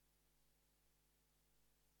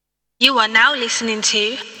You are now listening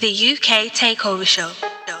to the UK Takeover Show.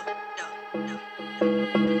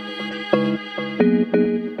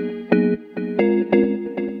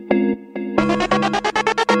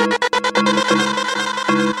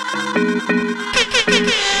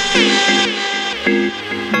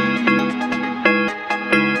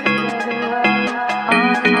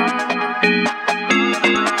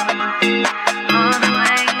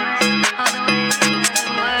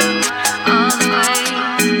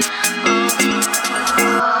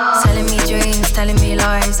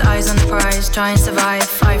 Try and survive,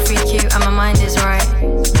 5-3Q and my mind is right.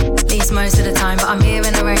 Least most of the time, but I'm here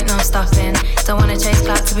and there ain't no stopping. Don't wanna chase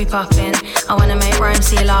clout to be popping. I wanna make rhymes,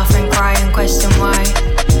 see you laugh and cry and question why.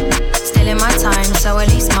 Still in my time, so at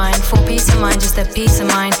least mine. Full peace of mind, just a peace of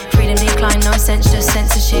mind. Freedom decline, no sense, just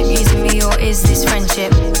censorship. Using me or is this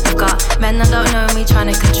friendship? I've got men that don't know me,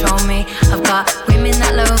 trying to control me. I've got women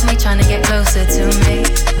that love me, trying to get closer to me.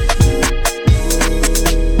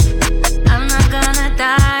 I'm not gonna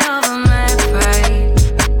die.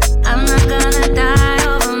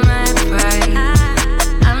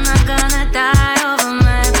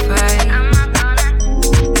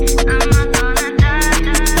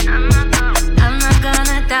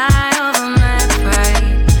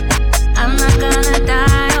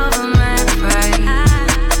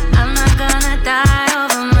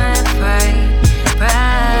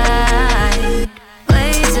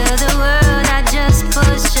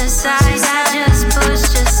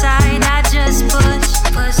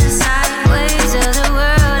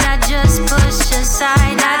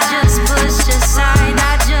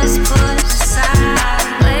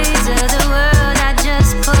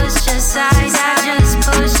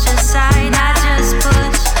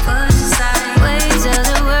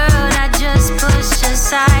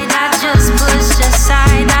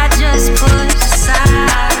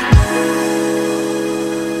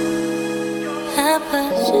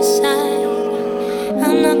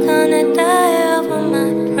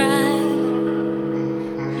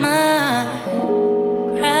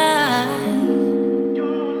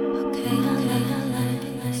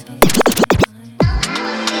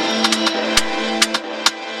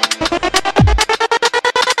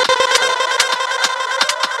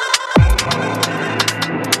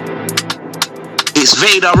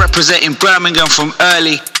 Representing Birmingham from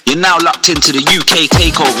early, you're now locked into the UK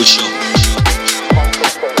Takeover Show.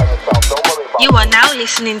 You are now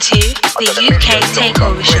listening to the UK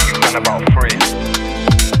Takeover Show.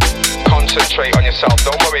 Concentrate on yourself,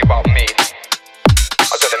 don't worry about me.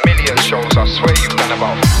 I've done a million shows, I swear you've done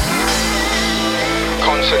about.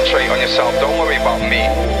 Concentrate on yourself, don't worry about me.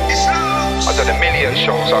 I've done a million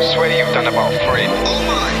shows, I swear you've done about 3.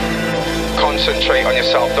 Concentrate on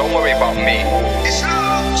yourself, don't worry about me.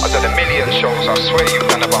 I've done a million shows, I swear you've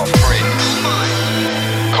done about 3.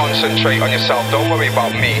 Concentrate on yourself, don't worry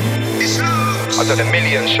about me. I've done a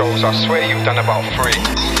million shows, I swear you've done about 3.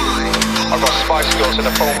 I've got Spice Girls in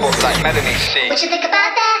the phone book like Melanie C. What you think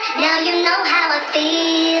about that? Now you know how I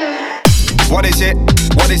feel. What is it?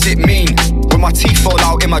 What does it mean? When my teeth fall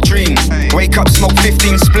out in my dream. Wake up, smoke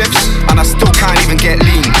 15 spliffs, and I still can't even get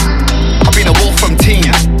lean. I've been a wolf from teen,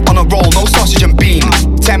 on a roll, no sausage and bean.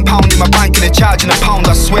 £10 in my bank and a charge in a pound,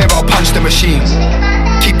 I swear I'll punch the machine.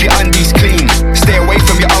 Keep your undies clean, stay away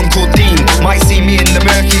from your Uncle Dean. Might see me in the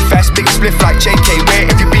Murky Fest, big spliff like JK, where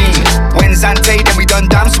have you been? When Zante, then we done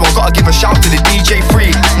damn small, gotta give a shout to the DJ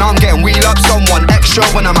Free. Now I'm getting wheel up someone extra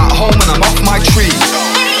when I'm at home and I'm off my tree.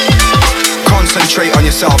 Concentrate on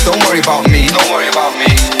yourself, don't worry about me. Don't worry about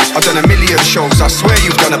me. I've done a million shows, I swear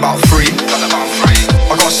you've done about 3.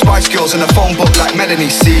 I got Spice Girls in the phone book like Melanie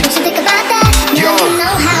C. What you think about that? Yo, you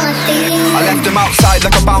know how I feel. I left them outside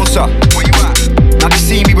like a bouncer. Where you at? Now they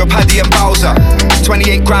see me with Paddy and Bowser.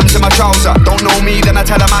 28 grams in my trouser. Don't know me, then I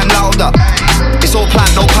tell a man louder. It's all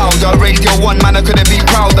plant, no powder. Radio 1, man, I couldn't be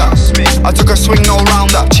prouder. I took a swing, no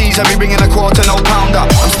rounder. Cheese, I be bringing a quarter, no pounder.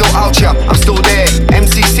 I'm still out here, I'm still there.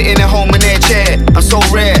 MC sitting at home in their chair. I'm so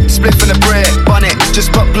rare, spliff in the bread. Bonnet,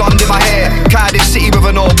 just put blonde in my hair. Cardiff City with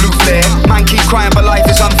an all blue flare. Man keep crying but life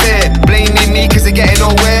is unfair. Blaming me cause they're getting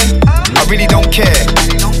nowhere. I really don't care.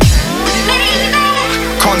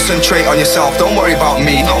 Concentrate on yourself, don't worry about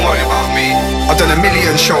me. Don't worry about me. I've done a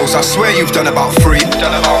million shows, I swear you've done about 3.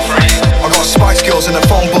 Done about 3. I got Spice Girls in the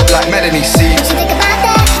phone book like Melanie C. What you think about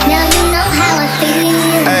that? Now you know how I feel.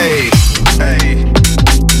 Hey, hey.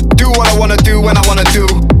 Do what I wanna do when I wanna do.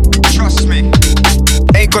 Trust me.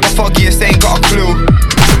 Ain't got the foggiest, ain't got a clue.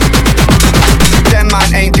 Them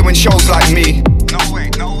man ain't doing shows like me. No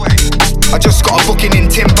way, no way. I just got a booking in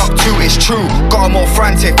Timbuktu, it's true. Got 'em all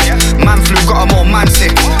frantic. Man flu, got 'em all man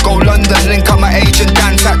sick. Go London, link up my agent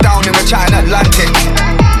Dan, sat down and we're chatting Atlantic.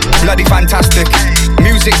 Bloody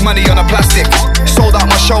lose money on a plastic. Sold out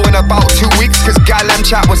my show in about 2 weeks, cause Gallem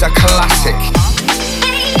Chat was a classic.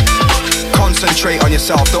 Concentrate on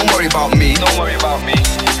yourself, don't worry about me. Don't worry about me.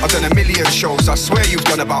 I've done a million shows, I swear you've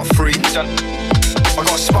done about 3. I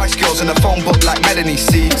got Spice Girls in the phone book like Melanie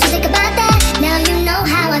C. So think about that, now you know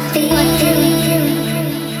how I feel.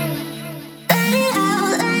 Let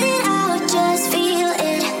it out, just feel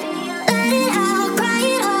it. Let it out, cry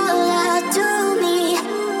it all out to me.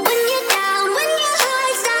 When you're down, when your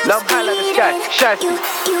heart stops Now I'm high like the sky, shasty.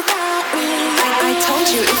 you got me. I told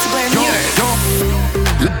you it's Blair Muir.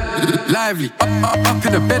 Lively, up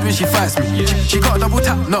in the bed when she fights me. She got a double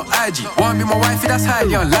tap, not IG. Wanna be my wifey, that's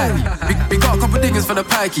highly unlikely. We got a couple dingers for the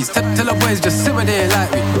pikeys. Tell her boys just simmer, they ain't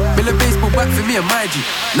like me. Bill a baseball back for me and my G.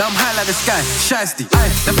 Now I'm high like the sky, shiesty.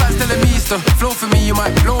 Aye, the fans telling me it's the flow for me. You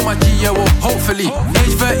might blow my G, yeah, well, hopefully.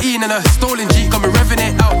 Age 13 and a stolen G, got me revving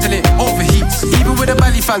it out till it overheats. Even with the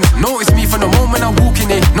Bally fans, notice me from the moment I walk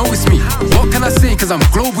in, they notice me. What can I say? Cause I'm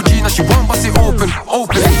global G, now she won't bust it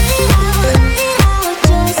openly.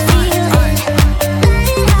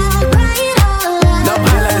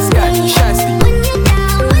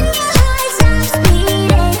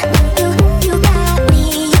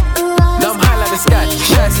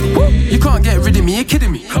 You can't get rid of me, you're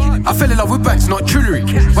kidding me. I fell in love with banks, not jewellery.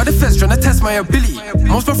 Why the feds trying to test my ability?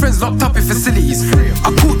 Most of my friends locked up in facilities.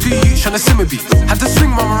 I caught 2 youths trying to simmer beef. Had to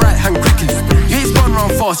swing my right hand quickly. You ain't spun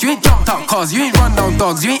round fast, you ain't jumped out cars, you ain't run down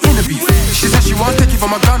dogs, you ain't in a beef. She said she won't take it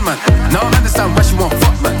from a gunman. Now I understand why she won't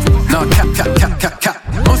fuck man. Now cap.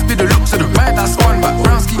 Must be the looks of the ride that spun back.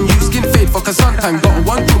 Brown skin, you skin fade, fuck a suntan. Got a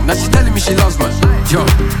one took, now she telling me she loves man. Yo,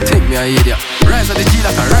 take me, I idiot. Rise at the G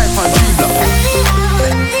like a ride on tree block.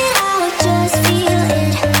 Just feel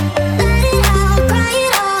it. Let it out, cry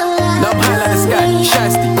it all out. Now I'm high like the sky,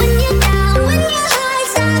 shiesty. When you're down, when your heart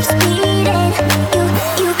stops beating,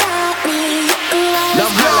 you got me. Now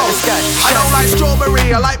I'm high like the sky, shiesty. I don't like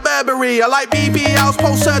strawberry, I like Burberry, I like BBL's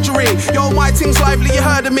post-surgery. Yo, my thing's lively, you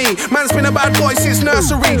heard of me. Man's been a bad boy since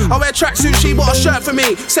nursery. I wear tracksuit, she bought a shirt for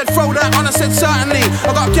me. Said throw that on, I said certainly.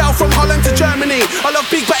 I got gal from Holland to Germany. I love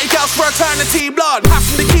big batty gals for eternity. Blood,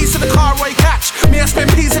 passing the keys to the car, Roy catch. Me, I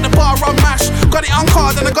spend peas at the bar on mash. Got it on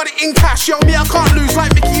card and I got it in cash. Yo, me, I can't lose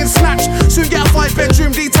like Mickey and Snatch. Soon get a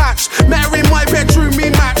 5-bedroom detached. Met her in my bedroom,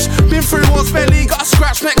 me match. Been through wars, belly, got a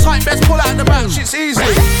scratch. Next height, best pull out the batch, it's easy.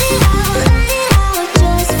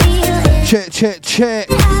 Check.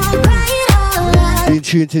 Been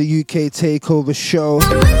tuned to the UK Takeover show.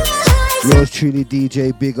 Yours truly,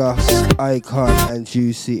 DJ Big Us, Icon, and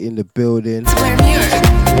Juicy in the building.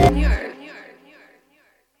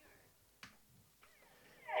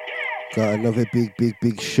 Got another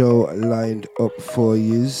big show lined up for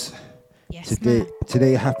yous. Yes,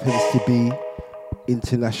 today happens to be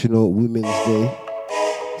International Women's Day,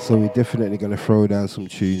 so we're definitely gonna throw down some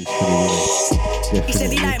tunes for the women. Definitely. He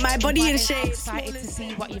said he liked my body and shape. Excited to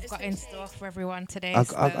see what you've got in store for everyone today. I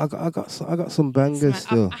got some bangers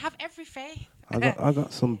still. I have everything. I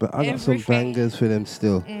got some bangers for them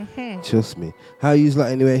still. Mm-hmm. Trust me. How yous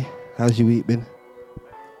like anyway? How's your week been?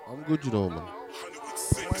 I'm good, you know, man.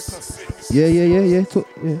 Yeah.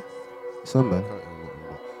 Some man.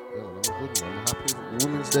 Yeah, I'm good, man. Happy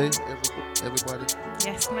Women's Day, everybody.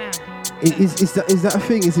 Yes, ma'am. Is that a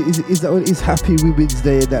thing? Is that it's Happy Women's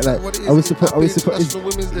Day? That like what it is, I was supposed. National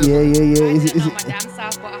Women's Day. Yeah. I Is didn't it? know my damn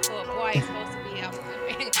self, but I thought, boy, it's supposed to be.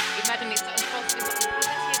 Imagine it's supposed to be something positive.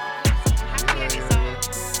 Happy,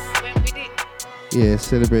 so went with it. Yeah,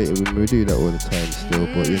 celebrating women. We do that all the time still,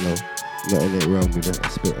 but you know, nothing wrong with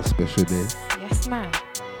a special day. Yes, ma'am.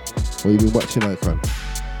 What you been watching, Icon?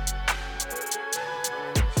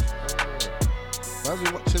 I've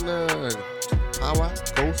been watching Power,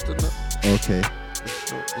 Ghost and that. Okay.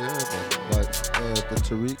 Yeah, man. Like the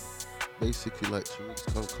Tariq, basically like Tariq's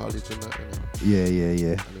gone college and that, Yeah.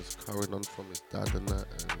 and he's carrying on from his dad and that,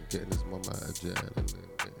 and getting his mum out of jail and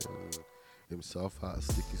getting himself out of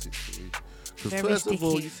sticky situation. Because first of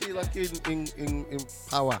all, you see, like in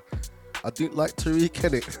Power, I didn't like Tariq,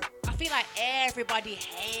 innit? I feel like everybody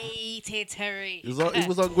hated Tariq. He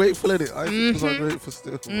was ungrateful, innit? I think he was ungrateful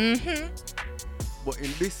still. Mm-hmm. But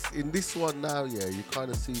in this one now, yeah, you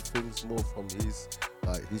kind of see things more from his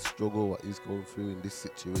struggle, what he's going through in this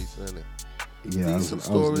situation, innit? Yeah,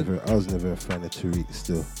 I was never a fan of Tariq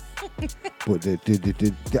still. But there's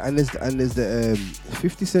the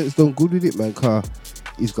 50 Cent's done good with it, man. Car,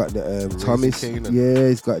 he's got the Thomas,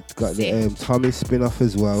 he's got the Thomas spin-off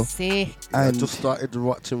as well. Sick. And I just started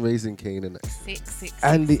watching Raising Cane and that. Sick.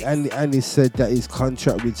 And he said that his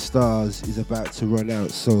contract with Stars is about to run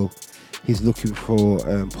out, so he's looking for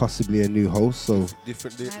possibly a new host. So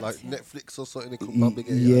different, like Netflix or something.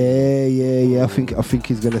 Yeah. I think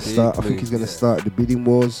he's gonna start. I think he's gonna start the bidding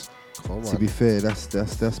wars. To be fair, that's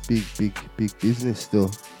big business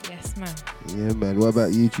still. Yes, man. Yeah, man. What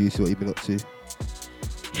about you, Juice? What you been up to?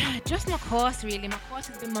 Just my course, really. My course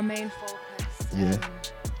has been my main focus. Yeah.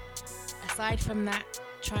 Aside from that,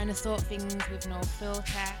 trying to sort things with no filter,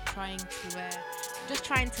 trying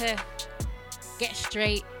to get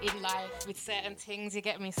straight in life with certain things. You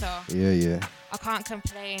get me? So yeah. I can't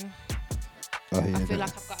complain. I feel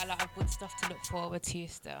like I've got a lot of good stuff to look forward to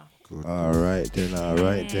still. All right then.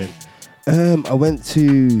 I went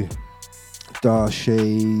to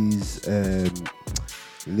Darshay's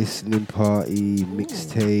listening party,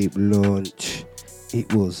 mixtape launch.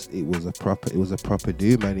 It was a proper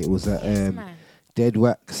do, man. It was at Dead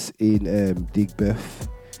Wax in Digbeth.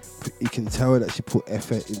 You can tell that she put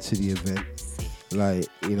effort into the event. Like,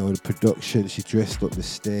 you know, the production, she dressed up the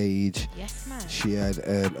stage. Yes, man. She had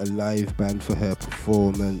a live band for her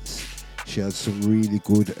performance. She had some really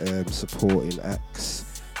good supporting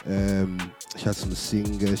acts. She had some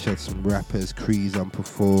singers, she had some rappers. Creezon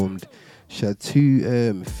performed. She had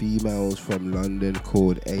two females from London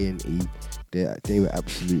called A&E. They were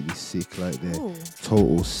absolutely sick, like their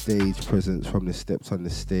total stage presence, from the steps on the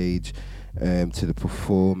stage to the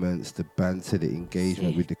performance, the banter, the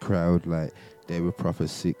engagement with the crowd, like they were proper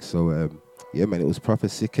sick. So yeah, man, it was proper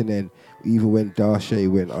sick. And then even when Darshay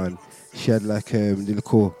went on, she had like a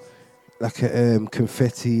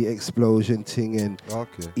confetti explosion thing, and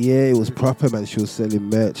yeah, it was proper, man. She was selling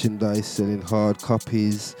merchandise, selling hard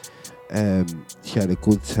copies. She had a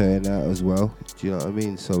good turnout as well. Do you know what I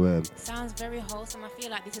mean? So sounds very wholesome. I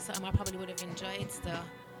feel like this is something I probably would have enjoyed still.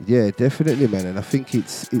 Yeah, definitely, man. And I think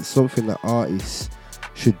it's something that artists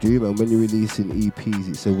should do, man. When you're releasing EPs,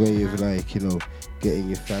 it's a way of, like, you know, getting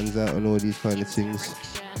your fans out and all these kind of things.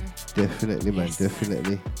 Definitely, man.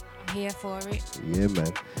 Definitely. I'm here for it. Yeah,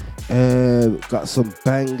 man. Got some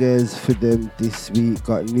bangers for them this week.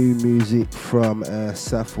 Got new music from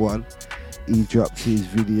Saf1. He dropped his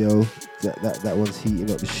video. That one's heating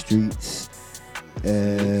up the streets.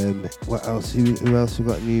 What else? Who else we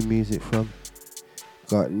got new music from?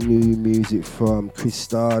 Got new music from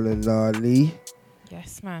Crystal and Lali.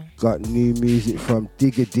 Yes, man. Got new music from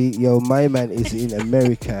Digger D. Yo, my man is in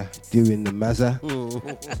America doing the Mazza.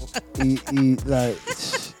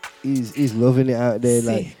 He's loving it out there.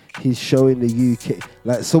 Like, he's showing the UK.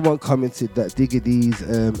 Like, someone commented that Digger D's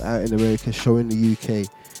out in America showing the UK.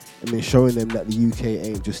 I mean, showing them that the UK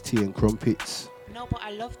ain't just tea and crumpets. No, but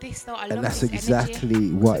I love this though. And that's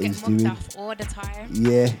exactly what he's doing. All the time.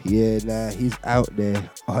 Yeah, he's out there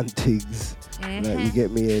on things. Like, you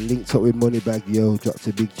get me? Linked up with Moneybag Yo, dropped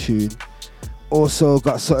a big tune. Also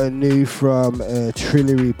got something new from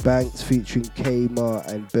Trillery Banks featuring Kmart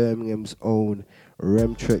and Birmingham's own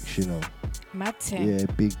Remtrex, you know. Mad thing. Yeah,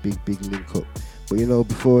 big link up. But you know,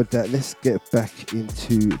 before that, let's get back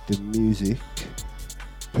into the music.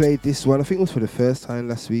 Played this one, I think it was for the first time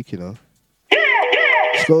last week, you know.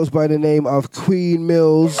 It goes by the name of Queen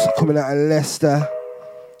Mills, coming out of Leicester.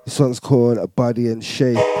 This one's called Body and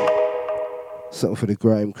Shape. Something for the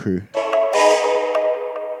grime crew.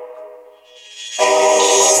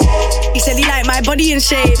 He said he liked my body and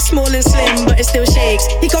shape, small and slim, but it still shakes.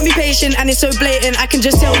 He can't be patient and it's so blatant, I can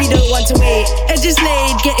just tell he don't want to wait. Edges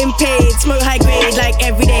laid, getting paid, smoke high grade like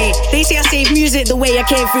every day. They say I save music the way I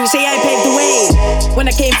came through, say I paved the way. When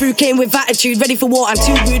I came through, came with attitude, ready for war, I'm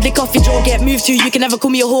too rude, lick off your jaw, get moved to. You can never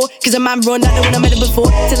call me a whore, cause a man run, I know when I met her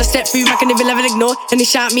before. Till I step through, I can never level ignore. And they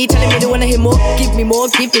shout me, telling me they wanna hear more. Give me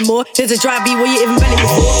more, give me more. There's a dry beat where you even belly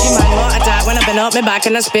before. You man, heart attack when I been up my back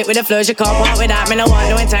and I spit with the flows. You can't part with that, man, I want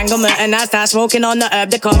no entanglement. And I start smoking on the herb,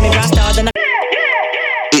 they call me Rasta.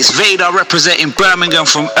 It's Vader representing Birmingham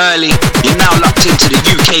from early. You're now locked into the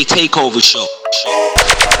UK Takeover show.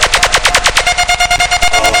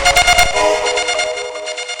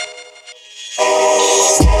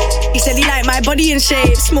 He said he liked my body and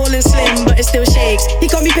shape, small and slim, but it still shakes. He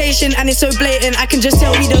can't be patient and it's so blatant, I can just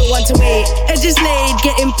tell he don't want to wait. Edges laid,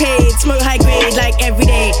 getting paid, smoke high grade like every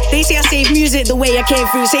day. They say I save music the way I came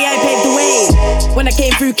through, say I paved the way. When I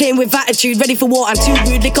came through, came with attitude, ready for war, I'm too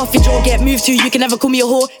rude, lick off your jaw, get moved to. You can never call me a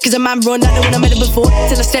whore, cause a man run, I know when I met her before.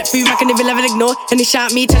 Till I step through, I can never level ignore. And they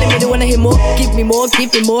shout me, telling me they wanna hear more. Give me more,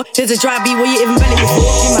 give me more. There's a dry beat where you even belly before.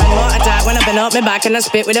 You man, heart attack when I been up my back and I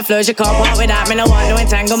spit with the flows. You can't part with that, man, I want no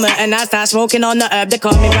entanglement. and I start smoking on the herb. They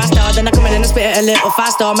call me Rasta. Then I come in and I spit it a little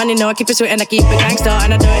faster. Man, you know I keep it sweet and I keep it gangster.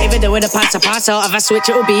 And I don't even do it a pass out. If I switch,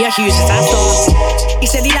 it'll be a huge disaster. He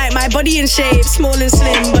said he liked my body in shape, small and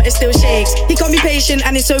slim, but it still shakes. He can't be patient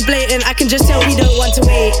and it's so blatant, I can just tell he don't want to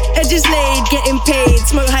wait. Edges laid, getting paid,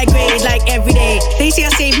 smoke high grade like every day. They say I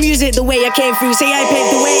save music the way I came through, say I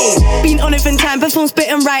paved the way. Been on it for time, perform, spit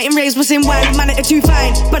and write and raise what's in wine. Man, it's too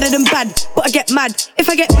fine, better than bad, but I get mad. If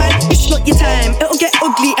I get mad, it's not your time. It'll get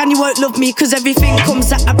ugly and you won't love me, cause everything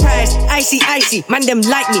comes at a price. Icy, man, them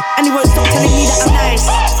like me, and he won't stop telling me that I'm nice.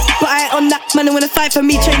 But I ain't on that, man, I wanna fight for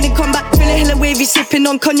me, trained in combat. Feeling hella wavy, sipping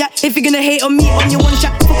on cognac. If you're gonna hate on me, on your one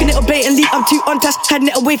shot, fucking it up blatantly, I'm too on task. Hiding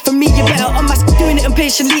it away from me, you better on mask. Doing it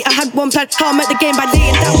impatiently, I had one plan, how I met the game by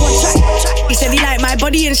laying down one track. He said he liked my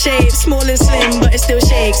body in shape, small and slim, but it still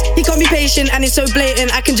shakes. He can't be patient and it's so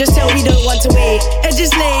blatant, I can just tell he don't want to wait.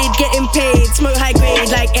 Edges laid, getting paid, smoke high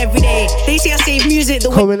grade like every day. They say I save music the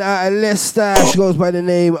way. Coming out of Leicester, she goes by the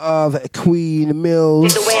name of Queen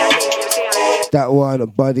Mills. That one,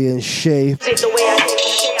 Body and Shape.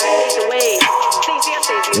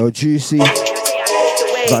 Yo, Juicy.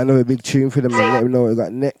 Got another big tune for them. Let me know what we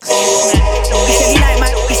got next. Hold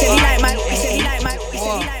on.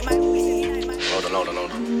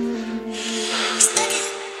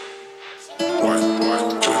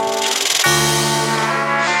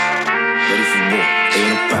 Ready for war. They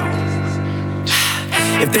wanna battle.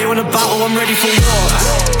 If they wanna battle, I'm ready for war.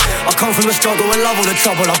 I come from the struggle and love all the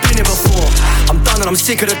trouble. I've been here before. I'm done and I'm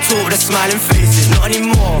sick of the talk with the smiling faces. Not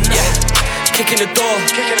anymore. Yeah. Kicking the door.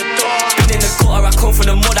 Been in the gutter, I come from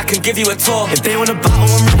the mud, I can give you a tour. If they wanna battle,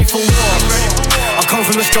 I'm ready for war. I come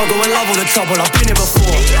from the struggle and love all the trouble. I've been here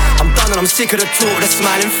before. I'm done and I'm sick of the talk with the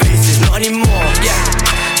smiling faces. Not anymore. Yeah.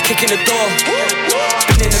 Kicking the door.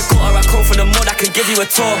 Been in the gutter, I come from the mud, I can give you a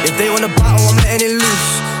tour. If they wanna battle, I'm letting it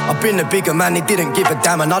loose. I've been the bigger man, they didn't give a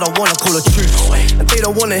damn, and I don't wanna call a truce. And they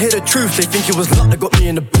don't wanna hear the truth, they think it was luck that got me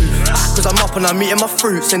in the booth. Cause I'm up and I'm eating my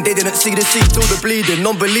fruits, and they didn't see the seeds, all the bleeding,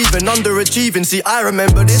 non-believing, underachieving. See, I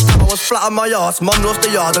remember this time I was flat on my ass, mum lost the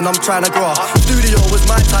yard and I'm trying to grass. Studio was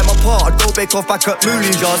my time apart, I'd go bake off back at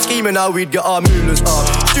Mooley's yard, scheming how we'd get our moolahs.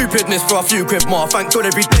 Stupidness for a few quid more, thank God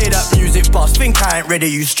every day that music bust. Think I ain't ready,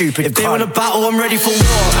 you stupid. If they wanna battle, I'm ready for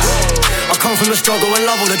war. I come from the struggle and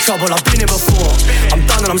love all the trouble, I've been here before. I'm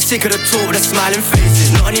done and I'm sick of the talk with the smiling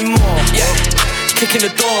faces, not anymore. Yeah. Kicking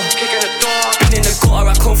the door. Been in the gutter,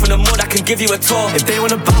 I come from the mud, I can give you a tour. If they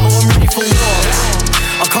wanna battle, I'm ready for war.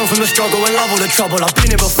 I come from the struggle and love all the trouble, I've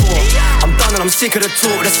been here before. I'm done and I'm sick of the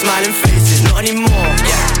talk with the smiling faces, not anymore.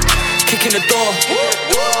 Yeah. Kicking the door.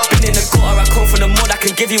 Been in the gutter, I come from the mud, I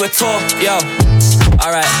can give you a tour. Yo.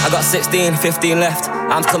 Alright, I got 16, 15 left.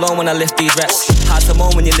 I'm cologne when I lift these reps. Hard to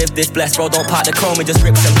moan when you live this blessed. Bro, don't park the chrome, it just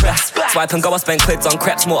rips and press. Swipe and go, I spend quids on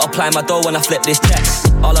crepes. Multiply my dough when I flip this check.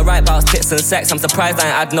 All I write about is tits and sex. I'm surprised I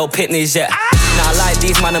ain't had no pitneys yet. Now I like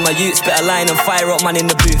these man and my youth. Spit a line and fire up man in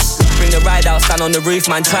the booth. Bring the ride out, stand on the roof.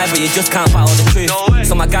 Man try but you just can't battle the truth.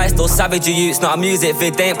 So my guys still savage you youths. Not a music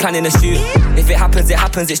vid, they ain't planning to shoot. If it happens,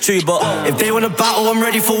 it's true. But if they wanna battle, I'm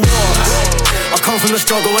ready for war. I come from the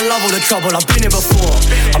struggle and love all the trouble, I've been here before.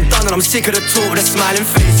 I'm done and I'm sick of the talk with the smiling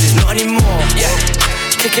faces, not anymore. Yeah.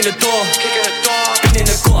 Kicking the door. Been in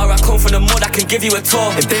the gutter, I come from the mud, I can give you a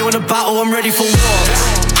tour. If they wanna battle, I'm ready for war.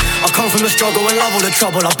 I come from the struggle and love all the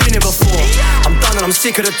trouble, I've been here before. I'm done and I'm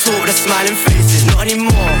sick of the talk with the smiling faces, not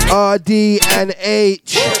anymore. RD and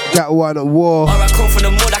H, that one at war. I come from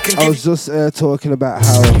the mud, I can I was just talking about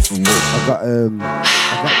how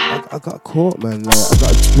I got caught, man. Like, I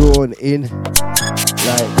got drawn in.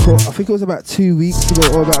 Like, caught, I think it was about 2 weeks ago,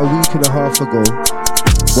 or about a week and a half ago.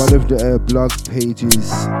 One of the blog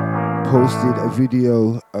pages posted a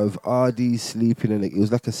video of RD sleeping, and it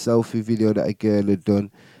was like a selfie video that a girl had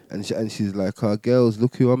done. And she's like, "Oh, girls,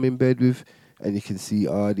 look who I'm in bed with." And you can see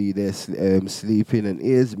RD there sleeping, and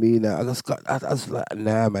here's me now. I was like,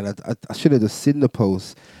 nah, man, I should have just seen the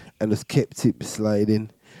post and just kept it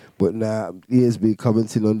sliding. But now, here's me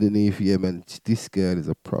commenting underneath, yeah, man, this girl is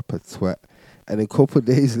a proper twat. And a couple of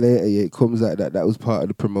days later, yeah, it comes out that was part of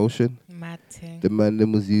the promotion. Mad thing. The man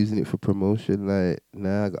then was using it for promotion. Like,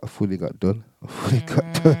 nah, I fully got done.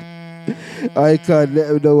 I can't let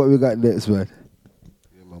them know what we got next, man.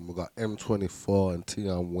 Yeah, man, we got M24 and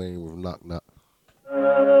Tion Wayne with Knock Knock.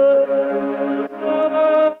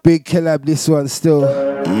 Big collab, this one still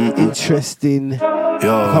interesting. Yo.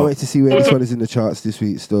 Can't wait to see where this one is in the charts this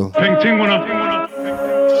week still.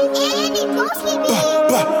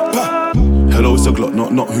 Hello, it's a Glock,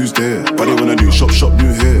 not who's there. But they wanna do shop,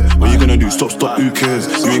 new hair. What you gonna do? Stop, who cares?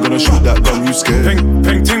 You ain't gonna shoot that gun, you scared.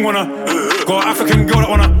 Ping, ting wanna. Got an African girl that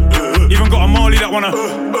wanna. Even got a Marley that wanna.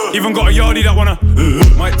 Even got a Yardie that wanna.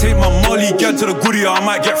 Might take my Molly, get to the goodie, I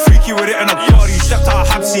might get freaky with it in a party. Stepped out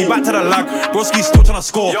of Habsy, back to the lag. Broski still tryna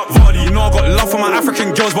score. Vardy, you know I got love for my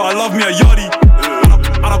African girls, but I love me a Yardie.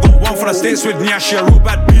 And I got one for the States with Nyashi, a real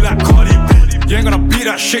bad B like Cardi. You ain't gonna beat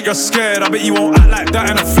that shit, you're scared. I bet you won't act like that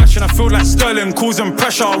in the flesh. And I feel like Sterling causing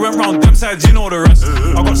pressure. I went round them sides, you know the rest.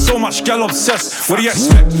 I got so much gal obsessed. What do you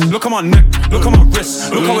expect? Look at my neck, look at my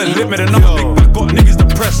wrist. Look how it lit me, another big bag got niggas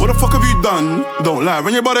depressed. What the fuck have you done? Don't lie,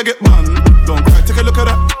 when your body get banned. Don't cry, take a look at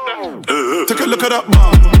that. Take a look at that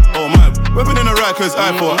bomb. Oh my, weapon in the right cause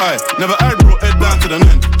eye for eye. Never I brought head down to the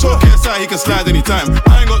end. Talk inside, he can slide anytime.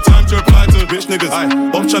 I ain't got time to reply to bitch niggas.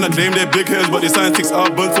 Up tryna claim their big heads, but they sign 6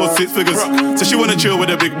 out, burn for 6 figures. So she wanna chill with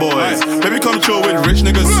the big boys. Baby come chill with rich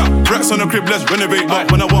niggas. Racks on the crib, let's renovate.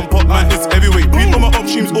 But when I want pop, man, it's heavyweight. Beat on my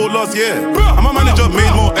upstreams all last year. And my manager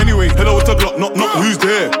made more anyway. Hello, it's a Glock, not who's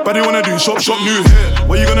there. But they wanna do shop, new hair.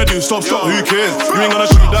 What you gonna do? Stop, who cares? You ain't gonna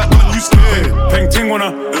shoot that man, you scared. Peng Ting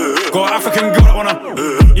wanna. Got an African girl that wanna.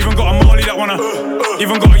 Even got a Marley that wanna.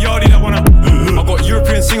 Even got a Yardie that wanna. I got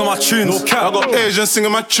European singing my tunes. I got Asian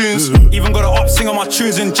singing my tunes. Even got an op singing my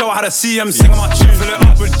tunes. In Joe I had a CM singing my tunes. Fill it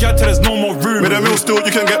up with gal till there's no more room. With a mill still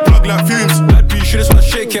you can get plugged like fumes. Bad B, you just wanna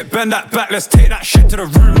shake it, bend that back. Let's take that shit to the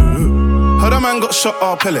room. How that man got shot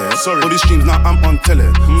or Pele? Sorry. All these streams now I'm on telly.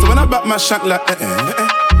 So when I back my shank like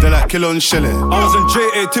they're like kill on Shelley. I was in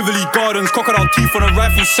JA, Tivoli Gardens, crocodile teeth on the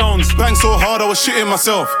rifle sounds. Bang so hard I was shitting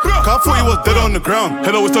myself. Cause I thought he was dead on the ground.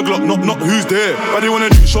 Hello, it's the Glock, not who's there. What they wanna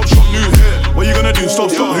do? Shop, new hair. What you gonna do? Stop,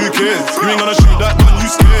 who cares? You ain't gonna shoot that man, you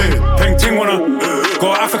scared. Peng Ting wanna.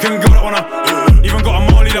 Got an African girl that wanna. Even got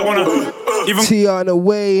a Marley that wanna. Even Tiana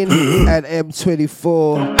Wayne and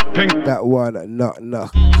M24. Peng. That one, knock.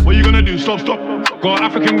 What you gonna do? Stop. Got an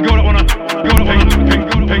African girl that wanna.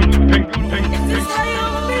 Peng.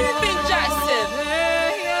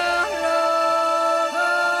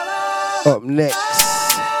 Up next,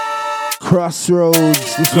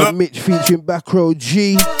 Crossroads. This one Mitch featuring Backroad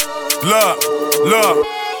G. Look.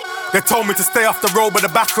 They told me to stay off the road, but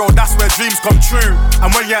the back road, that's where dreams come true.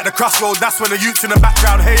 And when you're at the crossroad, that's when the youths in the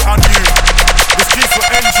background hate on you. The streets will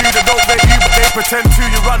end you, they don't rate you, but they pretend to.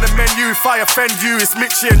 You run the menu, if I offend you, it's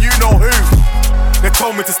Mitchie and you know who. They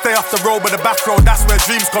told me to stay off the road, but the back road, that's where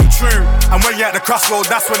dreams come true. And when you're at the crossroad,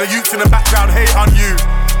 that's when the youths in the background hate on you.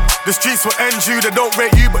 The streets will end you, they don't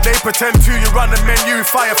rate you, but they pretend to. You run the menu,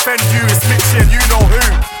 if I offend you, it's Mitchie and you know who.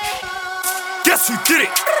 Guess who did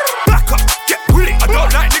it? Back up, get with it. I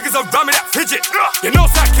don't like niggas around me that fidget. You know,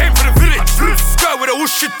 so I came from the village. Skirt with a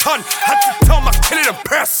whoosh shit ton. Had to tell my killing and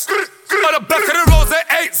press. On the back of the roads, they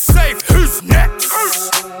ain't safe. Who's next?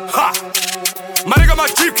 Ha! My nigga,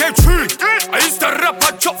 my dream came true. I used to rap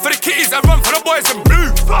and chop for the kitties and run for the boys in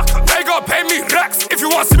blue. They gotta pay me racks. If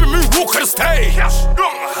you want to see me move, walk on the stage.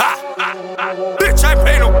 Ha! Bitch, I ain't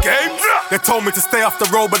play no games. They told me to stay off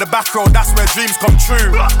the road, but the back road, that's where dreams come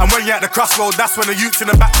true. And when you're at the crossroad, that's when the youths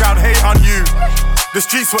in the background hate on you. The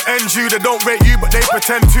streets will end you, they don't rate you, but they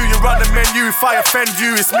pretend to. You run the menu, if I offend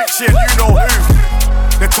you, it's Mitchie and you know who.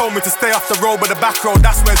 They told me to stay off the road, but the back road,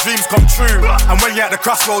 that's where dreams come true. And when you're at the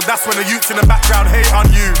crossroad, that's when the youths in the background hate on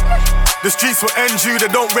you. The streets will end you, they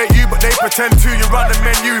don't rate you, but they pretend to. You run the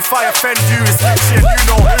menu, if I offend you, it's Mitchie and you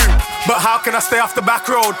know who. But how can I stay off the back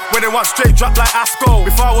road when they want straight drop like Asco?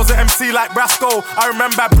 Before I was an MC like Brasco, I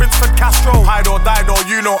remember Princeton Castro. Hide or die though,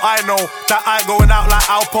 you know I know that I ain't going out like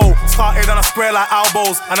Alpo. Started on a square like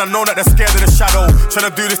elbows, and I know that they're scared of the shadow.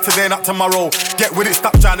 Tryna do this today, not tomorrow. Get with it,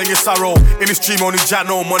 stop drowning your sorrow. In this dream only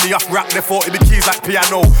Jano, money off rap, they thought it be keys like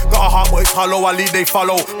piano. Got a heart but it's hollow, I lead they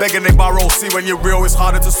follow. Begging they borrow, see when you're real it's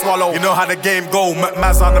harder to swallow. You know how the game go,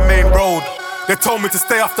 Maz on the main road. They told me to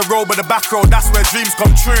stay off the road, but the back road, that's where dreams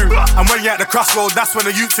come true. And when you're at the crossroad, that's when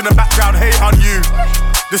the youths in the background hate on you.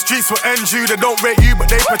 The streets will end you, they don't rate you, but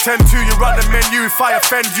they pretend to. You run the menu, if I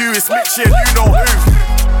offend you, it's Mitchie and you know who.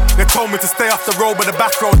 They told me to stay off the road, but the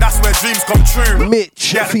back road, that's where dreams come true.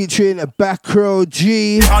 Mitch featuring a Backroad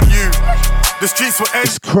G. On you. The streets will end.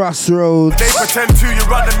 It's Crossroads. They pretend to. You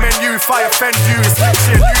run the menu, if I offend you, it's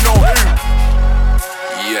Mitchie and you know who.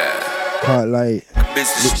 Yeah. Can't lie,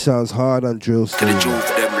 which sounds hard on drill To still. the truth,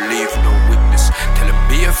 them leave no witness. Tell them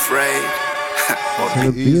be afraid. Tell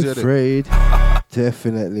them be afraid.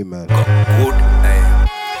 Definitely, man. Good,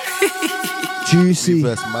 Juicy.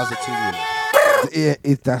 Reverse Mazatini.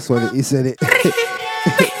 Yeah, that's what it is, isn't it?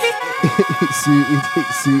 It's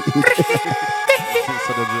suited.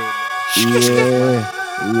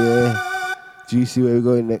 Yeah. Juicy, where we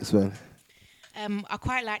going next one? I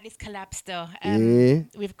quite like this collab still. Yeah.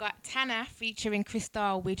 We've got Tana featuring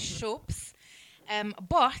Crystal with Shops.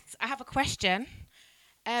 But I have a question.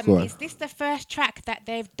 Is this the first track that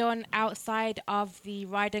they've done outside of the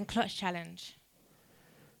Ride and Clutch challenge?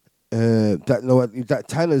 That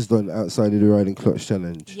Tanner's done outside of the Ride and Clutch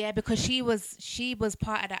challenge. Yeah, because she was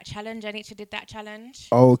part of that challenge. Anitra did that challenge.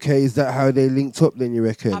 Okay, is that how they linked up then, you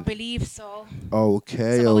reckon? I believe so.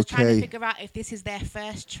 Okay, so I was trying to figure out if this is their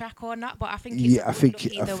first track or not, but I think it's I think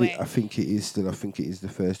it is still. I think it is the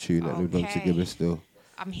first tune that they've done together still.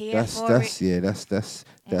 I'm here for it. Yeah, that's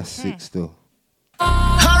sick still.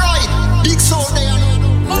 Alright, big sound there.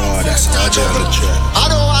 Raw, that's Dodger on the track. I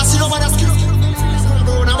don't want to see no man that's cute.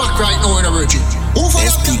 I'm back right now in a virgin.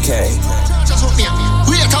 SPK. Just look me up.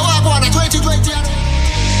 Wait, I walk on a 2020.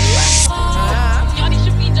 Yeah, this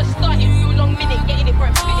should be just starting real long minute, getting it for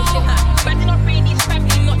a finishing that. But they're not really these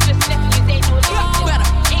family, not just nephews, they know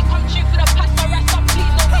ladies. Ain't come true for the past, so rest up,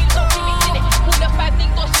 please, no waves, no gimmicks in it. All the 5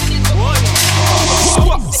 things, don't spin it.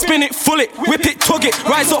 Spin it, full it, whip it, tug it,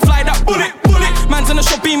 rise up, fly that bullet. Man's in the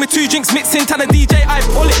shop beam with 2 drinks mixing, tell the DJ I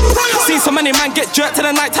pull it. Seen so many man get jerked to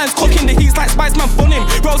the night times cooking. The heat's like Spice Man bunning.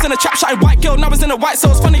 Rose in a trap shot, white girl, now it's in a white,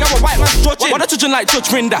 so it's funny how a white man's judging. Why the judging like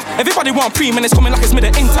Judge Rinda? Everybody want pre-man, it's coming like it's mid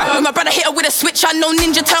in time. My brother hit her with a switch, I know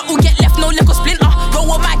Ninja Turtle get left, no little splinter.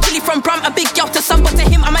 Roll with my killie from Brum, a big girl to some, but to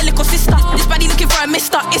him I'm a little sister. This body looking for a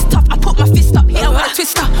mister, it's tough, I put my fist up, hit her with a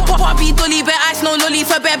twister. Barbie, dolly, bare ice, no lolly,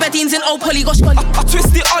 for bare beddings in old poly, gosh golly. I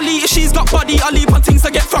twist it, Ollie, if she's got body, I leave on things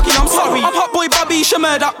to get froggy, I'm sorry. I'm hot boy Bobby, she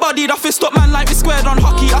murder that body, that fist up man like we squared on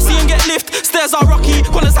hockey. I see him get lift, stairs are rocky.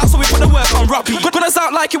 Gunners out so we put the work on Robbie. Gunners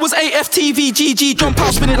out like it was AFTV, GG, jump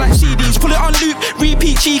out, spin it like CDs. Pull it on loop,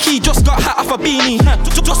 repeat cheeky, just got hat off a beanie.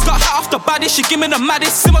 Just got hat off the baddest, she give me the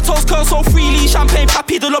maddest. See my toes curl so freely, champagne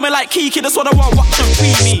pappy, they love me like Kiki, that's what I want, watch them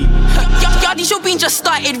free me. Yardy show being just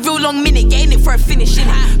started, real long minute, getting it for a finish in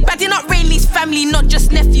it. Badding not Rainley's family, not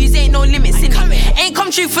just nephews, ain't no limits in it. Ain't come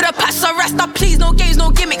true for the past, so rasta, please, no games, no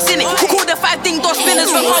gimmicks in it. Call the 5 thing door spinners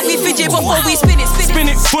from how we fidget before we spin it. Spin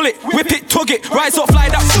it, full it, whip it, tug it, rise up, fly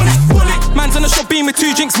that bullet. Man's in the shop beam with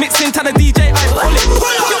 2 drinks mixing, tell the DJ I pull it.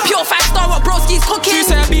 Pure 5-star, what broski's cooking. You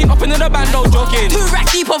say I been up into the band, no joking. 2 rack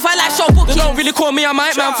deep of a live show booking. They don't really call me a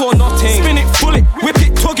mic man for nothing. Spin it, full it, whip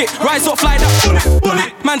it, tug it, rise up, fly that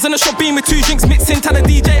bullet. Man's in the shop beam with 2 drinks mixing, tell the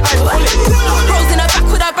DJ I pull it. Rose in the back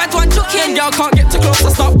with a bad one joking. Girl can't get too close,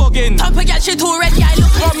 I start bugging. Top of get shit already, I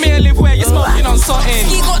look. Want me to live where you're smoking on something.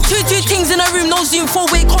 He got 2 things in a room, no Zoom,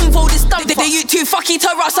 4-way convo, this stuff. They you too fucky to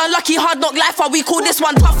us, unlucky hard knock life, while we call this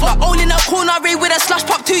one tough luck. All in a corner, Ray with a slush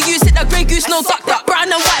pop, 2 use it, the grey goose, no duck duck.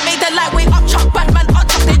 Brown and white made the lightweight up chuck, bad man up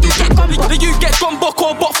chuck, then you get gone buck. Then you get gone buck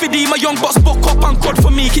or bot fiddy, my young boss buck up and God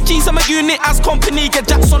for me. G's I'm a unit as company, get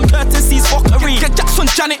Jackson courtesies fuckery. Get Jackson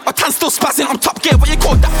Janet, or Tan still spazzing, I'm top gear, what you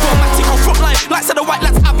call that formatic? I'm front line, like said the white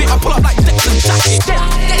lads have it, I pull up like Jackson Jacket.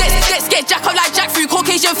 Let's get jack up like jackfruit,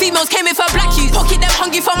 Caucasian females came in for black youth. Pocket them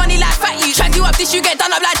hungry for money like fat you. Drag you up this, you get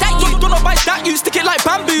done up like that you. Don't know by that you, stick it like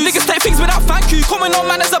bamboo. Niggas take things without thank you. Coming on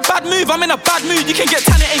man, it's a bad move, I'm in a bad mood, you can get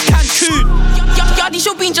tanning in Cancun. Yardy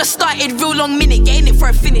show being just started, real long minute, getting it for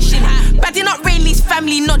a finish in it. Badding not Rainley's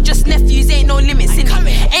family, not just nephews, ain't no limits in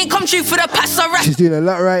it. Ain't come true for the past, so rest. She's doing a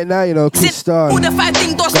lot right now, you know, Kristal. All the 5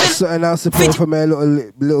 thing doors got something else to play for me a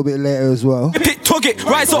little bit later as well. Whip it, tug it,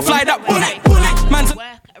 rise up, fly that bullet. Man's work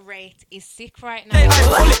rate is sick right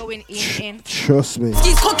now. Going in. Trust me.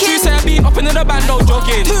 He's cooking. You say I been up into the band, no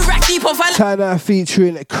joking. 2 rack deep of a Tanner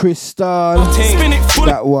featuring Kristal.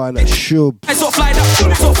 That one, Shub. Rise up, fly that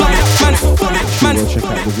bullet, so fly that man. Go check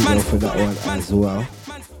out the video for that one as well.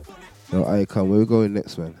 No, Icon, where we going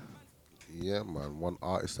next, man? Yeah, man. One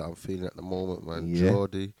artist that I'm feeling at the moment, man. Yeah.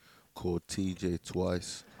 Jordy, called TJ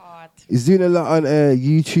Twice. He's doing a lot on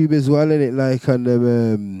YouTube as well, isn't it? Like on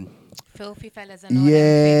the Filthy Fellas and all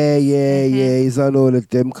yeah. He's on all of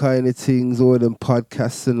them kind of things, all them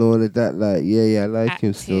podcasts and all of that. Like, I like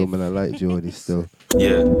him still, man. I like Jordy still.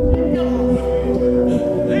 Yeah.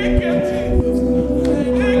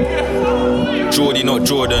 Jordy, not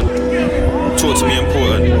Jordan. Talk to me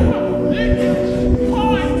important.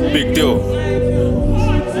 Big deal.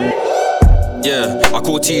 Yeah, I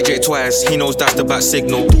called TJ twice, he knows that's the back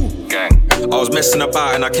signal. Gang. I was messing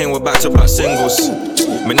about and I came with back-to-back singles.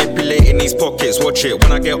 Manipulating these pockets, watch it.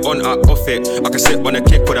 When I get on, I off it. I can sit on a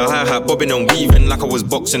kick with a hi-hat, bobbing and weaving like I was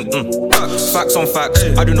boxing. Facts on facts,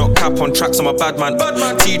 I do not cap on tracks, I'm a bad man.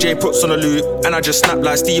 TJ puts on a loop and I just snap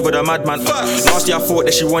like Steve with a madman. Last year I thought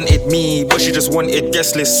that she wanted me, but she just wanted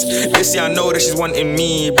guest list. This year I know that she's wanting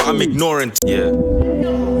me, but I'm ignoring. Yeah.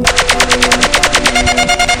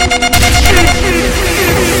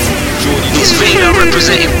 It's Vader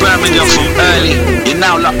representing Birmingham from early. You're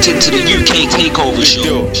now locked into the UK Takeover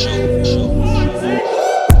show.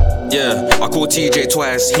 Yeah, I called TJ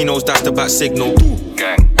twice, he knows that's the back signal.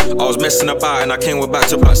 Gang. I was messing about and I came with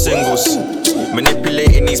back-to-back singles.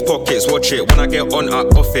 Manipulating these pockets, watch it. When I get on, I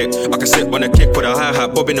off it. I can sit on a kick with a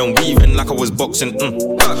hi-hat, bobbing and weaving like I was boxing.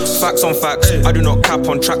 Facts on facts, I do not cap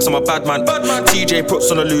on tracks, I'm a bad man. TJ puts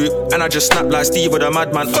on a loop, and I just snap like Steve with a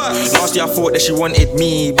madman. Last year I thought that she wanted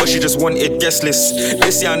me, but she just wanted guest lists.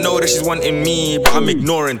 This year I know that she's wanting me, but I'm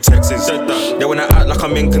ignoring texts. They wanna act like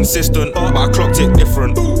I'm inconsistent, but I clocked it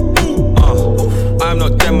different. I'm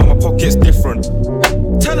not them, man, my pocket's different.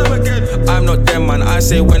 Tell them again. I'm not them, man. I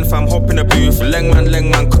say when fam hop in the booth. Leng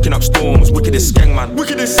man, cooking up storms. Wickedest skeng, man.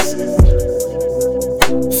 Wickedest.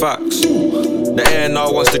 Facts. The air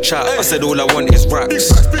now wants to chat. I said all I want is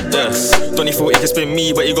racks. Yeah. Donny thought he could spin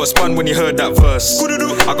me, but he got spun when he heard that verse.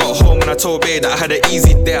 I got home and I told Bae that I had an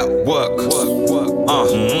easy day at work.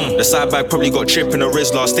 The side bag probably got trip in a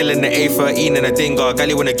Rizzler. Still in the A13 and a Dinger.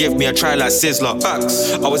 Gally wanna give me a try like Sizzler.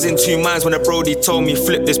 Facts. I was in two minds when the Brody told me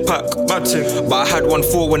flip this pack. But I had one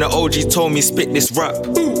thought when the OG told me spit this rap.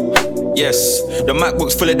 Yes, the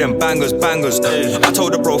MacBook's full of them bangers. I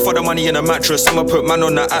told the bro, for the money in a mattress, I'ma put man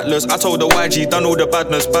on the Atlas. I told the YG, done all the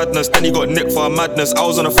badness. Then he got nicked for a madness. I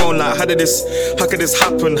was on the phone like, how could this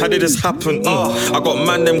happen? I got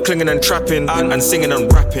man them clinging and trapping and singing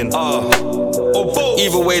and rapping.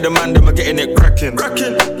 Either way, the man them are getting it cracking.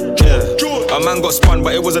 Yeah, a man got spun,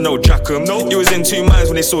 but it wasn't no Jackham. He was in two minds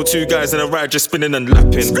when he saw two guys in a ride just spinning and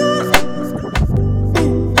lapping.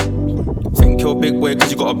 Think you're big boy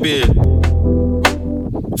cause you got a beard.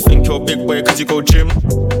 Think you're big boy cause you go gym.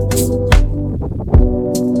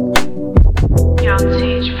 Young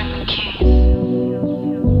Sage from the Keys.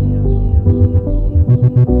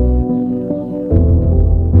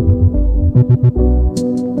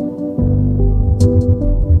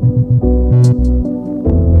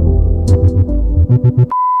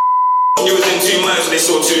 He was in two minds when they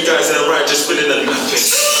saw two guys in a ride just spinning and lapping.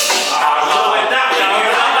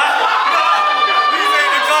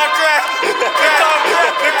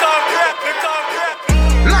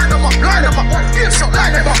 Line them up, get shot,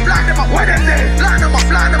 line them up, where them there? Line them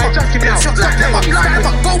up, just give me a shot, line them up,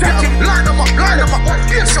 go get them. Line them up,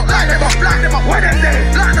 get shot, line them up, where them there?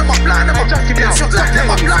 Line them up, just give me a shot, line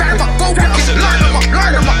them up, go get them. Line them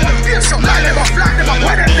up, get shot, line them up,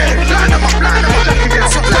 where them there? Line them up, just give me a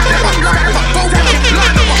shot, line them up, go get them.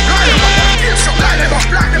 Line them up, get shot, line them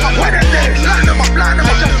up, where them there? Line them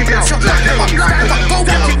up, just give me a shot, line them up, go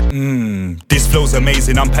get them. This flow's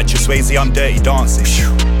amazing, I'm Patrick Swayze, I'm Dirty Dancing.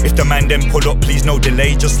 If the man then pull up, please no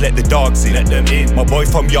delay, just let the dogs in. Let them in. My boy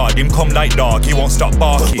from yard, him come like dog, he won't stop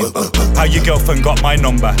barking. How your girlfriend got my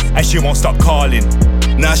number, and she won't stop calling.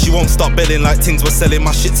 Now she won't stop belling like things we're selling,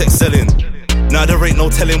 my shit's excelling. Now there ain't no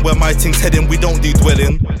telling where my thing's heading, we don't do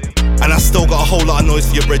dwelling. And I still got a whole lot of noise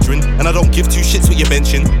for your brethren, and I don't give two shits what you're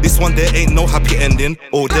benching. This one there ain't no happy ending,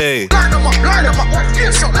 all day. Line them up, get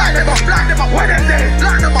shot, line them up, where them there?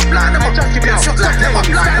 Line them up, just give me a shot, line them up,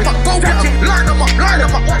 go get them. Line them up,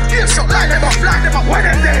 get shot, line them up, where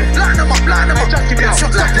them there? Line them up, just give me a shot,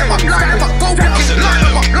 line them up, go get them.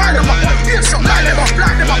 Line them up, get shot, line them up,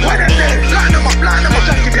 where them there? Line them up,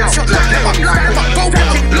 just give me a shot, line them up, go get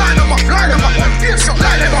them. Line them up, get shot,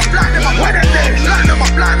 line them up, where them there? Line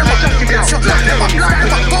them up, just give me a shot, line them up,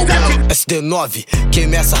 go get them. SD9,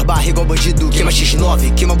 queima essas barrigas, bandido, queima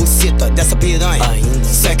X9, queima buceta dessa piranha.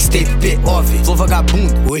 Sex tape, POV, flow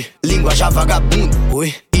vagabundo, oi. Língua já vagabundo,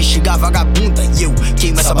 oi. Instigar vagabunda, e eu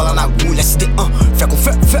queima essa bala na agulha. SD, fé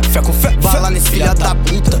com fé, bala nesse filha da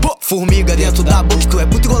puta. Formiga dentro da boca, tu é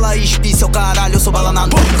puto igual a Ispi, seu caralho, eu sou bala na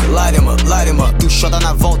nuca. Larema, tu chora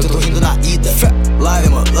na volta, eu tô rindo na ida. Fé,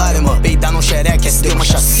 larema, peidar no xereque, SD uma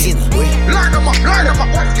chacina, oi. Line them up,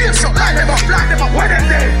 get shot, line them up, where them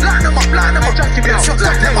there? Line them up, just give me a shot,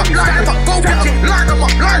 line them up, go get them. Line them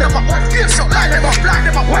up, get shot, line them up,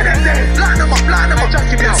 where them there? Line them up, just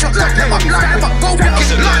give me a shot, line them up, go get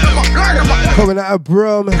them. Line them up. Coming out of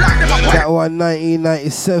Brum, that one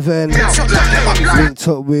 1997. Linked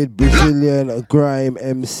up with Brazilian Grime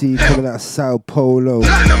MC coming out of Sao Paulo.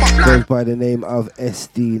 Goes by the name of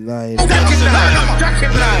SD9. That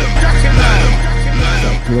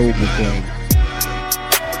global game.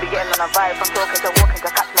 Be getting on a vibe from talking to walking to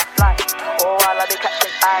catch my fly. Oh, while I be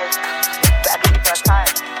catching eyes. Better give me some time.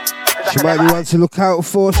 She might be one to look out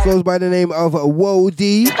for. She goes by the name of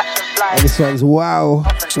Wody. And this one's Wow.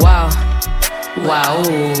 Wow,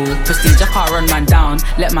 prestige, I can't run man down.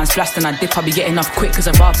 Let man splash and I dip, I'll be getting off quick cause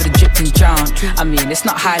I'd rather the drip than drown. I mean, it's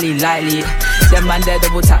not highly likely. Them man there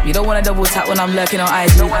double tap, you don't wanna double tap when I'm lurking on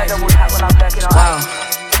IG. Wow,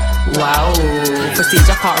 Wow, prestige,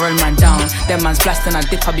 I can't run man down. Them man's blasting, I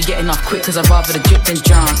dip, I'll be getting off quick, cause I'd rather the drip than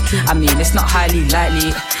drown. I mean, it's not highly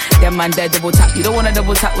likely. Them man, they're double tap. You don't wanna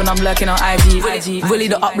double tap when I'm lurking on IG. Really,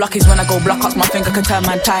 the up block is when I go block up, my finger can turn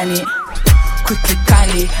man tiny. Quickly,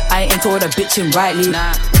 kindly, I ain't into all the bitching rightly.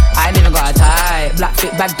 Nah, I ain't even got a tie. Black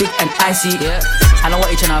fit, bag big and icy. Yeah. I know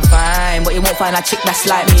what you're tryna find, but you won't find a chick that's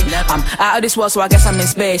like me. I'm out of this world, so I guess I'm in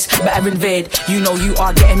space. Better invade, you know you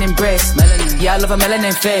are getting embraced. Melanin. Yeah, I love a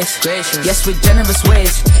melanin face. Gracious. Yes, with generous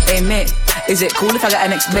ways. Hey mate, is it cool if I get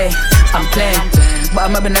an next bay? I'm playing, but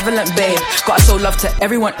I'm a benevolent babe. Gotta show love to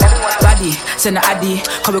everyone, baddie. Send a addy,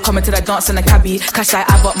 cause we're coming to the dance in a cabbie. Cash I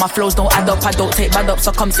add up, my flows don't add up. I don't take bad up,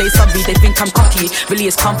 so come say sorry. They think I'm cocky, really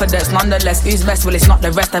it's confidence. Nonetheless, who's best? Well, it's not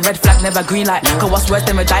the rest. A red flag, never green light. Cause what's worse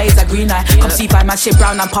than a die is a green light. Come see by man shit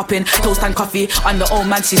brown and popping. Toast and coffee, on the old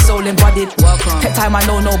man, she's soul embodied. Pet time, I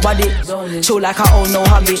know nobody. Chill like I own no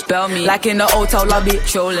hobby. Spell me like in the hotel lobby.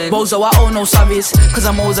 Trolling. Bozo, I own no sorries. Cause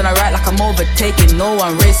I'm always on the right like I'm overtaking. No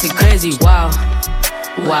one racing crazy, wow.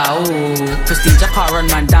 Wow, prestige, I can't run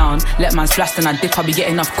man down. Let man splash and I dip, I'll be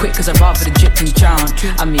getting off quick, cause I'd rather the drip than drown.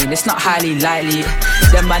 I mean, it's not highly likely.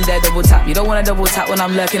 Them man, they're double tap. You don't wanna double tap when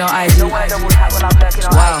I'm lurking on IG.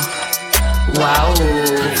 Wow. Wow,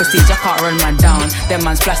 prestige, I can't run man down. Them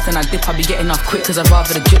man's blast and I dip, I'll be getting off quick, cause I'd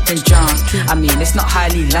rather the drip than drown. I mean, it's not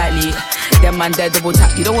highly likely. Them man, they're double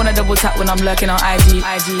tap. You don't wanna double tap when I'm lurking on IG.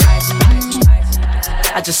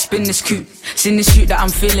 I just spin this coupe, seen this shoot that I'm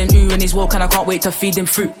feeling. Ooh, and he's woke and I can't wait to feed him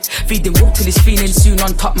fruit. Feed him walk till he's feeling soon.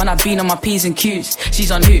 On top, man, I've been on my P's and Q's.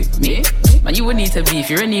 She's on who? Me? Man, you would need to be if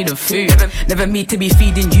you're in need of food. Never me to be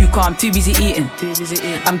feeding you, cause I'm too busy eating.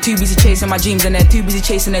 I'm too busy chasing my dreams and they're too busy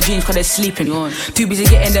chasing their dreams cause they're sleeping. Too busy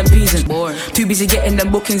getting them peas and too busy getting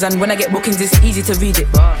them bookings. And when I get bookings, it's easy to read it.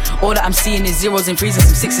 All that I'm seeing is zeros and threes and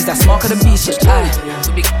some sixes. That's mark of the beast shit.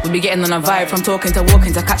 We be getting on a vibe from talking to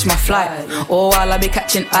walking to catch my flight. All while I be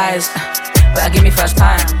catching eyes. Better give me first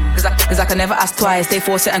time, cause I can never ask twice. They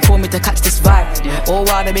force it and call me to catch this vibe. All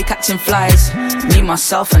while they be catching flies. Me,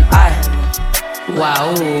 myself and I.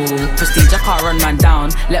 Wow, prestige, I can't run man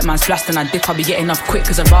down. Let man splash and I dip, I'll be getting off quick,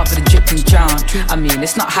 cause I'd rather the drip than drown. I mean,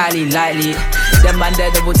 it's not highly likely. Them man,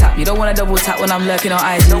 they're double tap. You don't wanna double tap when I'm lurking on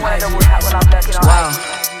IG. Wow.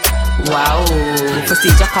 Wow,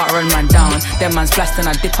 prestige, I can't run man down. Them man's blast and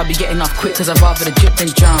I dip, I'll be getting off quick, cause I'd rather the drip than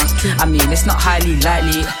drown. I mean, it's not highly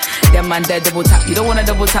likely. Them man, they're double tap. You don't wanna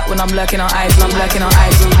double tap when I'm lurking on IG. I'm lurking on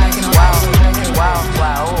IG.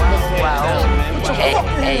 Wow.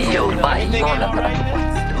 Hey, yo, bye. You on that?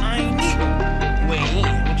 Wait,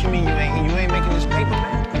 what you mean you ain't making this paper,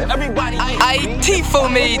 man? Everybody.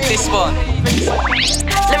 Tifo made this one.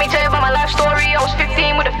 Let me tell you about my life story. I was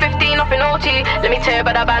 15 with a 15 up in OT. Let me tell you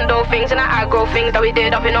about the bando things and the aggro things that we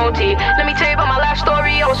did up in OT. Let me tell you about my life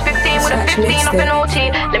story. I was 15 with a 15 up in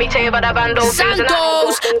OT. Let me tell you about the bando things and the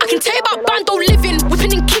aggro things. I can tell you about bando living,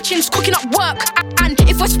 whipping in kitchens, cooking up work. And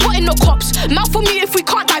if we're spotting the cops, mouth on mute if we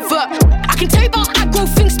can't divert. I can tell you about aggro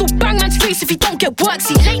things, still bang man's face if he don't get work.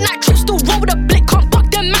 See, late night trips, still roll with a blick. Can't buck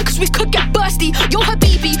them man cause we could get bursty. Yo, her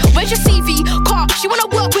BB, where's your CV? Car, she wanna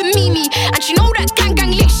work with Mimi. And she know that gang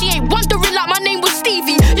lit, she ain't wondering like my name was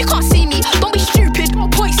Stevie. You can't see me, don't be stupid.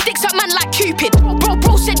 Point sticks at man like Cupid.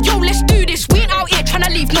 Bro said, yo, let's do this. We ain't out here tryna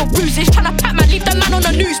leave no bruises. Tryna pat man, leave the man on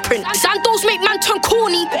a newsprint. Zandos make man turn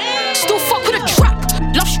corny. Still fuck with a trap.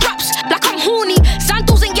 Love straps, like I'm horny.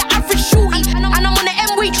 Zandos ain't your average shorty. And I'm on the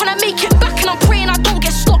M-way tryna make it back. And I'm praying I don't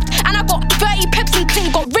get stopped. And I got 30 peps and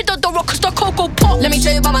clean. Got rid of the rock cause the cocoa pop. Let me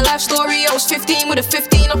tell you about my life story. I was 15 with a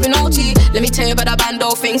 15 up in OT. Let me tell you about the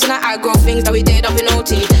bando things and the aggro things that we did up in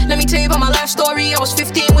OT. Let me tell you about my life story. I was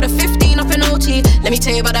 15 with a 15 up in OT. Let me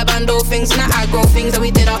tell you about the bando things and the aggro things that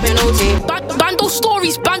we did up in OT. Bando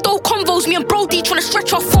stories, bando convos. Me and Brody tryna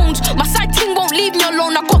stretch our phones. My side team won't leave me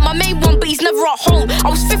alone. I got my main one, but he's never at home. I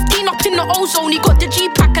was 15 up in the ozone. He got the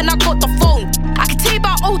G-Pack and I got the phone. I can tell you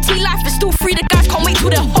about OT life, but still free. The guys can't wait till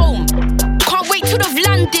they're home. Can't wait till they've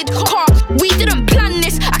landed. Car, we didn't plan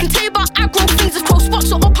this. I can tell you about aggro things. If close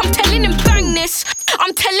spots are up, I'm telling him bang this.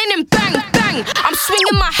 I'm telling him bang, bang. I'm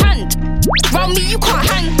swinging my hand. Round me, you can't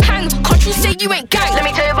hang. Can't you say you ain't gang? Let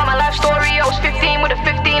me tell you about my life story. I was 15 with a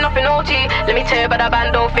 15 up in OT. Let me tell you about the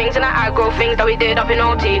bando things and the aggro things that we did up in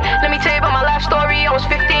OT. Let me tell you about my life story. I was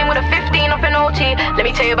 15 with a 15 up in OT. Let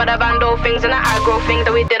me tell you about the bando things and the aggro things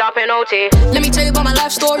that we did up in OT. Let me tell you about my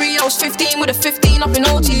life story. I was 15 with a 15 up in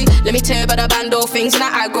OT. Let me tell you about the bando things and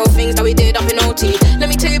the aggro things that we did up in OT. Let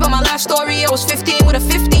me tell you about my life story. I was 15 with a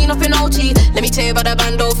 15 up in OT. Let me tell you about the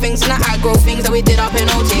bando things and the aggro things that we did up in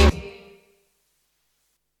OT.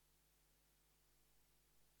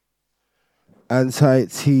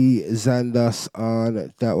 Anti-T Xandas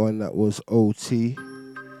on that one, that was OT.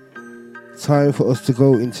 Time for us to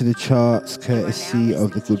go into the charts, courtesy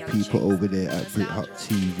of the good people over there at Britpop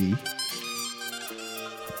TV.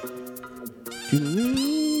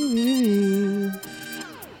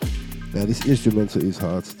 Now this instrumental is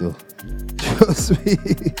hard still. Trust me.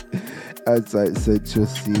 Outside Central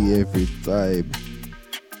C every time.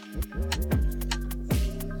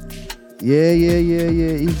 Yeah.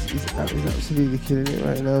 He's absolutely killing it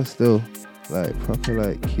right now still. Like proper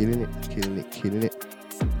like killing it.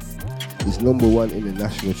 He's number one in the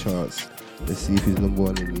national charts. Let's see if he's number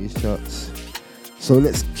one in these charts. So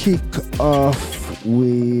let's kick off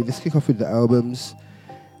with the albums.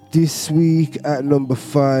 This week at number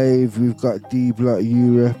 5, we've got D Block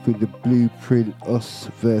Europe with the Blueprint, Us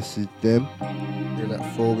versus Them. In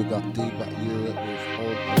at 4, we got D Block Europe with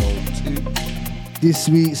Home Alone 2. This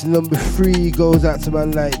week's number 3 goes out to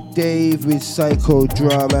man like Dave with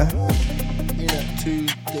Psychodrama. In at 2,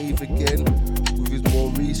 Dave again with his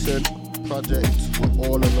more recent project, We're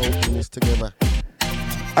All Alone in This Together.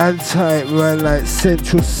 Anti-man like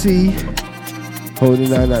Central C.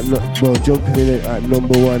 Holding on jumping in at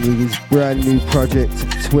number 1 with his brand new project,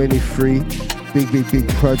 23. Big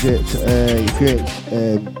project. If you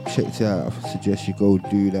ain't checked it out, I suggest you go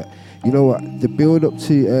do that. You know what? The build up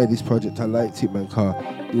to this project, I liked it, man. Car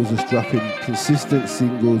it was just dropping consistent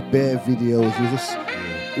singles, bare videos.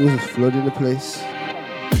 It was just flooding the place.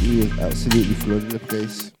 It was absolutely flooding the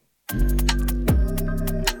place.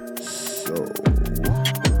 So.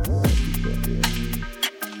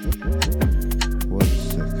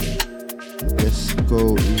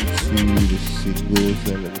 Go into the singles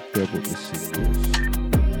and let me grab up the singles.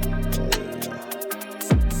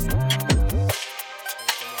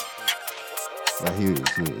 Here it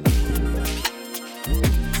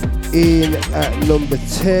is. In at number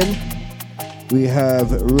 10, we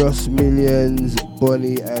have Russ Millions,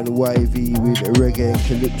 Bonnie and YV with Reggae and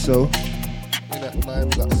Calypso. In at 9,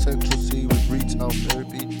 we got Central C with Retail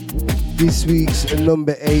Therapy. This week's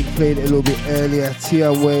number 8, played a little bit earlier,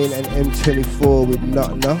 Tion Wayne and M24 with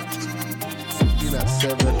Not Enough. In at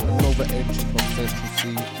 7, another entry from Central C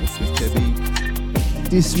with Debbie.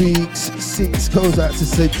 This week's 6 goes out to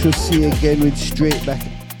Central C again with Straight Back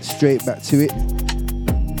to It.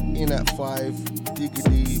 In at 5,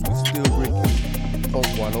 Diggity with Still Ricky on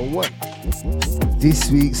 101.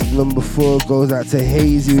 This week's number 4 goes out to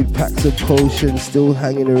Hazy with Packs of Potions, still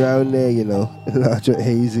hanging around there, you know, larger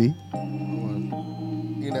Hazy.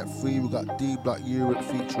 In at 3, we got D Block Europe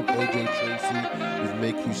featuring AJ Tracy with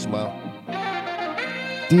Make You Smile.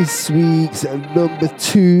 This week's number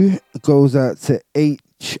 2 goes out to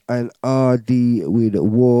H and RD with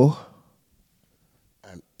War.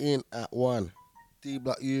 And in at 1, D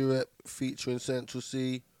Block Europe featuring Central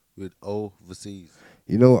C with Overseas.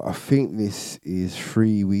 You know what? I think this is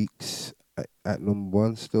 3 weeks at number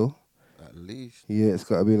 1 still. At least. Yeah, it's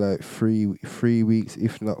got to be like 3 weeks,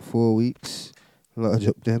 if not 4 weeks. Large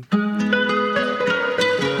up them.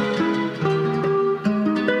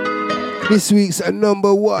 This week's at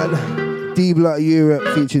number 1, D Block Europe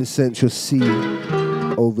featuring Central C,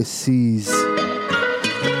 Overseas.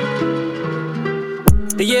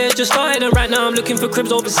 The year just started and right now I'm looking for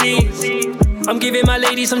cribs overseas. I'm giving my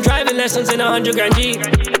lady some driving lessons in 100 grand G.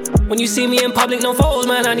 When you see me in public, no photos,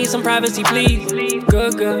 man, I need some privacy, please.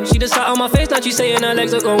 Good girl, she just sat on my face, now she saying her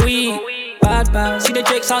legs are gon' weak. Bad, see the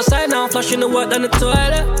Jakes outside now, flushing the work down the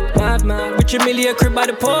toilet. Mad, Richard Millie a crib by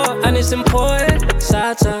the port, and it's important.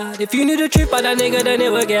 Sad, if you knew the truth about that nigga, then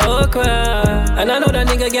it would get awkward. And I know that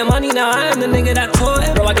nigga get money now, I am the nigga that taught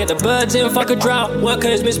it. Bro, I get the birds in, fuck a drought.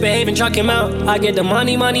 Workers misbehaving, chuck him out. I get the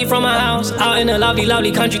money from my house, out in a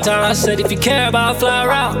lovely country town. I said if you care about a fly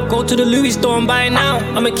route, go to the Louis store and buy it now.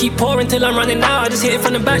 I'ma keep pouring till I'm running out. I just hit it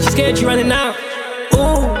from the back, she's scared she running out.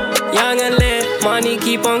 Ooh, young and lit, money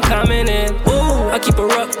keep on coming in. Ooh, I keep a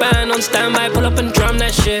rock band on standby, pull up and drum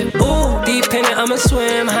that shit. Ooh, deep in it, I'ma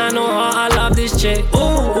swim, hand on heart, I love this chick.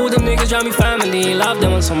 Ooh, all them niggas drive me family, love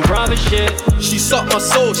them on some brother shit. She sucked my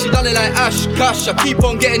soul, she done it like Ash Cash. I keep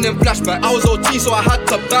on getting them flashbacks. I was OT, so I had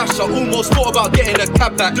to bash. I almost thought about getting a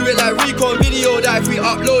cab back. Do it like Rico video, that if we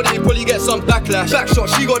upload it, probably get some backlash. Backshot,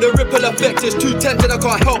 she got the ripple effect. It's too tempting, I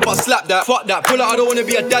can't help but slap that. Fuck that, pull out, I don't wanna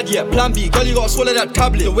be a dad yet. Plan B, girl, you gotta swallow that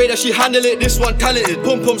tablet. The way that she handle it, this one talented.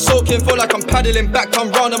 Pum soaking, feel like I'm paddling back.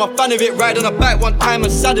 Come round, I'm a fan of it. Ride on a bike one time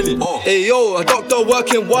and saddle it. Hey yo, a doctor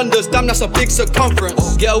working wonders. Damn, that's a big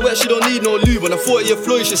circumference. Get wet, she don't need no lube. On a 40th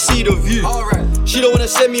floor, you should see the view. She don't wanna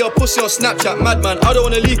send me a pussy on Snapchat, madman. I don't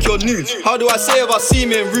wanna leak your nudes. How do I say if I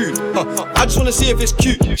seem in rude? I just wanna see if it's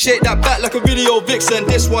cute. Shake that back like a video vixen.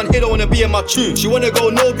 This one here don't wanna be in my tune. She wanna go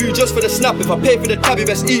no view just for the snap. If I pay for the tab, you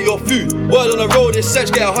best eat your food. Word on the road, this sex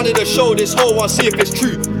get 100 a show. This whole one, see if it's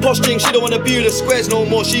true. Posturing, she don't wanna be with the squares no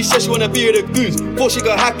more. She said she wanna be with the goons. Thought she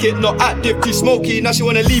could hack it, not active, too smoky. Now she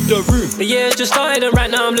wanna leave the room. The year's just started and right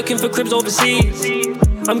now I'm looking for cribs overseas.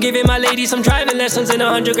 I'm giving my lady some driving lessons in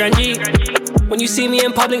 100 grand G. When you see me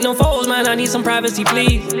in public, no photos, man, I need some privacy,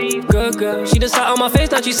 please. Good girl, she just sat on my face,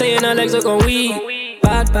 now she saying her legs are gon' weak.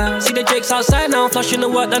 Bad, bad, see the Drake's outside now, I'm flushing the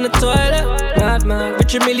work down the toilet. Mad, man,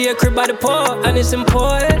 rich and million crib by the port, and it's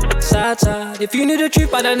important. Sad, sad, if you knew the truth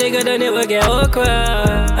about that nigga, then it would get awkward.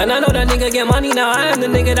 And I know that nigga get money now, I am the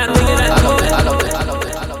nigga that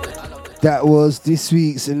That was this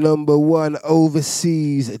week's number one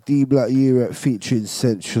overseas D Block Europe featuring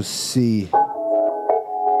Central C.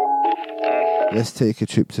 Let's take a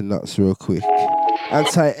trip to Nuts real quick.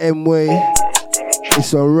 Anti-M-Way.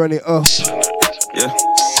 It's on Run It Up. Yeah.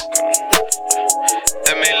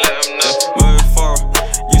 let them know. Moving forward.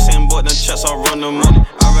 You seen bought them checks, I run them up.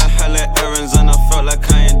 I ran hella errands and I felt like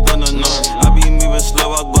I ain't done enough. I be moving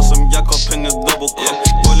slow, I got some yak up in this double cup.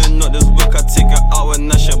 Rolling up this work, I take it out when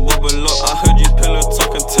that shit bubble up. I heard you pillow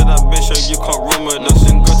talking to that bitch, so you can't run with us.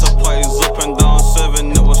 And go to parties up and down,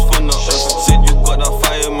 serving, it was fun to us. Said you got that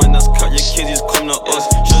fire, man, that's cut your kids, come to us.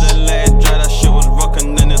 Should've let it dry, that shit was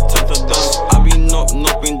rockin', then it turned to dust. I be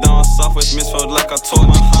knocking down Southwest Misfield like I told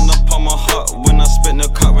my hand up on my heart when I spit the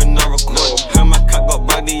cut when I record. Heard my cat got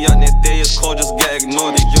baggy out there, day is cold, just get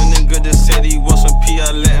ignored. The young nigga just said he wants some P,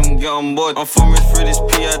 I let him get on board. I'm farming through this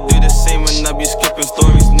P, I do the same when I be skipping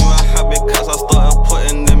stories. Knew I had big cats, I started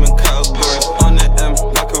putting them in categories. On the M,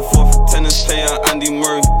 back and forth, tennis player Andy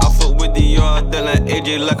Murray. I fuck with the yard, then like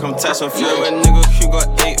AJ like I'm Tyson Fury. A nigga who got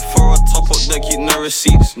 8 for a top up, they keep no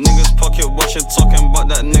receipts. Niggas pocket watching, talking about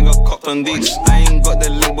that nigga copped on these. I ain't got the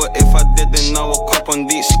link, but if I did, then I would cop on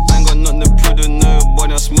these. I ain't got nothing to prove to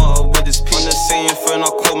nobody, I'm smarter with this P. On the same phone, I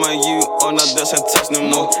call my you on that desk and text no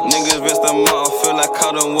more. Niggas rinse them out, I feel like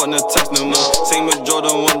I don't want to text no more. Same with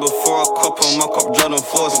Jordan 1 before I cop on my cop Jordan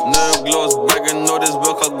 4s. No gloves, bragging all this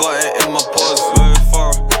work, I got it in my paws. Very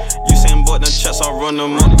far, you seen bought them checks, I run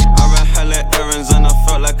them up. I ran hella errands and I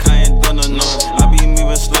felt like I ain't done enough. I be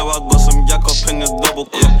moving slow, I got some yak up in this double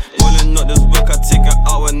cup. Rolling up this work, I take it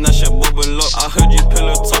out when that shit bubble up. I heard you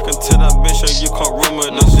pillow talking to that bitch, so you can't run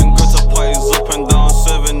with us. And go to parties up and down,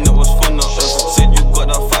 serving, it was fun to us. Said you got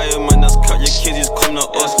that fire, man, that's cut your kids, come to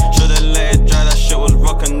us. Should've let it dry, that shit was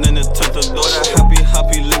rockin', then it turned to door. That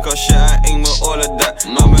happy link up shit, I aim with all of that.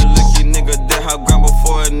 I'm a lucky nigga, then I grind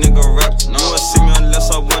before a nigga rap. You won't see me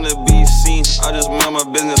unless I wanna be seen. I just mind my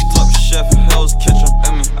business, top chef, Hell's Kitchen.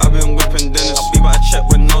 I've been whipping dinners. I be by a check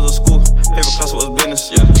when I was at school. Paper class was business.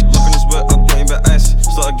 Yeah, looking this way, I'm getting back ice.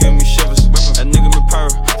 Started giving me shivers. A nigga me power.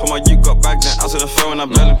 For my youth got back then, out to the phone when I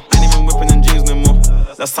bail him. Ain't even whipping in jeans no more.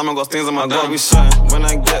 Last time I got things on my gotta be certain. When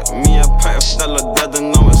I get me a pack of that look dead,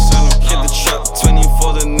 then I'ma sell him. Hit the trap,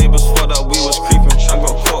 24, the neighbors thought that we was creeping. I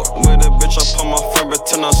got caught with a bitch up on my friend,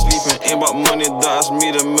 pretend I'm sleeping. Ain't about money, that's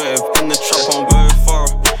me the motive. In the trap, I'm very far.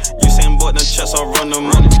 You saying bought them checks, I run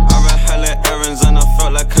them up. I ran hella errands and I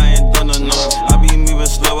felt like I ain't done enough. I be moving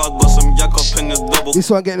slow, I got some yak up in this double. This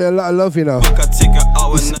one getting a lot of love, you know.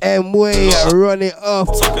 It's M-Way, Run It Up.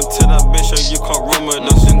 Talking to that bitch, so you can't run with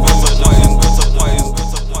us.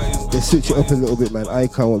 Let's switch it up a little bit, man.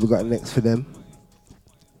 Icon, what we got next for them?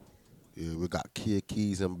 Yeah, we got Kia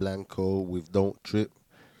Keys and Blanco with Don't Trip.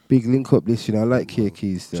 Big link up this, you know. I like Kia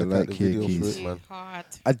Keys. I like Kia Keys. It, man.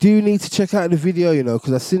 I do need to check out the video, you know,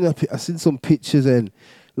 because I seen some pictures and it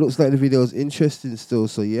looks like the video is interesting still.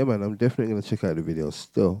 So yeah, man, I'm definitely gonna check out the video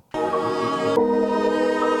still.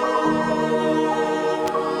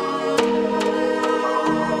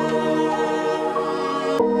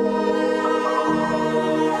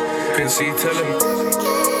 Quincy, tell him.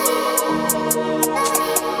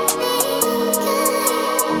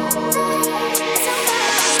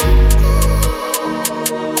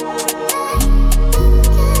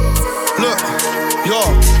 Yo,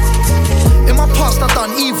 in my past I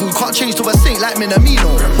done evil, can't change to a saint like Minamino.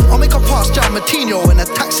 I'll make a pass Gian Martino in a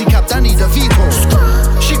taxi cab, Danny DeVito.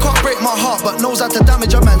 She can't break my heart but knows how to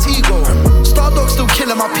damage a man's ego. Stardog still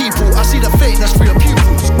killing my people, I see the fakeness through your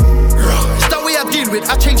pupils. It's that way I deal with,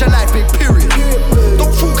 I change a life, big period.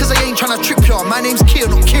 Don't fool cause I ain't tryna trip ya, my name's Kier,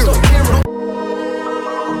 not Kiro.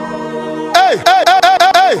 Hey, hey, hey, hey,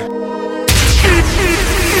 hey!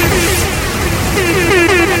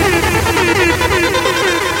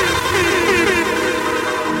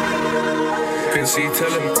 pussy,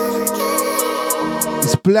 tell him.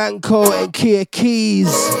 It's Blanco and Kia Keys.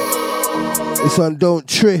 It's on Don't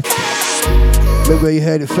Trip. Remember you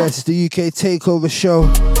heard it first, it's the UK Takeover show.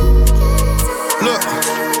 Look,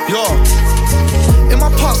 yo. In my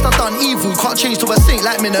past I've done evil, can't change to a saint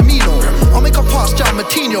like Minamino. I'll make a pass John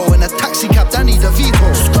Martino in a taxi cab, Danny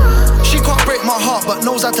DeVito. She can't break my heart but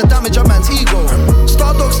knows how to damage a man's ego.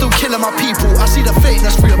 Stardog still killing my people, I see the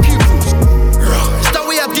fakeness through your pupils. It's that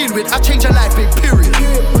way I deal with, I change a life, big period.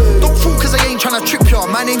 Don't fool cause I ain't tryna trip y'all,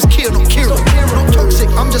 my name's Kier, not Kira. Not toxic,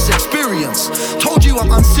 I'm just experienced. Told you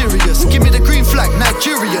I'm unserious, give me the green flag,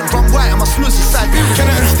 Nigerian. Run white, I'm a smooth Siberian.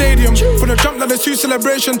 Kennington Stadium, for the jump like the Sioux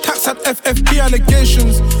celebration. Tax had FFP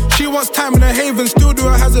allegations. She wants time in a haven, still do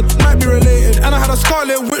a hazard, might be related. And I had a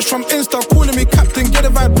scarlet witch from Insta calling me captain, get a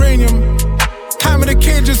vibranium. Time in the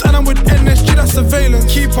cages and I'm with NSG, that's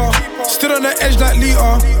surveillance. Keeper, stood on the edge like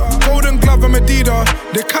Lita. Golden glove and Medida.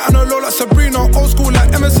 They cut on her low like Sabrina. Old school like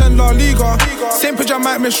Emerson, La Liga. Same pitch I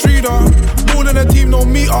might misread her. Ball in the team, no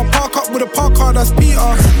meter. Park up with a park car, that's Peter.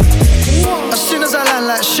 As soon as I land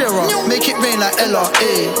like Shera, make it rain like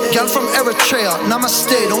LRA. Girl from Eritrea,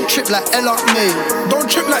 namaste, don't trip like LRA. Don't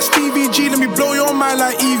trip like Stevie G, let me blow your mind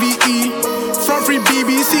like EVE. Front free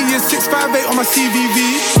BBC is 658 on my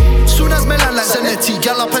CVV. Soon as me land like Zanetti,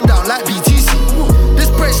 girl up and down like BTC.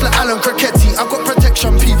 This bracelet Alan Crocchetti, I got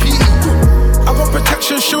protection PPE. I got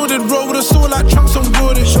protection shielded, roll with a sword like Trunks and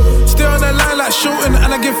Woodish. Stay on the line like shooting,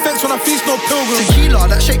 and I give thanks when I feast no pilgrims. Tequila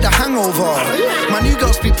that shake the hangover. My new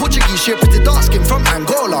girl speak Portuguese, she with the dark skin from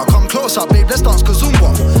Angola. Come closer, babe, let's dance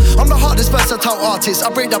kazumba. I'm the hardest versatile artist,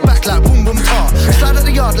 I break the back like boom boom tar. Slide at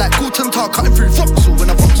the yard like Guten Tag, cutting through Vauxhall when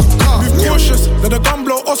I Vauxhall car. Be cautious, let the gun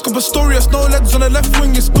blow Oscar Pistorius. No legs on the left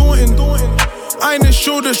wing, it's daunting. Iron his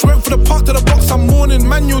shoulders, went for the park to the box, I'm mourning.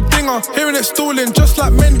 Manual dinger, hearing it stalling. Just like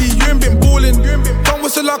Mendy, you ain't been balling. Don't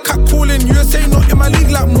whistle like cat calling. USA not in my league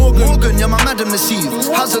like Morgan. Morgan, yeah, my madam receive.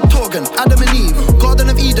 Hazard Torgan, Adam and Eve. Garden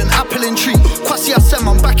of Eden, apple and tree. Kwasi Asem,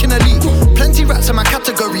 I'm back in the league. Plenty rats in my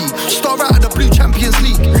category. Star out of the Blue Champions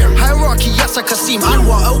League. Hierarchy, Yasser Kasim.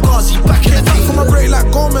 Anwar El Ghazi, back in the team. From my break like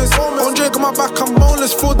Gomez. Andre got my back, I'm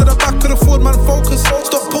boneless. Ford to the back of the Ford, man, focus.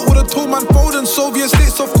 Stop put with a tool, man, folding. Soviet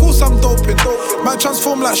states, of course I'm doping. Man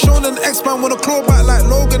transform like Shonen, X-Man wanna claw back like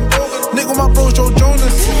Logan. Nick with my bros Joe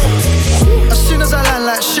Jonas. As soon as I land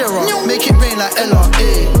like Shera, make it rain like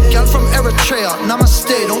LRA. Girl from Eritrea, namaste,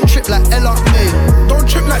 don't trip like LRA. Don't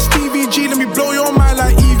trip like Stevie G, let me blow your mind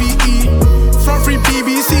like EVE. Front free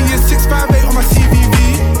BBC is 658 on my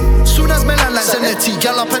CVV. Soon as me land like Zanetti,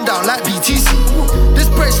 girl up and down like BTC. This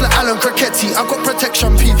bracelet Alan Crocchetti, I got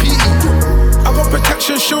protection PPE. I got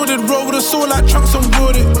protection shielded, roll with a sword like Trunks and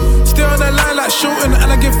Woodish. Stay on the line like shooting,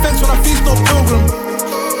 and I give thanks when I feast no pilgrim.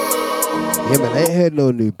 Yeah, man, I ain't heard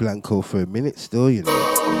no new Blanco for a minute still, you know.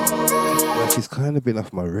 Like, it's kind of been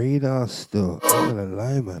off my radar still. I'm gonna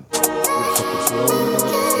lie, man.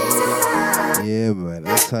 Yeah, man,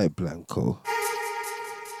 I type Blanco.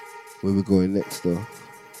 Where we going next, though?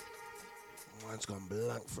 Mine's gone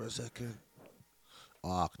blank for a second.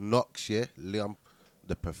 Knox, yeah? Liam,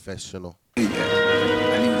 the professional.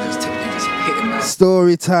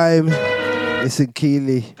 Story time. Listen,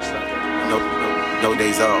 Keely. No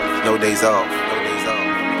days off. No days off. No days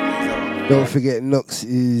off. Don't forget, Knox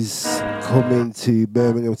is coming to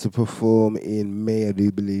Birmingham to perform in May, I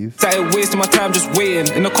do believe. Started wasting my time just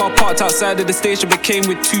waiting. In the car parked outside of the station, but came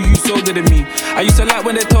with 2 youths older than me. I used to like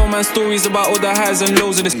when they told man stories about all the highs and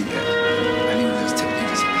lows of this.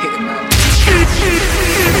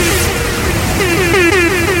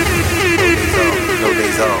 No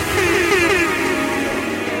days off.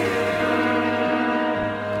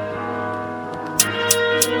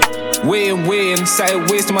 Waiting, started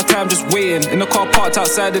wasting my time just waiting. In the car parked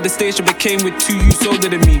outside of the station, but came with 2 youths older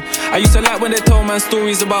than me. I used to like when they told man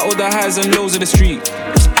stories about all the highs and lows of the street.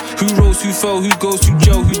 Who rose, who fell, who goes to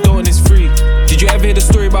jail, who don't is free. Did you ever hear the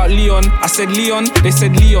story about Leon? I said Leon, they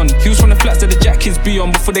said Leon. He was from the flats that the jack kids be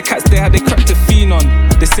on. Before the cats they had they cracked a fiend on.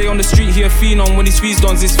 They say on the street he a fiend on. When he squeezed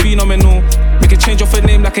on, it's phenomenal. Make a change off a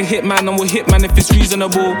name like a hitman, and we'll hitman if it's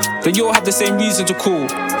reasonable. Then you all have the same reason to call.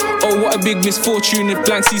 Oh, what a big misfortune if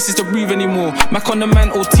blank ceases to breathe anymore. Mac on the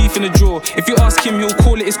man or teeth in the drawer. If you ask him, he'll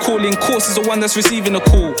call it his calling. Course is the one that's receiving a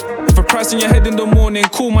call. If a price on your head in the morning,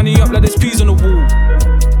 call money up like there's peas on the wall.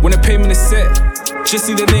 When the payment is set, just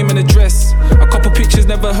see the name and address. A couple pictures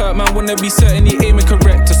never hurt, man, wanna be certain he aiming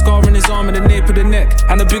correct. A scar on his arm and the nape of the neck,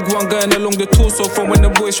 and a big one going along the torso from when the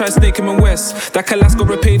boys tried to snake him in West. That Calas got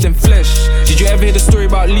repaid in flesh. Did you ever hear the story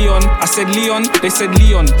about Leon? I said Leon, they said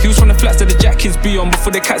Leon. He was from the flats that the jack kids be on.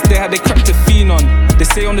 Before the cats they had they cracked a fiend on. They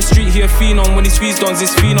say on the street he a fiend on. When he squeezed on,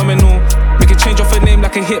 it's phenomenal. Make can change off a name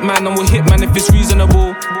like a hitman, and we'll hitman if it's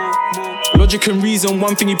reasonable. Logic and reason,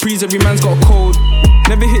 one thing he breathes, every man's got a code.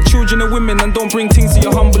 Never hit children and women and don't bring things to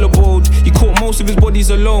your humble abode. He caught most of his bodies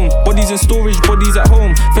alone, bodies in storage, bodies at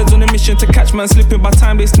home. Feds on a mission to catch man slipping, by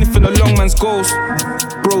time they sniffing a long man's ghost.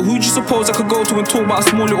 Bro, who'd you suppose I could go to and talk about a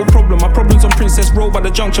small little problem? My problem's on Princess Road by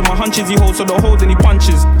the junction. My hunches he holds so don't hold any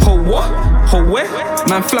punches. Hold what? Hold where?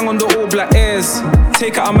 Man flang on the all black airs.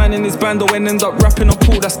 Take out a man in his bando and end up rapping up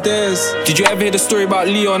all that stairs. Did you ever hear the story about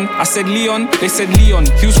Leon? I said Leon, they said Leon.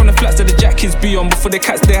 He was from the flats that the jack kids be on. Before the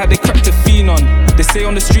cats they had they cracked a fiend on. They say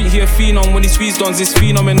on the street he a phenom. When he squeezed on, it's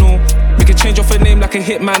phenomenal. We can change off a name like a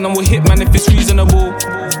hitman, and we'll hitman if it's reasonable.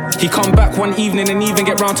 He come back one evening and even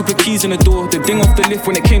get round to put keys in the door. The ding off the lift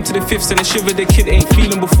when it came to the fifths and the shiver the kid ain't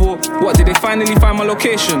feeling before. What, did they finally find my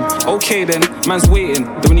location? Okay then, man's waiting.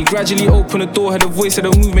 Then when he gradually opened the door, heard a voice said,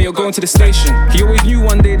 "Oh movement, you're going to the station." He always knew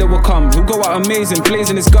one day they would come. He'll go out amazing,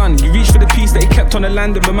 blazing his gun. He reached for the piece that he kept on the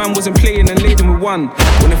landing, but man wasn't playing and laid him with one.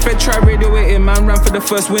 When the Fed tried radio waiting, man ran for the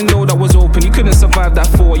first window that was open. He couldn't survive that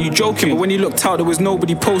fall. Are you joking? But when he looked out, there was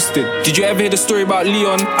nobody posted. Did you ever hear the story about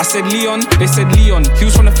Leon? I said Leon, they said Leon. He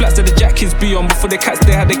was from the flats that the jack kids be on. Before the cats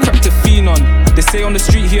they had they cracked a fiend on. They say on the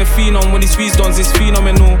street he a phenom. When he squeezed on, it's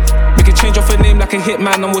phenomenal. We can change off a name like a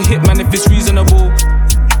hitman, and we'll hitman if it's reasonable.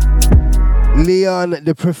 Leon,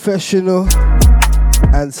 the professional,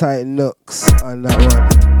 Anti-Nux on that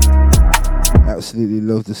one. Absolutely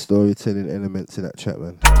love the storytelling element to that track,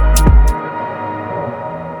 man.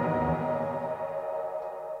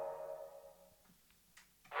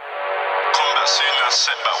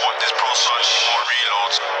 Setback, want this pro son, more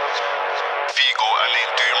reloads. Vigo, I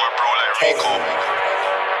ain't doing my bro like Rico.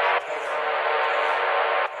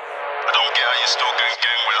 I don't get how you still gang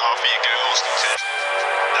when half of your gang lost in it.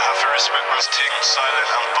 They have to respect man's ting,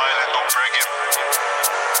 silent and violent, no bragging.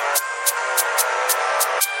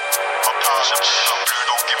 My power, shut blue,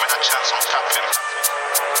 don't give me the chance, I'm tapping.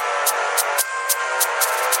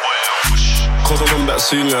 Cause I come back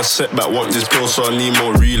soon and I set back, want this bro so I need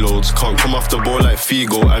more reloads. Can't come off the ball like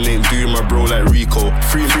Figo, and ain't doing my bro like Rico.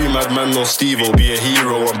 Free madman, no Steve-O, be a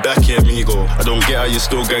hero, I'm back here amigo. I don't get how you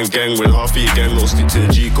still gang when half of your gang don't stick to the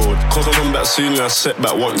G-code. Cause I come back soon and I set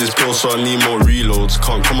back, want this bro so I need more reloads.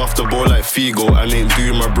 Can't come off the ball like Figo, and ain't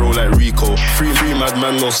doing my bro like Rico. Free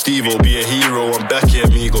madman, no Steve-O, be a hero, I'm back here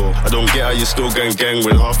amigo. I don't get how you still gang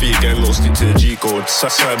when half of your gang don't stick to the G-code.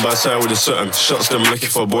 Side by side with a certain shots, them looking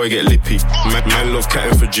for a boy get lippy. Man love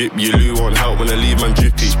catting for drip, you loo won't help when I leave man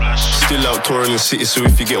drippy. Still out touring the city, so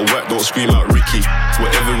if you get whacked, don't scream out Ricky.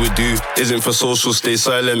 Whatever we do isn't for social, stay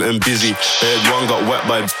silent and busy. Head one got whacked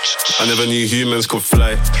by I never knew humans could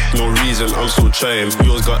fly. No reason, I'm still trying.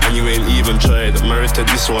 Yours got and you ain't even tried. Married to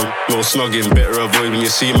this one, no snogging, better avoid when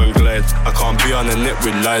you see man glide. I can't be on the net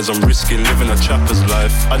with lies, I'm risking living a trapper's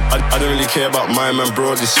life. I don't really care about my man,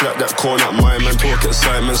 bro, just slap that corn at my man. Talk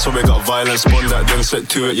excitement, so we got violence, spun that, then set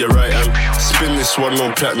two at your right hand. Spin this one,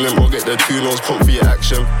 no platinum, or get the two notes, pump for your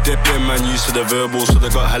action. Them man used to the verbal, so they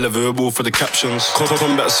got hella verbal for the captions.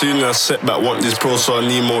 Come back soon and I set back, want this pro, so I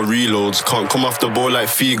need more reloads. Can't come off the ball like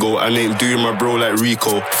Figo, and ain't doing my bro like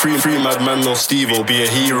Rico. Free madman, no Steve-O, be a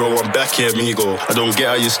hero, I'm back here amigo. I don't get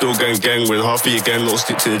how you still gang when half of your gang don't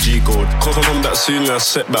stick to the G-code. Come back soon and I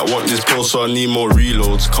set back, want this pro, so I need more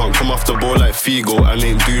reloads. Can't come off the ball like Figo, and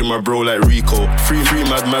ain't doing my bro like Rico. Free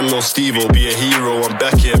madman, no Steve-O, be a hero, I'm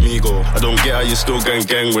back here amigo. I don't get how you still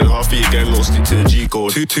gang when half of your gang don't stick to the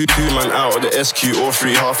G-code. Two man out of the SQ, or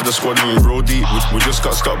three, half of the squad in Brody. We just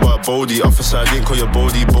got stuck by a Bodie, officer I didn't call you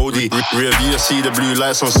Bodie. Rear view, see the blue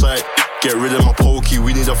lights on sight. Get rid of my pokey,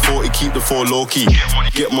 we need a 40, keep the 4 low-key.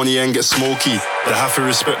 Get money and get smoky. They have to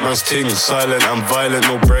respect man's ting, silent and violent,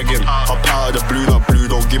 no bragging. Up out of the blue, not blue,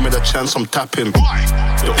 don't give me the chance, I'm tapping.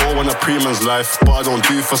 They all want a pre-man's life, but I don't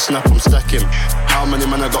do for snap, I'm stacking. How many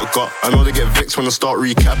men I got? I know they get vexed when I start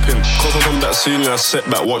recapping. Cause I come back soon and I set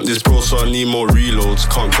back, want this bro, so I need more reloads.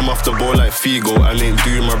 Can't come off the ball like Figo, and ain't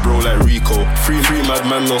doing my bro like Rico. Free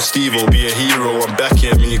madman, no Steve-O, be a hero, I'm back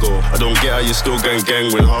here amigo. I don't get how you still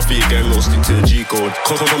gang when half of your gang don't stick to the G-code.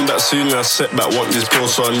 Cause I come back soon and I set back, want this bro,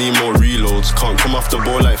 so I need more reloads. Can't come off the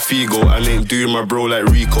ball like Figo, and ain't doing my bro like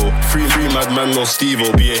Rico. Free madman, no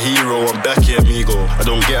Steve-O, be a hero, I'm back here amigo. I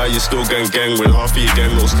don't get how you still gang when half of your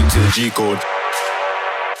gang don't stick to the G-code.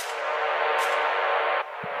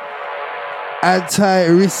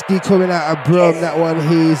 Anti-Risky coming out of Brum, that one,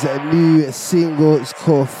 his new single, it's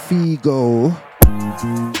called Figo.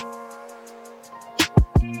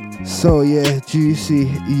 So yeah, Juicy,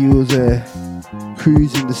 he was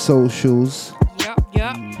cruising the socials.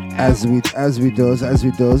 Yep. As we does.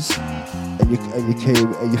 And you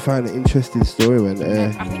came and you found an interesting story when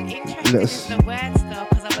I think interesting is the word stuff,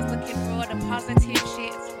 because I was looking for all the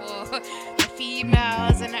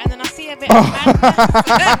a bit of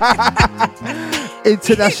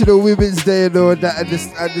International Women's Day and all that, and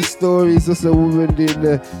the stories of a woman doing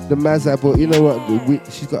the mazza. But you know what?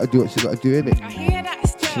 She's got to do what she's got to do, innit? I hear that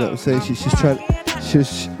still. You know what I'm saying? She's trying.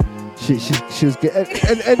 She was getting,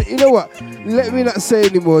 and you know what? Let me not say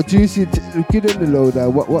anymore. Juicy, get in the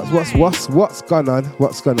lowdown. What's gone on?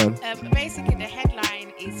 What's gone on? Basically, the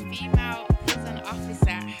headline is female prison officer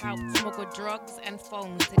helped smuggle drugs and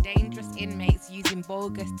phones to dangerous inmates using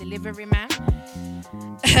bogus delivery man.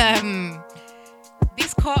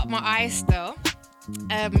 This caught my eye still.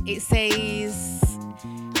 It says,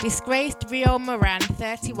 disgraced Rio Moran,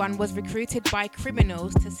 31, was recruited by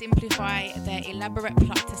criminals to simplify their elaborate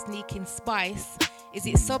plot to sneak in spice. Is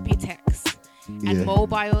it Subutex and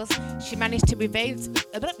mobiles? She managed to evade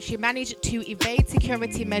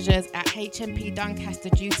security measures at HMP Doncaster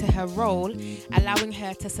due to her role, allowing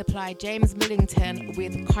her to supply James Millington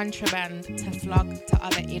with contraband to flog to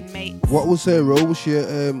other inmates. What was her role? Was she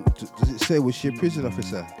does it say was she a prison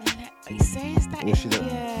officer? It says that.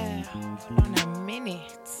 Yeah. Hold on a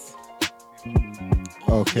minute.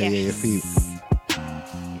 Okay, yes.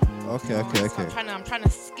 Okay. So I'm trying to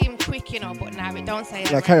skim quick, but now it don't say.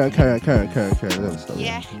 Yeah, carry on. Don't stop.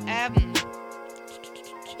 Yeah.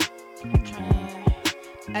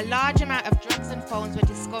 A large amount of drugs and phones were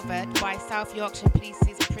discovered by South Yorkshire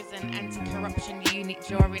Police's prison anti-corruption unit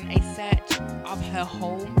during a search of her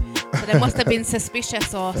home. So they must have been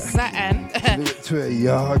suspicious or something. To a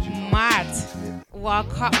yard. Mad. While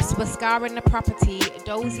cops were scouring the property,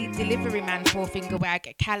 dozy delivery man four-finger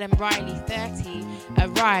wag Callum Riley, 30,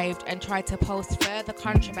 arrived and tried to post further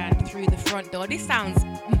contraband through the front door. This sounds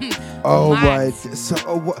oh mad. My! So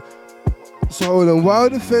hold on. While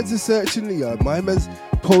the feds are searching the yard, my man's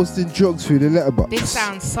posting drugs through the letterbox. This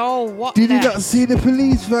sounds so what? Did you not see the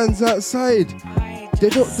police vans outside? They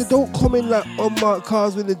don't come in like unmarked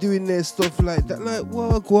cars when they're doing their stuff like that. Like,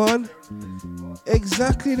 what, go on?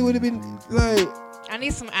 Exactly, they would have been like. I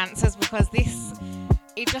need some answers because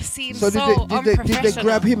it just seems so unprofessional. Did they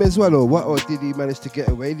grab him as well, or what? Or did he manage to get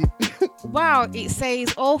away? Wow, it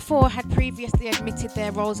says all four had previously admitted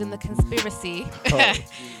their roles in the conspiracy.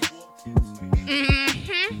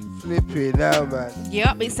 Flipping now, man.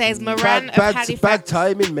 Yep, it says Moran of Halifax. Bad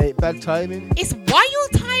timing, mate. Bad timing. It's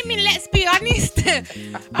wild timing, let's be honest.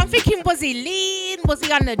 I'm thinking, was he lean? Was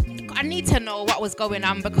he on the... I need to know what was going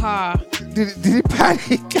on because... Did he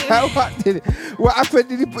panic? What happened?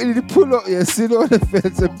 Did he pull up here, sit on the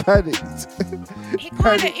fence and panicked?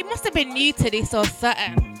 He must have been new to this or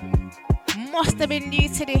something. Must have been new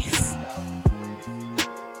to this.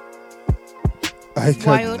 I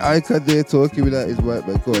can't dare talking without his white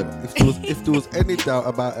man. Go on. If there was any doubt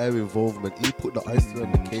about her involvement, he put the icing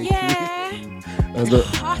on the cake. Yeah. And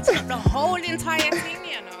Hot up the whole entire thing,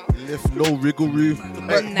 left no wriggle room.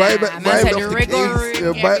 My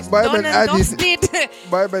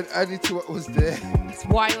man added to what was there. It's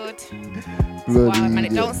wild. Man,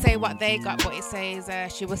 it don't say what they got, but it says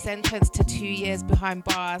she was sentenced to 2 years behind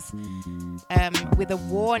bars with a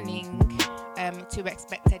warning to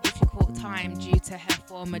expect a difficult time due to her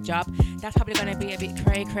former job. That's probably going to be a bit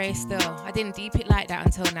cray still. I didn't deep it like that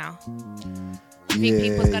until now. I think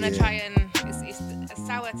people's going to try and... It's a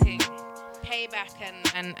sour thing. Payback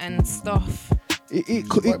and stuff. It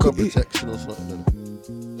could protection or something.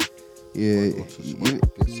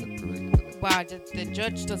 Wow, the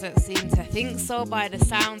judge doesn't seem to think so by the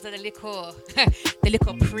sounds of the little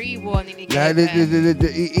pre-warning he gave.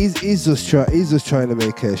 He's just trying to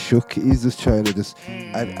make her shook. He's just trying to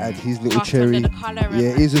add his little cherry.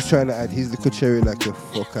 Yeah, he's just trying to add his little cherry like a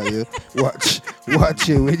fuck are you. Watch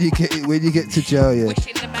it when you get to jail, yeah.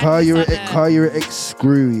 Call your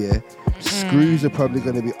ex-screw, yeah. Screws are probably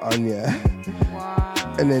gonna be on you. Wow.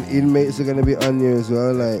 And then inmates are gonna be on you as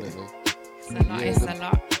well, like. It's a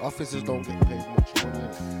lot. Officers don't get paid much money.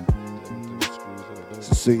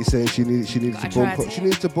 So you're saying she needs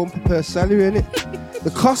to bump up her salary, innit? The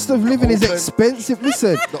cost of living is expensive.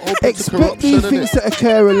 Listen, expect these things to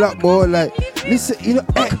occur a lot more. Like, listen,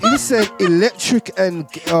 electric and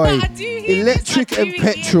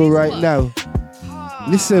petrol right now.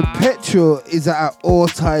 Listen, petrol is at an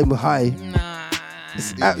all-time high.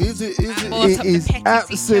 It is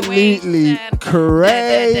absolutely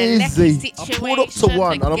crazy. I pulled up to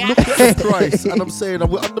one and I'm looking at the price and I'm saying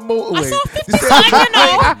we're on the motorway. I saw 50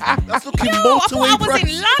 That's looking motorway I was in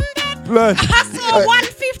London. I saw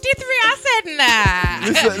 153. I said nah.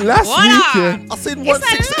 Listen, last weekend I said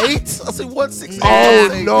 168. I said 168.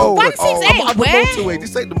 Oh no. 168. I'm on the motorway.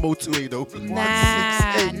 This ain't the motorway though.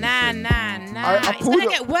 Nah. It's gonna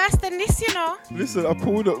get worse than this, you know. Listen, I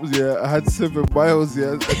pulled up, I had 7 miles,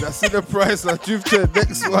 and that's in the price. I drove to the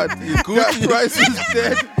next one. That price is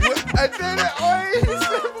dead. And then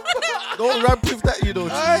don't ramp with that, you know.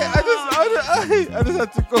 I just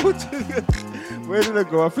had to go to where did I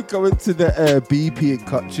go? I think I went to the BP in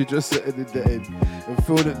Country just sitting in the end and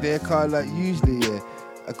filled up their car. Like usually,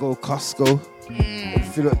 I go Costco and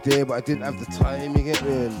fill up there, but I didn't have the time. You get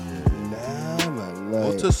me? Nah, man.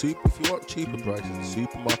 Go to if you want cheaper prices, the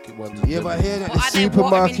supermarket ones. Yeah, but I hear that the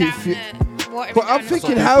supermarket. But I'm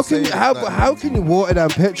thinking, how can you water down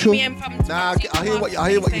petrol? Nah, I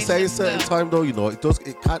hear what you say. A certain time though, you know, it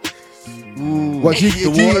can't. What you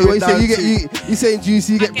saying,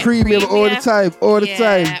 Juicy? You get premium all the time,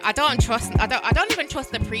 Yeah, I don't even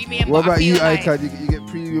trust the premium. What about you, Icon? You get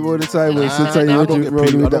premium all the time. Sometimes you don't get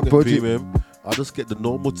rolling with that budget. Premium. I just get the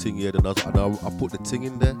normal thing here, and I put the thing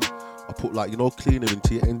in there. I put cleaner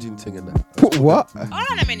into your engine thing in there. Put what? Hold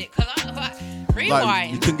on a minute,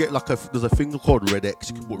 rewind. You can get there's a thing called Red X.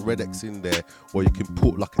 You can put Red X in there, or you can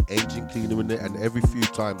put an engine cleaner in there. And every few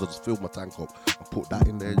times I just fill my tank up. I put that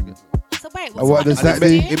in there. So wait, what does that do?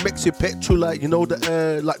 It makes your petrol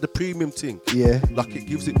the premium thing. Yeah. It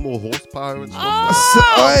gives it more horsepower and stuff.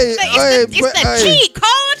 It's the cheat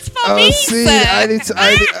codes for me, sir. I need to.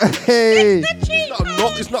 Hey.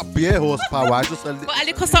 It's not beer horsepower. I just a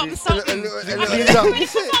little something.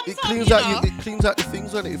 It cleans out the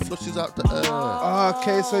things on it. It flushes out the.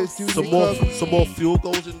 Okay, so it's some more fuel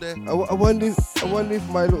goes in there. I wonder if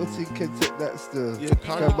my little thing can take that still. Yeah,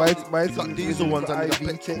 my diesel ones and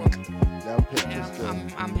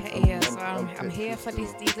I'm petty here, so I'm here for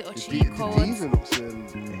these little cheat codes. The diesel looks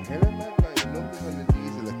hella mad. The numbers on the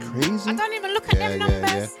diesel are crazy. I don't even look at them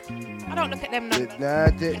numbers. I don't look at them numbers.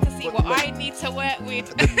 To see what I need to work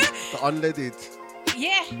with. The unleaded.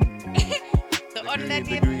 Yeah. The unleaded.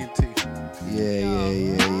 The green tea.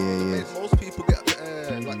 Yeah. Most people get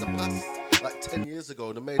the past 10 years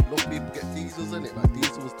ago. They made most people get diesels in it.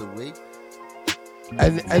 Diesel was the way.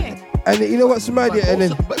 And you know what's mad?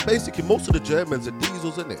 But basically, most of the Germans are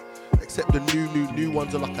diesels, in it. Except the new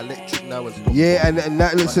ones are electric now and stuff. Yeah, and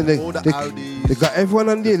that looks like they got everyone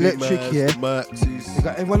on the electric here. They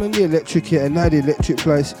got everyone on the electric here, and now the electric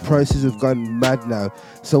prices have gone mad now.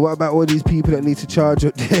 So what about all these people that need to charge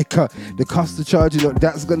up their car? The cost of charging up,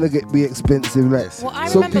 that's gonna be expensive. I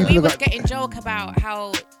remember we was getting joke about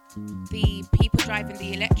how the people driving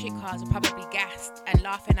the electric cars were probably gassed and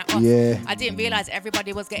laughing at us. Yeah. I didn't realise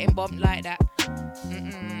everybody was getting bumped like that.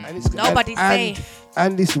 Nobody's safe.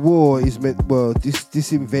 And this war is meant,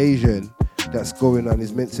 this invasion that's going on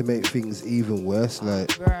is meant to make things even worse.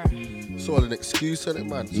 It's all an excuse, isn't it,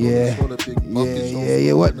 man? Yeah.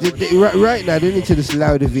 What? Right now, they need to just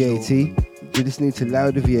allow the VAT. They just need to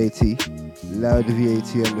allow the VAT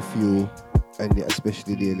on the fuel. And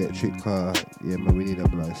especially the electric car. Yeah, man, we need a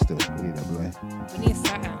blind still. We need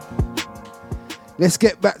something. Let's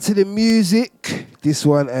get back to the music. This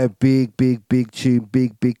one, a big tune,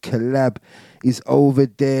 big collab, is over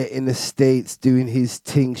there in the States doing his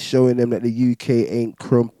thing, showing them that the UK ain't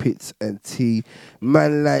crumpets and tea.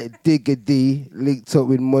 Man like Digga D linked up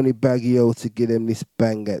with Moneybagg Yo to give them this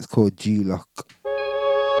banger. It's called G-Lock.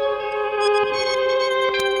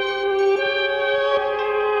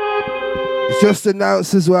 Just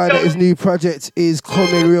announced as well that his new project is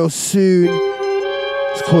coming real soon.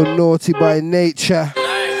 It's called Naughty by Nature.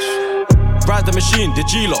 Ride the machine, the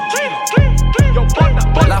G-Lock.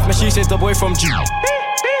 Life machine says the boy from G.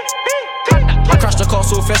 Crash the car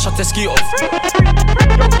so fresh, shut the ski off.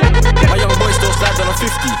 My young boy still slides on a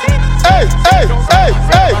 50. Hey!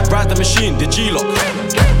 Ride the machine, the G-Lock.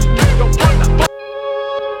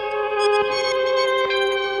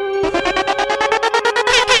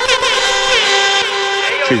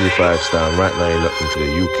 5 star, right now you're looking to the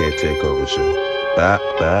UK Takeover show. Bap.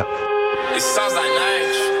 It sounds like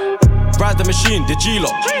nice. Ride the machine, the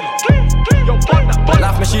G-Lock.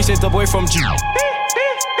 Life machine says the boy from G.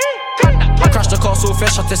 Crash the car so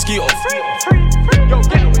fresh, shut the ski off.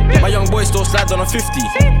 My young boy still slides on a 50.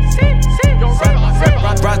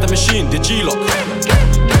 Ride the machine, the G-Lock.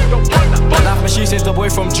 Life machine says the boy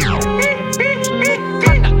from G.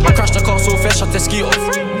 Crash the car so fresh, shut the ski off.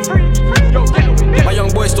 My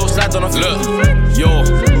young boy still slides on a flip. Yo,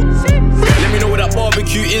 let Let me know where that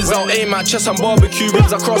barbecue is. I'll aim at chest and barbecue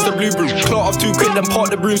ribs across the blue broom. Clot off too quick, then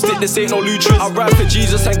park the broomstick. This ain't no Lutris. I ride for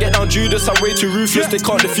Jesus and get down Judas. I'm way too ruthless, they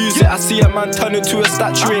can't defuse it. I see a man turn into a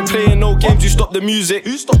statue. Ain't playing no games, you stop the music.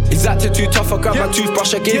 He's acted too tough, I grabbed my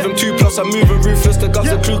toothbrush. I gave him 2+. I'm moving ruthless. The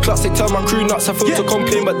guns are Ku Klux, they turn my crew nuts. I feel to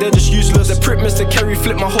complain, but they're just useless. The prick Mr. Kerry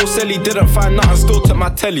flipped my whole cell. He didn't find nothing, still took my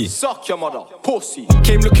telly. Suck your mother, pussy.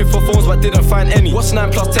 Came looking for phones, but didn't find any. What's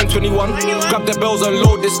 9 + 10, 21? Grab the bells and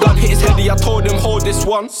load this gun. Hit his heady, I told him hold this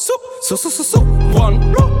one. One.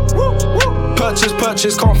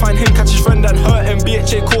 Purchase, can't find him, catch his friend and hurt him.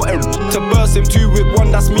 BHA caught him to burst him. 2 with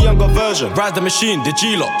 1, that's me, younger version. Ride the machine, the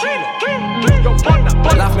G-Lock.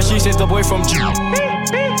 Life machine says the boy from G.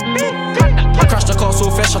 Crash the car so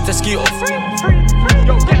fast, shut the ski off.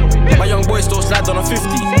 My young boy still slides on a 50.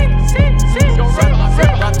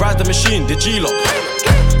 Ride the machine, the G-Lock.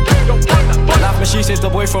 Life machine says the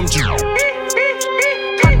boy from G.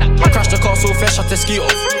 Crash the car so fast, shut the ski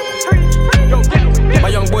off. My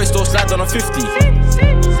young boy still slides on a 50.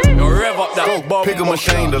 Yo, rev up that. Pick a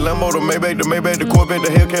machine, the Lambo, the Maybach, the Corvette, the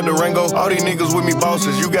Hellcat, the Rango. All these niggas with me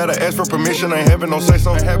bosses. You gotta ask for permission, ain't having no say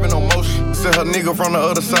so, ain't having no motion. Said her nigga from the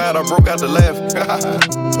other side, I broke out the laugh.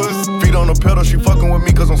 Feet on the pedal, she fucking with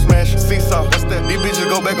me cause I'm smashing. Seesaw, what's that? These bitches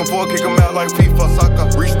go back and forth, kick them out like FIFA, soccer.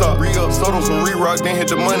 Restart, re-up, sodos and re-rock, then hit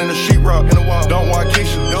the money in the sheetrock. In the wall, don't want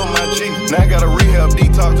Keisha, yo my G. Now I got a rehab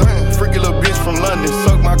detox. Freaky little bitch from London,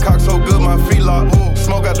 suck my cock so good my feet lock.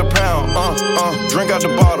 Smoke out the pound, drink out the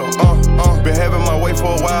bottle, Been having my way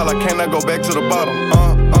for a while, I cannot go back to the bottom,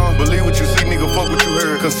 Believe what you see, nigga, fuck what you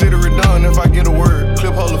heard. Consider it done if I get a word.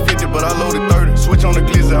 Clip hold of 50, but I loaded 30. Switch on the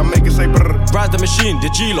glizzy, I make it say brrr. Ride the machine, the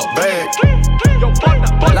G-Lock. Bag.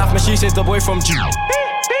 Life machine says the boy from G.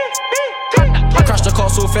 Crash the car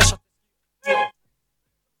so fast.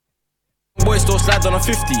 Boy still slides on a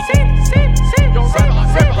 50.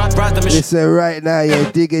 Listen right now, yeah,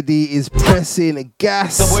 Digga D is pressing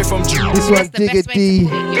gas. The boy from G. This one, Digga D.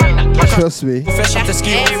 Trust me.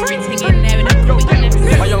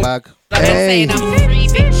 Bag. Hey. I'm 3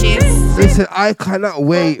 bitches. Listen, I cannot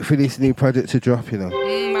wait for this new project to drop, you know.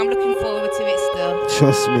 I'm looking forward to it still.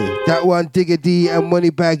 Trust me. That one, Digga D and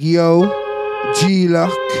Moneybag Yo,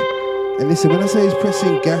 G-Lock. And listen, when I say he's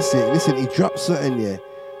pressing gas it, listen, he dropped something, yeah,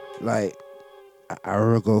 like an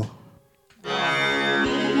hour ago.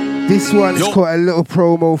 This one is called a little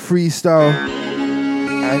promo freestyle.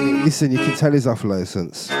 And listen, you can tell he's off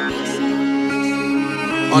license.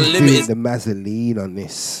 Unlimited. The Mazzoline on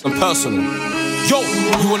this. And personal. Yo,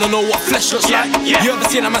 you wanna know what flesh looks like? You ever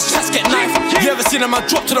seen a man's chest get knifed? You ever seen a man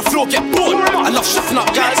drop to the floor, get bored? I love shutting up,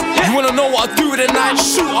 guys. You wanna know what I do with a knife?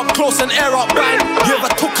 Shoot up close and air up bang. You ever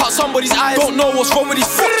took out somebody's eyes? Don't know what's wrong with these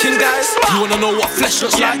fucking guys. You wanna know what flesh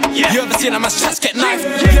looks like? You ever seen a man's chest get knifed?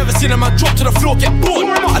 You ever seen a man drop to the floor, get bored?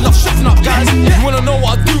 I love shutting up, guys. You wanna know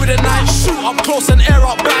what I do with a knife? Shoot up close and air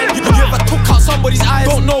up bang. You ever took out somebody's eyes?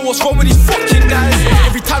 Don't know what's wrong with these fucking guys.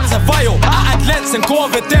 Every time there's a vial, I add lens and go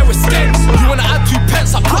over there with skins. You wanna add 2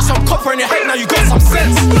 pence? I put some copper in your head, now you got some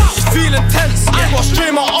sense. It's feeling tense. I got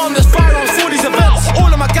straight my arm, there's fire on for these events.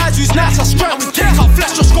 All of my guys use knives, I strength. We take out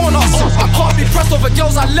flesh, just going up. I can't be pressed over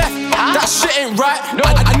girls I left. That shit ain't right.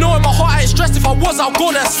 I know in my heart I ain't stressed. If I was, I'll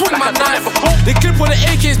go there and swing my knife. The clip on the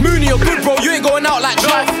AK is Mooney, you're good, bro. You ain't going out like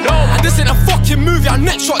drive. And this ain't a fucking movie. I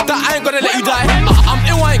next shot that, I ain't gonna let you die. I'm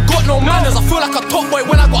ill, I ain't got no manners. I feel like a top boy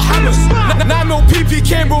when I got hammers. 9mm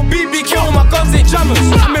PPK, bro, BBK, all my guns ain't jammers.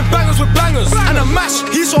 I'm in bangers with bangers. And a match,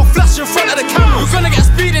 he's so flash in front of the camera. You're gonna get a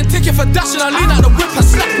speeding ticket for dashing. I lean out the whip and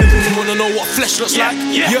slap him. You wanna know what flesh looks like?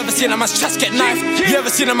 You ever seen a man's chest get knifed? You ever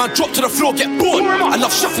seen a man drop to the floor, get bored? I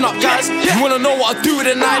love shuffling up, guys. You wanna know what I do with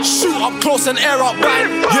a knife? Shoot up close and air up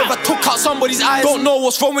bang. You ever took out somebody's eyes? Don't know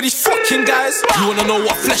what's wrong with these fucking guys. You wanna know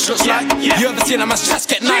what flesh looks like? You ever seen a man's chest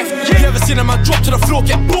get knifed? You ever seen a man drop to the floor,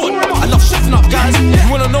 get bored? I love shuffling up, guys.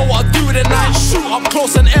 You wanna know what I do with a knife? Shoot up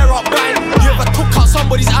close and air up bang. You ever took out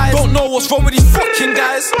somebody's eyes? Don't know what's wrong with these fucking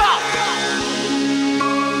guys.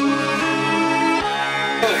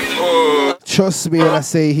 Trust me when I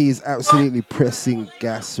say he's absolutely pressing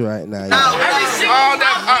gas right now. Yeah. All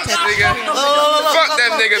them ups, nigga. Fuck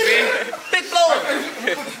them, nigga, B. Big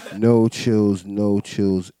blow. No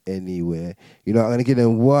chills anywhere. You know, I'm gonna give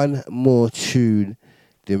them one more tune.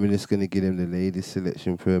 Then we're just gonna give them the ladies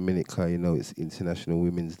selection for a minute, cause you know it's International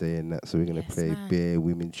Women's Day and that, so we're gonna play bare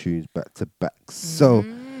women tunes back to back. So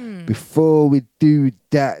before we do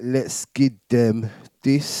that, let's give them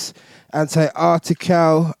this.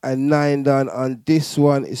 Anti-Article and 9 Done on this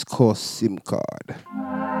one is called SIM Card.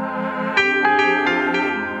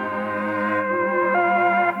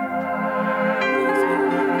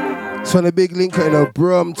 So on a big link, you know,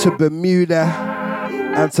 Brum to Bermuda.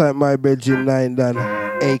 Outside my bedroom 9 done,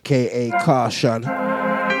 aka Caution.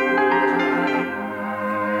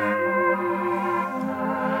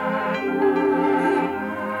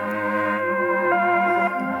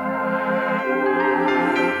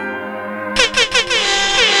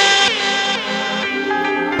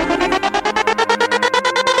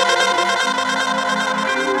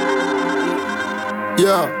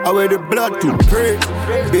 Yeah, I wear the blood to pray.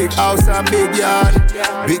 Big house and big yard.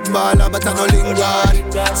 Big baller but I no lingard.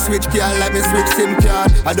 Switch girl like me switch SIM card.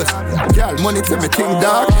 I just girl money to me thing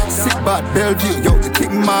dog. Sick bad Bellevue, yo the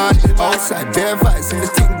thing mad. Outside bare vibes in the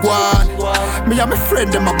thing guan. Me and my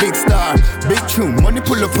friend them a big star. Big tune, money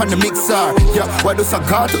pull up on the mixer. Yeah, why does a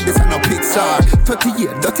car to this and no Pixar? 30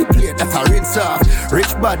 year dirty plate that I rinse off.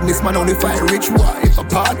 Rich badness man only find rich wife. A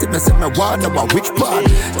party me say me want know a which part.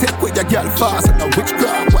 Take with your girl fast and a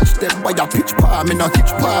witchcraft. Watch them by a pitch palm in a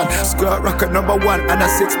hitch pan. Square rocker number 1 and a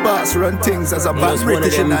 6 bars. Run things as a bad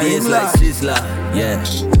British in England. Like Sizzler, yeah.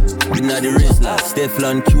 Inna the Rizzler,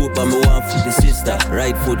 Steflon cute, but me want for the sister.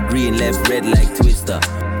 Right foot green, left red like Twister.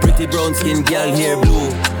 Pretty brown skin girl, hair blue.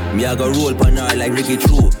 Me I go roll pan her like Ricky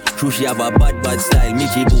True. True she have a bad style,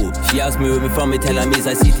 Mickey Boo. She ask me where me from, me tell her me is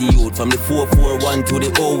a city youth. From the 441 to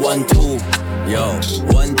the 012. Yo,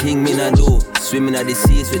 one thing me nah do. Swimming at the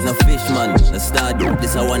seas with no fish man. The start do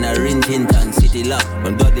this I wanna rinse Hinton. City lock,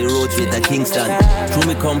 on the road straight to Kingston. True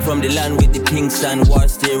me come from the land with the Kingston. War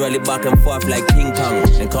stay rally back and forth like ping pong.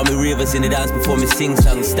 And call me ravers in the dance before me sing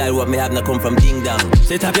song. Style what me have not come from ding dong.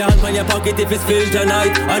 Set up your hand on your pocket if it's filled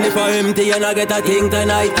tonight. And if I empty you not get a thing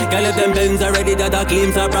tonight. Girl if them pens are ready that the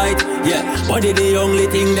claims are bright. Yeah, body the only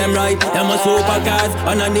thing them right. Them a supercars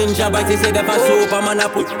and a ninja bike. They say that for Superman I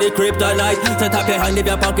put the kryptonite. Set up your hand if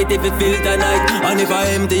your pocket if it's filled tonight. And if I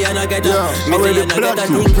empty and I get up, me say you not get a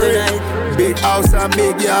thing tonight. Big house and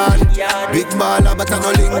big yard. Big baller but I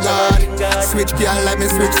no lingard. Switch girl like me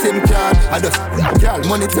switch SIM card. I just girl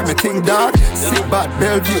money to me thing dog. Sick bad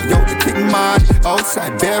Bellevue, yo the thing mad.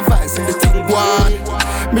 Outside bare vibes in the thing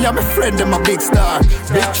guan. Me and my friend them a big star.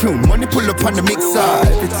 Big tune, money pull up on the mixer.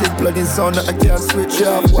 Everything bloody sound that I can't switch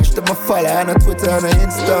off. Watch them a follow and a Twitter and a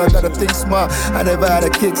Insta. Gotta think smart, I never had a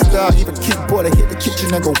kickstart. Even kickboard, I hit the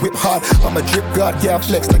kitchen and go whip hard. I'm a drip god, yeah I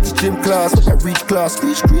flex like it's gym class. When I reach class,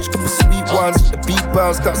 screech, couple sweet ones. The beat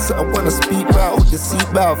bounce, got something I wanna speak about. Hold the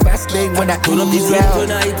seatbelt, fast lane when I pull up this out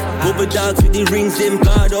tonight. Couple dogs with the rings, them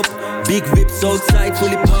guard up. Big whips outside,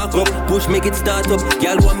 fully park up. Push, make it start up.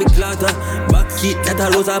 Y'all want me clatter. Backseat, that a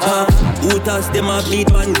Rosa Park. Utas, them a bleed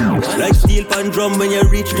pan. Like steel pan drum when you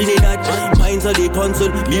reach Trinidad. Minds are the console.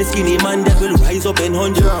 Me a skinny man that will rise up and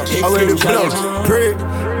hunt you. I wear the blood, pray.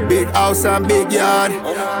 Big house and big yard.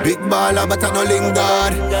 Big baller but I no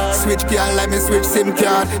lingard. Switch girl like me switch SIM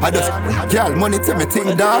card. I just girl money to me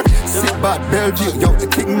thing dog. Sick bad Bellevue, yo the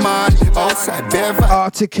king man. Outside bare vibe.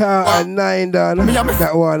 Artica and 9 done.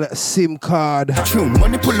 That one SIM card. True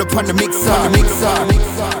money pull up on the mixer.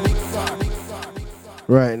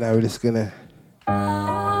 Right now we're just gonna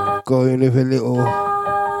go in with a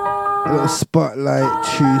little spotlight.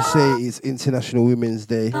 Tuesday is International Women's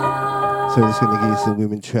Day. So I'm just gonna give you some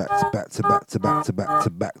women tracks back to back to back to back to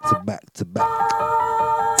back to back to back.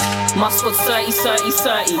 My squad 30.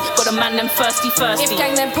 Got a man them thirsty. If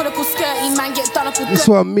gang them pull up all skirty, man get done up all This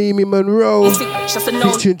one Mimi Monroe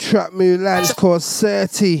featuring Trap Mulan. It's called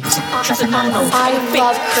 30. I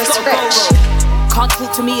love Chris Rich. Can't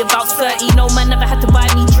talk to me about 30, no man never had to buy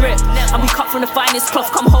me drip. And we cut from the finest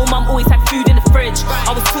cloth, come home, I'm always had food in the fridge.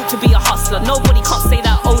 I was taught to be a hustler, nobody can't say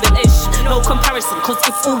that older-ish. No comparison, cause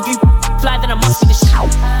if all you fly, then I must be the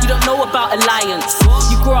shit. You don't know about alliance,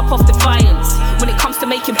 you grew up off defiance. When it comes to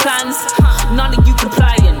making plans, none of you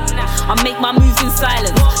compliant. I make my moves in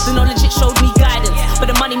silence, the knowledge it showed me guidance.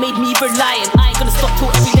 But the money made me reliant, I ain't gonna stop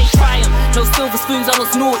till everyday triumph. No silver spoons, I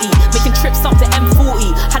was naughty, making trips up to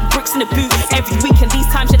M40. Had bricks in the boot every week and these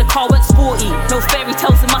times yeah the car went sporty. No fairy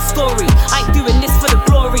tales in my story, I ain't doing this for the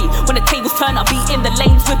glory. When the tables turn I'll be in the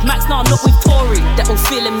lanes with Max, now I'm not with Tory. They're all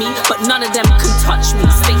feeling me, but none of them can touch me.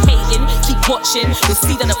 Stay hating, keep watching, you'll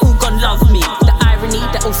see that they're all gonna love me. The irony,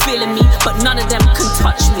 they're all feeling me, but none of them can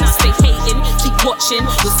touch me. Stay hating, keep watching,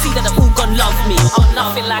 you'll see that they're all gonna love me. I'm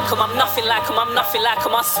nothing like them, I'm nothing like them, I'm nothing like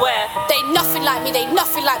them, I swear. They nothing like me, they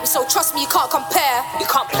nothing like me, so trust me, you can't compare. You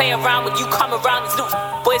can't play around when you come around, these little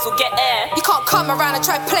boys will get air. You can't come around and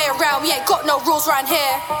try to play around, we ain't got no rules around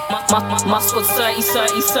here. My squad 30.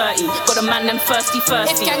 Got a man them thirsty.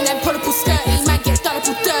 If gang them pull up all skirty, man get done up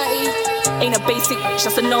all dirty. Ain't a basic,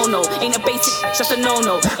 just a no-no. Ain't a basic, just a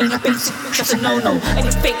no-no. Ain't a basic, just a no-no. Ain't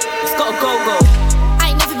it fake, it's gotta go.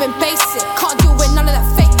 I ain't never been basic, can't deal with none of that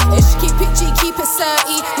fake-ish. Keep it G, keep it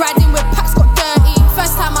 30. Riding with packs got dirty.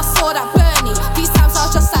 First time I saw that Bernie, these times I'll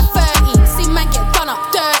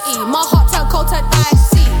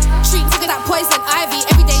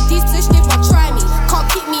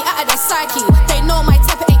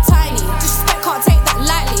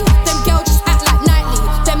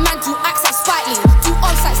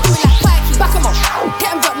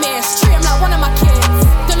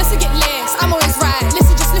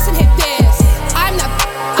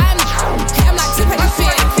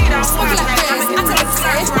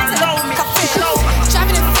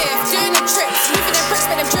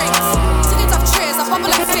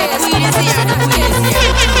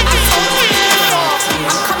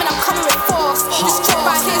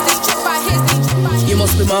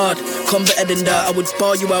come better than that. I would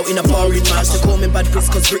bar you out in a barring match. They call me bad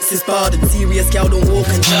bricks cause bricks is barred. And serious gal don't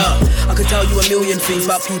walk and chat. I could tell you a million things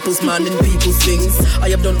about people's man and people's things.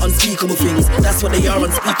 I have done unspeakable things. That's what they are,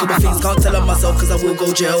 unspeakable things. Can't tell on myself cause I will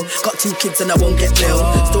go jail. Got 2 kids and I won't get bail.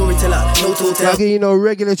 Storyteller, no total. You know,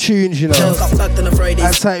 regular tunes, you know. Got bagged on a Friday.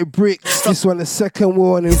 Anti-bricks. This one the second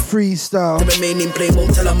warning, freestyle. The remaining play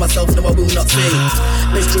won't tell on myself, no I will not say.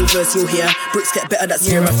 Best drill verse you'll hear. Bricks get better, that's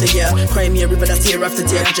year after year. Crime me a river, that's year after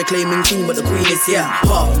year. Cause you're claiming queen, but the queen is here.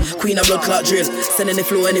 Queen of blood clot drill. Send any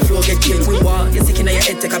flow get killed. Queen war, you're sick in your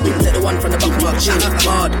head, take a pick, take the one from the back of my chin.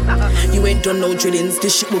 Mad, you ain't done no drillings.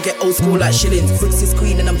 This shit will get old school like shillings. Bricks is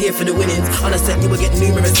queen and I'm here for the winnings. On a set you will get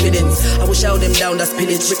numerous spinnings. I will shout them down, that's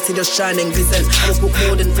pillage. Bricks to just shine and glisten. I will put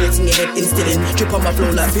more than thoughts in your head instilling. Drip on my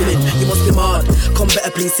flow like filling. You must be mad. Come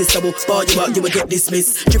better please sis, I will bar you out, you will get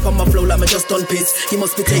dismissed. Drip on my flow like my just done piss. You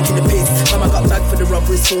must be taking the piss. Mama got back for the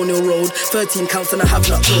robberies, 4 New Road. 13 counts and I have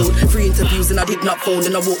not told. 3 interviews and I did not fold.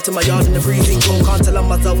 And I walked to my yard in the freezing cold. Can't tell on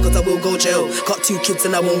myself cause I will go jail. Got 2 kids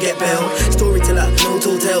and I won't get bail. Storyteller, no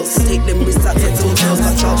totals. Take them risks at hotels.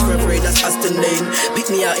 Got charged for a parade, that's Aston Lane. Pick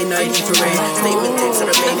me out in ID parade. Statement takes a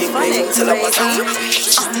remaining blame. Tell on myself.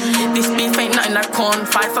 This beef ain't nothing like corn.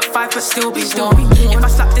 5 foot 5 but still be warm. If I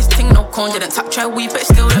slap this thing, no corn. Didn't touch her weed but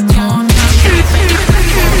still look torn. Beef ain't nothing like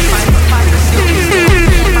corn. 5 foot 5 but still be warm.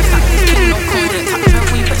 If I slap this thing, no corn. Didn't touch her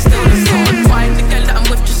weed but still look torn. Why the girl that I'm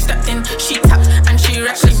with just stepped in. She tapped and she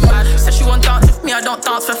actually mad. Said she won't dance with me, I don't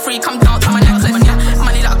dance for free. Come dance on my necklace.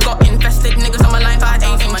 Money that I got invested. Niggas on my line but I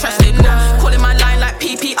ain't interested. Calling my line like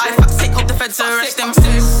PPI. Fuck sick, hope the feds arrest him.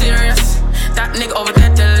 Serious. That nigga over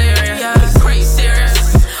there delirious. Crazy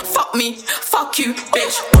serious. Fuck me, fuck you,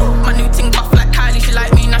 bitch. My new ting buff like Kylie, she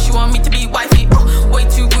like me, now she want me to be wifey. Way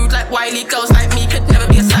too rude like Wiley, girls like me could never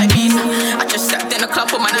be a side piece. I just stepped in the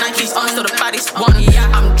club with my Nikes on, still the baddest one.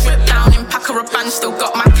 I'm dripped down in pack of a band, still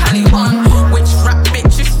got my Cali on. Which rap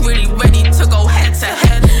bitch is really ready to go head to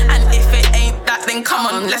head? And if it ain't that, then come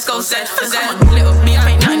on, let's go Z for Z. Little beef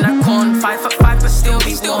ain't nothing like corn, 5 foot 5 but still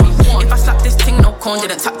be warm. If I slap this ting, no corn,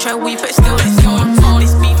 didn't touch her weed but still is torn.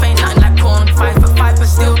 This beef ain't nothing like corn, 5 foot 5 but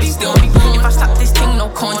still be warm. If I slap this ting, no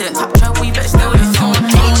corn, didn't touch her weed but still is torn.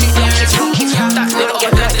 That nigga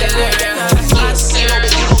over there delirious.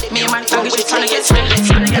 Me and my dog is just tryna get serious.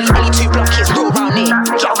 22 block is real round here.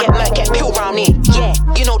 Y'all get murk, get peeled round here. Yeah,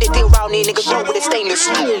 you know the deal round here, niggas roll with a stainless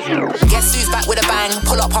steel. Guess who's back with a bang?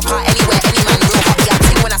 Pull up, pop out anywhere, any man. Real hot, yeah,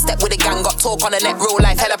 ting when I step with a gang. Got talk on the net, real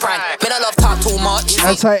life, hella prank. Men I love talk too much.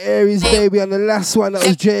 Anti-Aries, baby, on the last one, that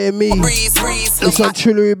was JME. It's on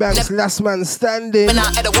Trillery Banks, last man standing. Been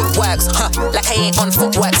out at the woodworks, like I ain't on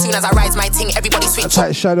footwork. Soon as I rise my ting, everybody switch.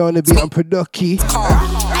 Anti Shadow on the beat, on Producky.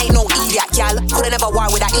 I ain't no idiot, gal. Coulda never war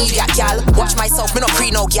with that idiot, gal. Watch myself, me not pre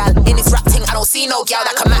no gal. In this rap ting, I don't see no gal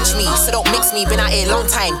that can match me. So don't mix me, been out here long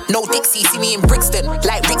time. No Dixie, see me in Brixton,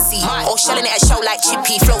 like Rixie. Or shelling it a show like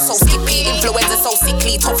Chippy. Flow so skippy, influenza so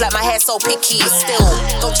sickly. Tough like my hair so picky. Still,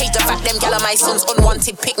 don't change the fact them gal are my sons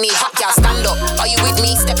unwanted pick me. Hot gal, stand up. Are you with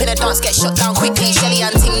me? Step in a dance, get shut down quickly. Shelly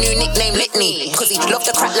and ting, new nickname Litney. Cause he love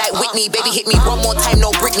the crack like Whitney. Baby hit me one more time, no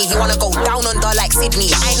Britney. He wanna go down under like Sydney.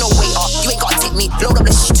 I ain't no waiter, you ain't gotta tip me. Load up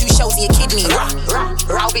the 2 shells in your kidney.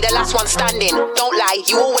 I'll be the last one standing. Don't lie,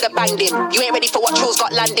 you all would've banged him. You ain't ready for what Trill's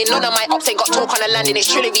got landing. None of my ops ain't got talk on the landing. It's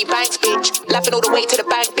Trillery Banks, bitch. Laughing all the way to the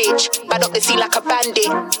bank, bitch. Bad up the scene like a bandit.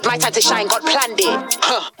 My time to shine, God planned it.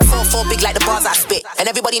 4-4 big like the bars I spit. And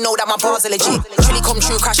everybody know that my bars are legit. Trilly come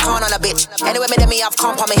true, crash can on a bitch. Anyway, me than me, I've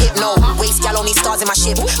comp on my hip, no. Waste gal only stars in my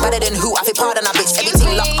ship. Better than who, I feel pardon a bitch.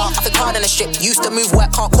 Everything locked up, I feel card on a strip. Used to move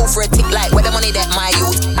work, can't call for a tick like where the money that my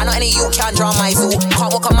youth. I know any you can't draw my zoo.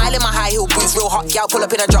 Can't walk a mile in my high heel boots. Real hot gal, pull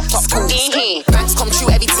up in a drop top cool. Banks come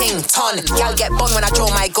true, everything, ton. Gal get bun when I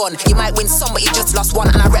draw my gun. You might win some, but you just lost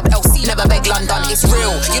one. And I rep LC, never beg London. It's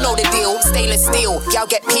real, you know the deal. Stainless steel, gal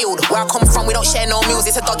get peeled. Where I come from, we don't share no meals.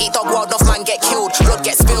 It's a dog eat dog world, enough man get killed. Blood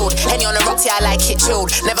get spilled, Henny on the rocks, yeah, I like it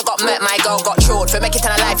chilled. Never got met, my girl got chilled. For make it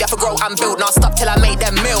in a life, you have to grow and build. Now stop till I make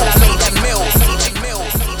them meals.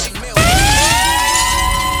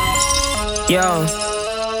 Yo,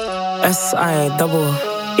 S.I. double,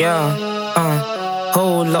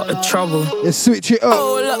 whole lot of trouble. Let's switch it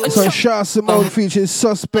up. It's on Shah Simone featuring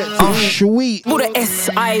Suspect and Sweet. Put the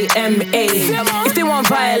S-I-M-A. If they want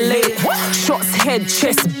violate, shots, head,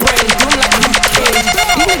 chest, brain. I'm like UK.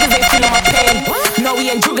 These niggas ain't feeling my pain. No, we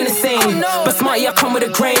ain't jogging the same. But smart, yeah, I come with a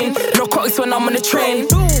grain. No crocks when I'm on the train.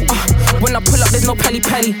 When I pull up, there's no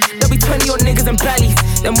pally-pally. There'll be 20 old niggas and bally.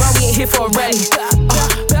 Then why we ain't here for a rally?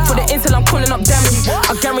 For the intel, I'm calling up damage.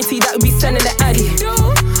 I guarantee that we be sending the addy.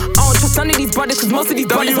 I don't trust none of these brothers, cause most of these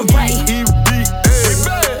brothers are ratty.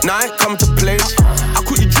 Now I ain't come to play. I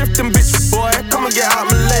caught you drifting, bitch, boy. Come and get out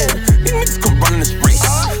my lane.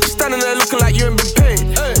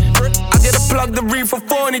 the reef for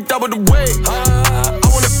 4 and he doubled the weight. I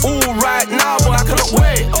want it all right now, but I cannot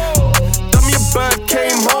wait. Done me a bird,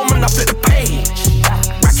 came home and I flipped the page.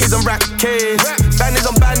 Rackets on rackets, bandits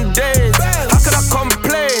on band-aids. How could I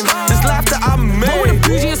complain? This life that I made. Roll with the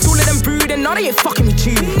bougiest, all of them brood, and now they ain't fucking with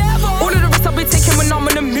you. All of the rest I'll be taking when I'm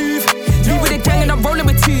on the move. Leave with a gang and I'm rolling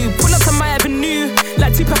with two. Pull up to my avenue,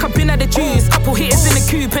 like Tupac, I've been at the juice. Couple hitters in the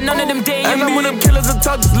coupe, and none of them day. And I'm with them killers and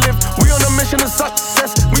thugs live. We on a mission of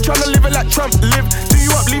success. We tryna live it like Trump live. Do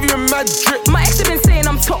you up, leave you in mad drip. My ex have been saying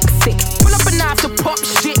I'm toxic. Pull up and I have to pop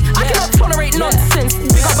shit. I cannot tolerate nonsense.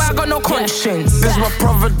 Big up, I got no conscience. This is my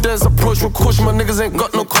providence approach with caution. My niggas ain't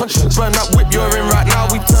got no conscience. Burn that whip you're in right now.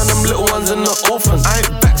 We turn them little ones into orphans. I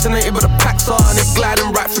ain't vaccinated, but the packs are. And they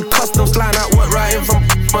gliding right through customs. Flying out work right in from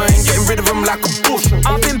I ain't getting rid of them like a bush.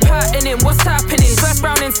 I've been patterning, what's happening? First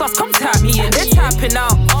round in stuff, come tap me in. They're tapping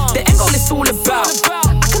out. The end goal is all about.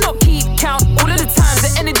 I cannot keep count. All of the times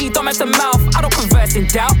the energy don't match the mouth. I don't converse in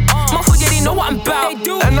doubt. My hood, yeah, they know what I'm about.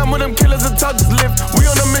 And I'm with them killers and thugs live. We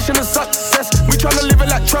on a mission of success. We tryna live it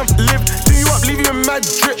like Trump live. Do you up, leave you in mad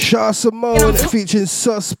drip. Shah Simone featuring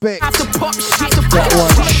Suspect. Have to pop shit. That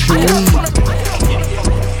one,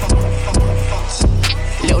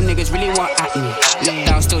 Little niggas really want at me.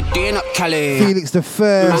 Lockdown still doing up Cali. Felix the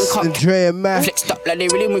First, Andrea Mack. Flexed up like they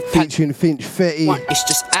really move featuring Finch Fetty. It's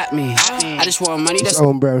just at me. I just want money that's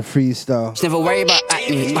own brand freestyle. Just never worry about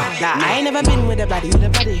acne. Nah, I ain't never been with a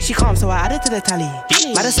baddie. She calm, so I added to the tally.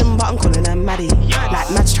 Madison, but I'm calling her Maddie.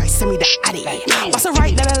 Like Mads try send me the addy. What's the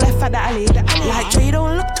right, then I left at the alley. Like Dre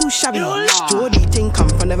don't look too shabby. Jordy thing come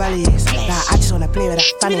from the valleys. Like I just wanna play with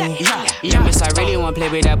that fanny. Yeah, miss, I really wanna play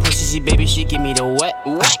with that pussy. Baby, she give me the wet.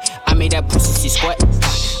 I made that pussy squat.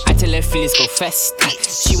 I tell her feelings go fast.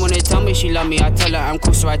 She wanna tell me she love me. I tell her I'm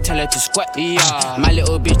cool, so I tell her to squat. Yeah, my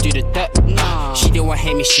little bitch do the dirt. She don't want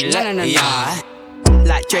hate me, she let. Yeah.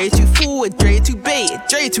 Like Dre too forward, Dre too bait,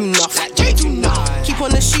 Dre too nuff. Like Dre too nuff. Keep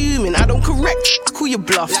on assuming I don't correct. I call you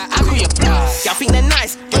bluff. I call you bluff. Y'all think they're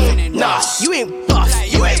nice? Nah, you ain't buff.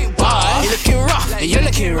 You ain't buff. You looking rough. You're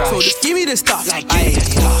looking rough. So just give me the stuff. Like give me the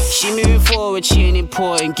stuff. She moving forward, she ain't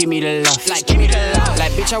important. Give me the love. Like give me the love.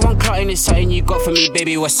 Like bitch, I want clotting. It's something you got for me,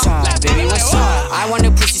 baby. What's up? Like, baby, what's up? I want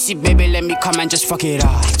a pussy, see, baby. Let me come and just fuck it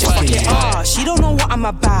up. Just fuck it up. She don't know what I'm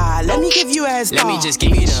about. Let me give you a head Let me just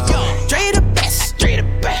give you the. Dre the best. Dre the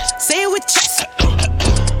best. Say it with chest.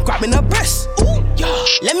 Grabbing her breast. Ooh, yeah.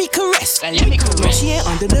 Let me caress. Let me caress. No, she ain't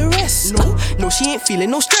under the rest. No, she ain't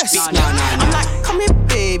feeling no stress. No. I'm like, come here,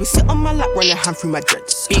 baby. Sit on my lap, run your hand through my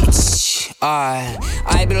dreads. Bitch, I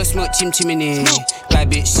below smoke chim in it. Bad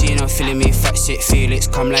bitch, she ain't feeling me. Fat shit, Felix,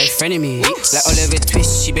 come like friend of me. Like Oliver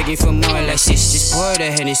Twist, she begging for more like sis. Just pour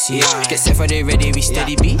the Hennessy. Get set for the ready, we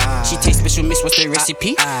steady beat. She takes special miss, what's the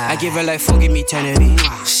recipe? I give her like 4, give me 10 of me.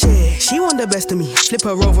 Shit, she want the best of me. Flip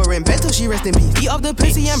her over in bed till she rest in peace. Beat up the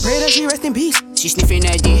pussy and pray that she rest in peace. She sniffing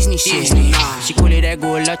that Disney shit. She call it that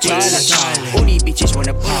Gola Charlie. All these bitches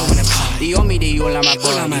wanna pound. They on me, they all on my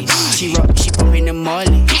body. She rock, she popping the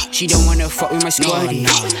molly. She don't wanna fuck with my squaddy.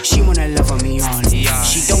 She wanna love on me only.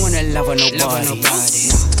 She don't wanna love on nobody.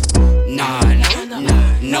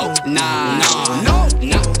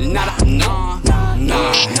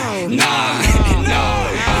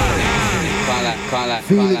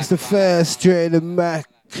 Felix the First,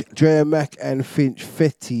 Dre Mack and Finch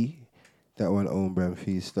Fetty. That one own brand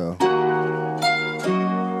freestyle.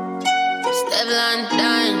 Stevlon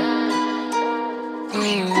done.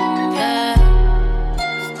 Yeah.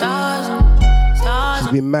 Stars.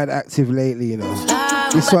 She's been mad active lately, you know.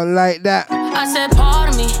 This one like that. I said,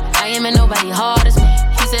 pardon me, I ain't met nobody hard as me.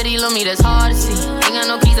 He said he love me, that's hard to see. Ain't got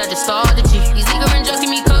no keys, I just started G. These ignorant just give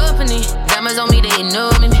me company. Diamonds on me, they ain't know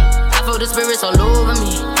me. I feel the spirits all over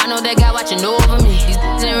me. I know that guy watching over me.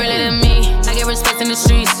 These ain't really than me. I get respect in the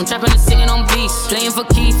streets. I'm trapping and singing on beats. Playing for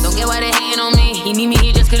keeps. Don't get why they hating on me. He need me,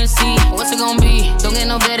 he just couldn't see. What's it gonna be? Don't get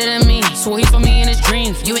no better than me. Swore he's for me in his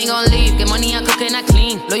dreams. You ain't gonna leave. Get money, I cook and I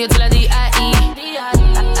clean. Loyal till I D.I.E.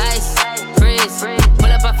 Ice, freeze. Pull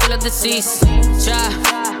up, I fill up the seats. Try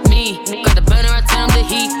me. Got the burner, I turn up the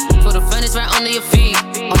heat. For the furnace right under your feet.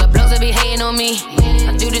 All the blogs that be hating on me.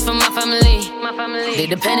 I do this for my family. They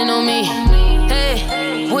depending on me.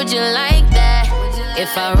 Hey, would you like that?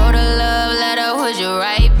 If I wrote a love letter, would you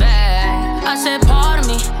write back? I said, pardon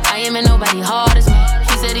me, I ain't met nobody hard as me.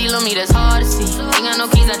 He said he love me, that's hard to see. Ain't got no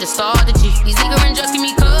keys, I just started G. These ignorant just give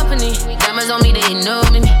me company. Diamonds on me, they ain't know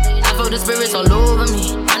me. I feel the spirits all over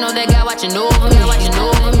me. I know that guy watching over me.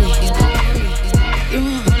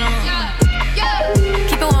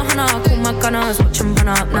 Keep it 100, pull my gunners, watch them run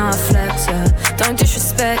up, now I flex, yeah. Don't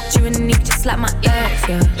disrespect you and Nick, just like my ex,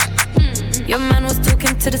 yeah. Your man was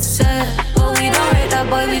talking to the set. But we don't rate that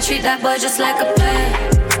boy, we treat that boy just like a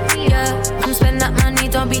pet. Yeah, come spend that money,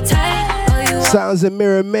 don't be tight. Sounds of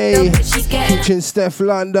Mirror May, featuring Steph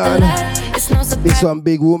London. This one,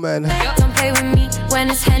 Big Woman. Don't play with me when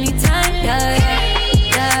it's Henny time. Yeah, yeah,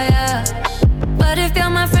 yeah, yeah. But if you're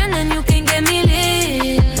my friend, then you can get me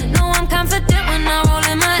lit. No, I'm confident when I roll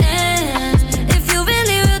in my ends. If you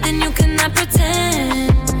really real, then you cannot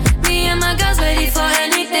pretend. Me and my girls ready for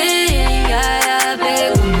anything. Yeah, yeah,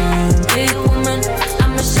 big woman.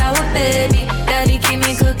 I'm a shower baby. Daddy keep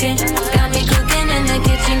me cooking. Got me cooking in the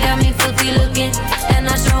kitchen. Got me filthy looking. And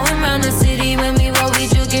I show him around the city when we roll, we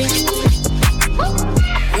jugging.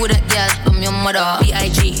 Who that girl? I'm your mother.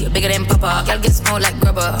 B.I.G. bigger than Papa. Girl get small like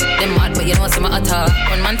grubber. Them mad, but you know what's in my utter.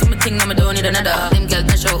 One man to my thing, now I don't need another. Them girls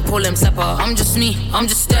not show, call them slapper. I'm just me, I'm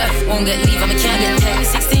just Steph. Won't get leave, I can't get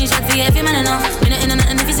text. 16 shot for you every man enough. Minute in and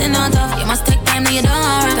nothing if you're sitting on tough. You must take time, now you don't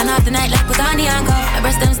run. Turn off the night like put on the handcuff. My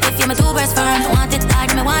breast them stiff, yeah, my two breasts firm. I want it hard,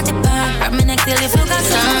 I want it burn. Grab me neck till you feel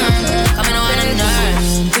concerned. Coming on and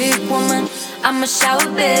nurse. Big woman, I'm a shower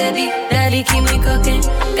baby. Daddy keep me cooking.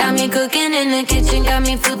 Got me cooking in the kitchen. Got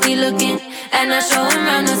me filthy looking. And I show him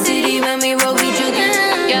around the city when we roll, we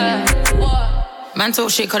jugging. Yeah. Man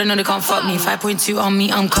talk shit, cause they know they can't fuck me. 5.2 on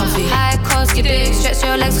me, I'm comfy. High cost, get big. Stretch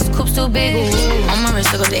your legs, cause coop's too big. On my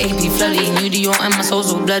wrist, I got the AP flooded. New Dior and my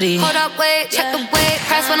soul's all bloody. Hold up, wait, check the weight.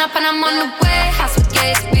 Price went up and I'm on the way. House with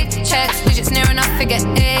gates, big checks. Digits near enough, figure 8.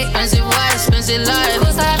 Expensive wife, expensive life. Of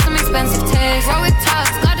course I have some expensive taste. Roll with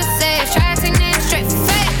tucks, gotta save. Try to take names straight for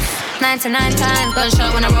face. 99 times,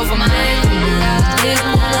 gunshot when I roll for my name.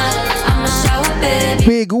 I'm a shower baby.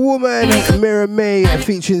 Big Woman, Mirror May,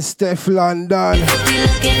 featuring Steph London.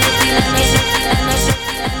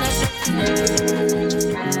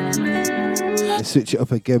 Let's switch it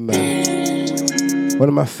up again, man. One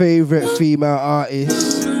of my favourite female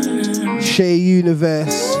artists, Shay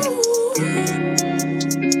Universe.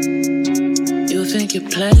 Think you're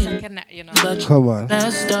playing, but come on.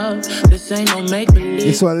 Messed up. This ain't no make believe.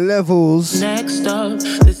 This one Levels. Next up,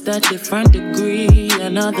 this that different degree,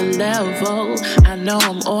 another level. I know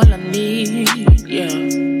I'm all I need. Yeah,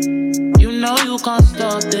 you know you can't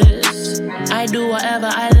stop this. I do whatever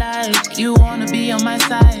I like. You wanna be on my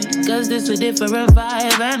side, cause this a different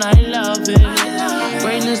vibe and I love it.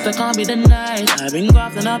 Greatness that can't be denied. I've been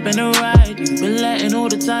grafting up in the ride. You've been letting all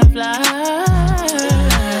the time fly.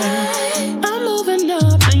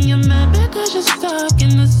 Cause you're stuck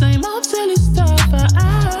in the same old silly stuff. But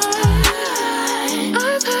I've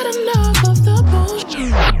had enough of the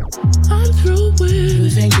bullshit. I'm through with. You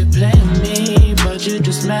think you're playing me, but you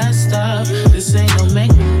just messed up. This ain't no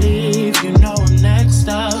make believe. You know I'm next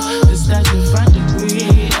up. This that different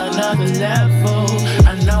degree, another level.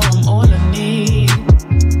 I know I'm all I need.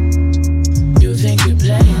 You think you're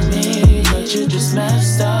playing me, but you just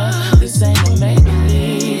messed up. This ain't no make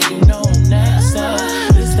believe. You know I'm next up.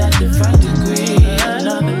 This that different degree,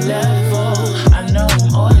 another level. I know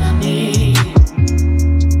I'm all I need.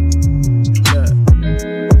 Look,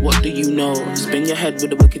 what do you know? Spin your head with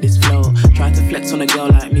the wickedest flow. Try to flex on a girl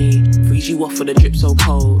like me. Freeze you off with a drip so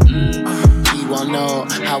cold. You won't know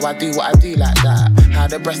how I do what I do like that. How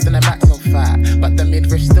the breast and the back so fat, but the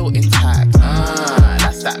midriff still intact.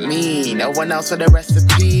 That's that me. No one else with the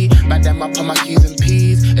recipe. Back them up on my Q's and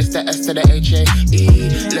P's. It's the S to the H-A-E.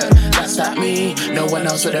 Look, that's that me. No one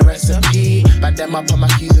else with the recipe. Back them up on my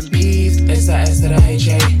Q's and P's. It's the S to the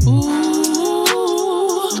H-A.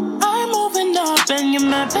 Ooh, I'm moving up and you're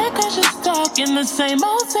mad because you're stuck in the same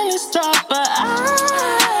old silly stuff. But I've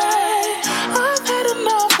had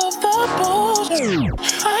enough of the bullshit.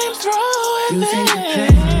 I'm through with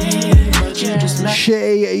it.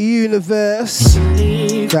 Shay Universe.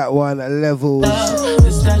 That one, Levels.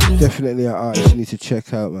 Definitely an artist you need to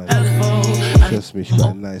check out, man. Trust me, she's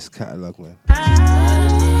got a nice catalogue, man.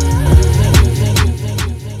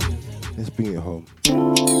 Let's bring it home.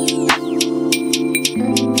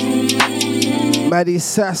 Maddie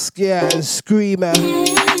Saskia and Screamer.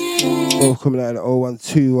 Both coming out of the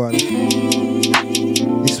 0121.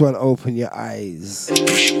 This one, Open Your Eyes. I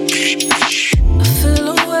feel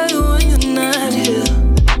away when you're not here.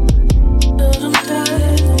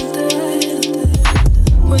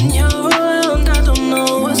 When you're around, I don't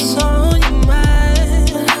know what's on your mind.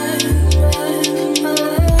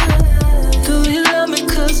 Do you love me?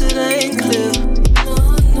 Cause it ain't clear.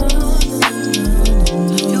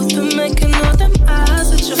 You've been making all them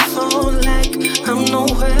eyes at your phone like I'm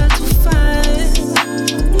nowhere to find.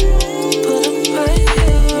 But I'm right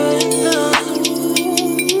here right now.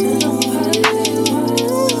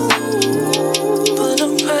 But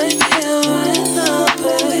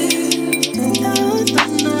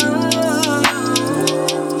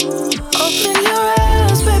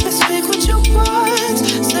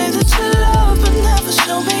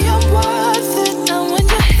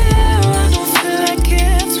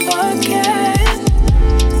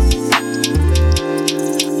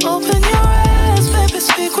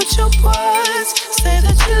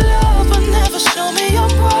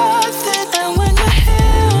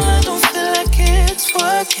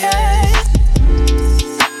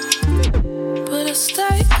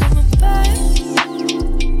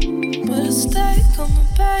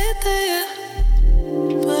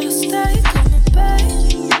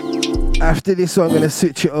After this one, I'm gonna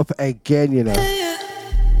switch it up again, you know.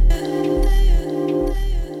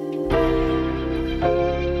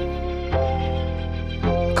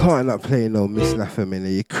 Can't not play no Miss La Familia,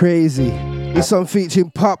 you crazy. This one featuring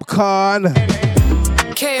Popcorn.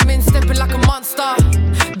 Came in stepping like a monster.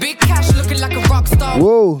 Big cash looking like a rock star.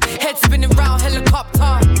 Whoa. Head spinning round helicopter.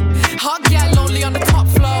 Hot gal only on the top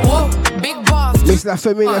floor. Whoa. Big boss. Miss La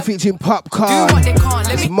Familia featuring Popcorn. Do what they can't.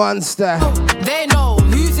 Let it's me. Monster. They know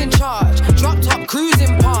who's in charge. Drop top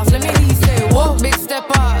cruising past. Let me hear you say, whoa. Big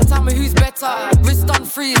stepper. Tell me who's better. Wrist on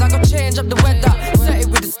freeze. I got change up the weather. Set it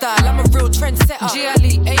with the style. I'm a real trendsetter.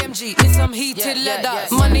 GLE, AMG, in some heated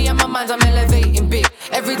leather. Money on my mind, I'm elevating big.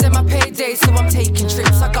 Every day my payday, so I'm taking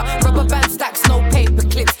trips. I got rubber band stacks, no paper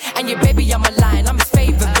clips. And your baby, I'm a lion, I'm his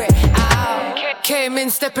favorite. Ow. Came in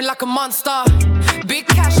stepping like a monster. Big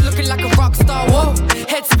cash looking like a rock star. Whoa.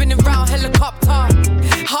 Head spinning round helicopter.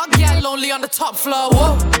 Hot gal only on the top floor.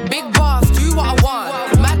 Whoa. Big boss, do what I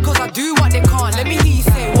want. Mad cause I do what they can't. Let me hear you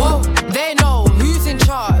say, whoa. They know who's in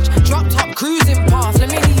charge. Drop top cruising past. Let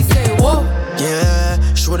me hear you say, whoa.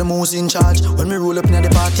 Yeah, show them who's in charge. When me roll up in the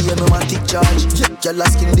party, yeah, me want take charge. Yeah, girl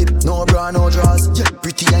skin dip, no bra, no drawers. Yeah,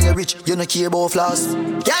 pretty and you rich, you no care about flaws.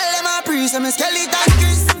 Girl, them a priest, I'm a skeleton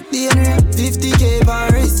Chris. DNA, 50K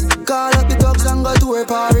Paris. Call up the thugs and go to her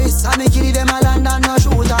Paris. I make it them a land and no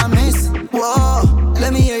shoot and miss. Whoa,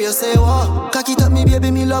 let me hear you say whoa. Cock it up me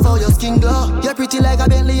baby, me love how your skin glow. You're pretty like a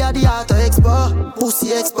Bentley at the Auto Expo.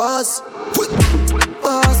 Pussy expose.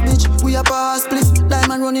 Boss bitch, we a pass split.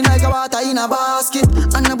 Diamond running like a water in a basket.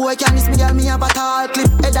 And the boy can't miss me, girl, me have a tall clip.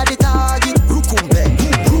 Head at the target.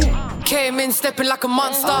 Came in stepping like a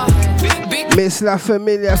monster. Big Miss La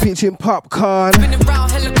Familia featuring Popcorn.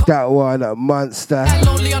 That one, a Monster.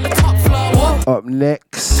 only on the top floor. Up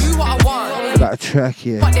next, Do what I want. that track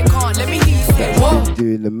here. But they can't. Let me hear you say, whoa.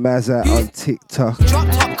 Doing the Mazza on TikTok. Drop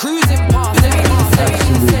top cruising past. Let me hear you say,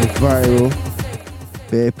 Absolutely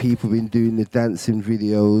viral. Bare people been doing the dancing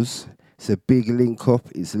videos. It's a big link up.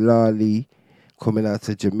 It's Lali coming out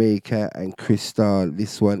to Jamaica and Crystal.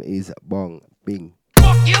 This one is Bong Bing.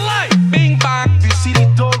 Fuck your life, bing bang. You see these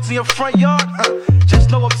dogs in your front yard? Just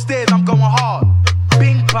know upstairs I'm going hard.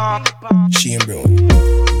 Bing bang. Shame, bro.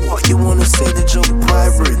 What you wanna say to Joe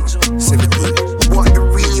Vibrant? Say the good. What you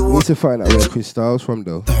really want? Need to find out where Crystal's from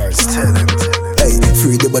though. Tell them. Hey,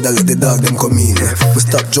 free the body, let the dog them come in. We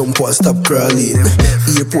stop jump or stop crawling.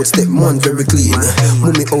 Airport step man very clean.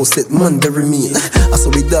 Mummy house set man very mean. I saw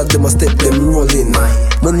we dog them a step them rolling.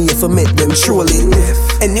 Money if I met them trolling.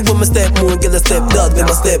 Anyone me step more, get a step dog them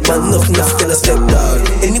a step man. Enough get a step dog.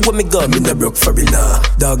 Anyone me got me na broke for it nah.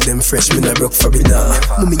 Dog them fresh me na broke for it nah.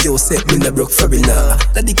 Mummy house set me na broke for it nah.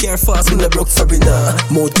 Daddy care fast me na broke for it nah.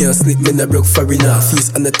 Mouth can't sleep me na broke for it nah. Face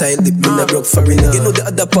on the tile lip me na broke for it nah. You know the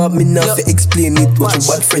other part me nah fi explain it. What your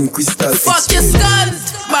bad friend Crystal fuck your stunt.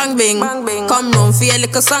 Bang bing, come round for your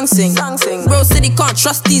little song sing. Bro said he can't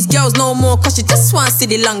trust these girls no more, cause she just wants to see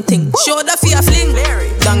the long thing. Show that for your fling.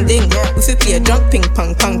 Dang ding, we fi play a drunk ping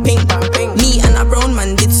pong pong ping. Me and a brown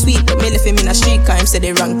man did sweet, but me left him in a street car, him said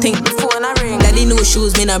the wrong thing. Phone a ring. Daddy no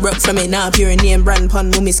shoes, me na broke from it now. Pure name brand pun,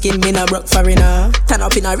 no me skin, me na broke for it now. Turn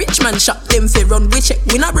up in a rich man shop, them fi run we check,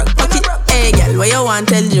 we na broke pocket. Hey girl, what you want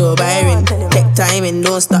tell Joe Byron? Take time and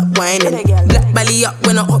don't stop whining. Black belly up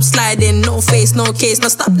when I up sliding, no face, no case, no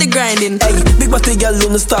stop the grinding. Hey, big body girl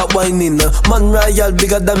don't stop whining. Man royal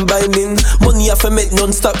bigger than binding. Money off a make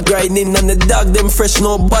non-stop grinding. And the dog them fresh,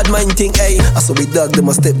 no bad mind thing. Hey, I saw we dog them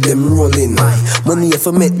a step them rolling. Money off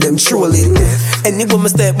a make them trolling. Anyone me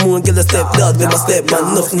step more, get a step dog them a step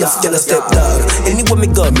man. Enough get a step dog. Anyone me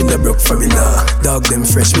got me na broke for it nah. Dog them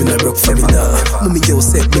fresh, me na broke for it nah. Mommy yo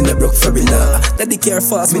set me na broke for it nah. Daddy care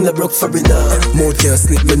fast, me na broke for it nah. Mouth can't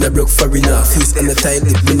sleep, me na broke for it nah. Face on the tile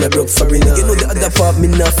lip, me na broke for it nah. You know the other part, me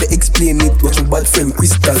na fi explain it. What your bad friend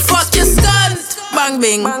Crystal fuck your stunt. Bang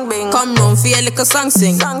bing, come round for your little song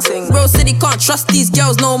sing. Bro said he can't trust these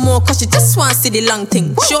girls no more, cause she just wants to see the long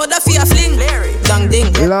thing. Show that for your fling. Dang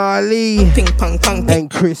ding, Lali ping pong pong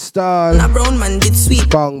and Crystal. A brown man did sweet.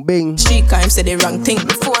 Bang bing. Street car, him said the wrong thing.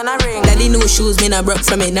 Phone a ring. Daddy no shoes, me na broke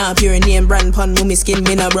from it now. Pure name brand pun, no me skin,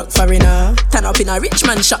 me na broke for it now. Turn up in a rich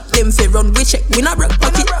man shop, them fi run we check, we na broke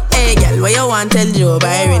pocket. Hey girl, what you want tell Joe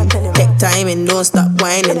Byron? Take time and don't stop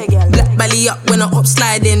whining. Black belly up when I up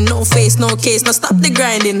sliding, no face, no case, no stop the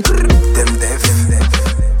grinding.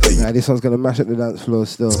 Nah, this one's gonna mash up the dance floor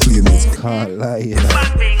still. Can't lie, you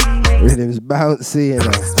know. Rhythm's bouncy, you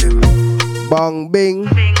know. Bang bing,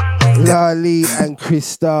 Lali and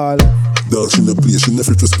Crystal. Dogs in the place, you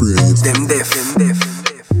never to spray it. Them deaf.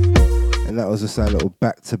 And that was just a little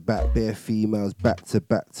back to back, bare females back to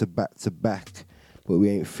back to back to back. But we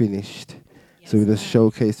ain't finished. So we just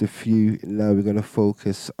showcased a few. Now we're gonna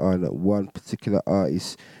focus on one particular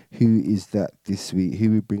artist. Who is that this week?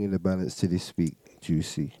 Who we bringing the balance to this week,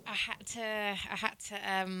 Juicy? I had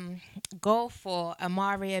to go for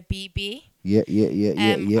Amaria BB.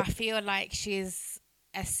 Yeah. I feel like she's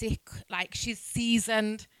she's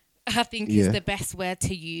seasoned. I think is the best word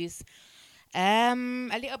to use. A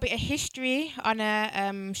little bit of history on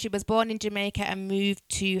her. She was born in Jamaica and moved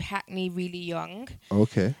to Hackney really young.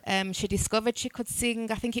 Okay. She discovered she could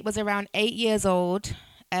sing. I think it was around 8 years old.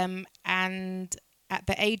 And at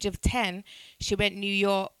the age of 10, she went New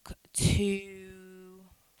York to.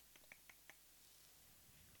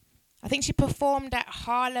 I think she performed at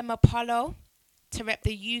Harlem Apollo to rep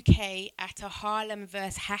the UK at a Harlem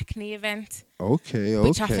vs Hackney event. Okay.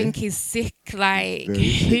 Which I think is sick. Like,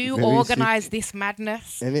 who organised this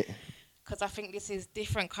madness? Because I think this is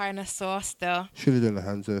different kind of sauce, though. Should have done the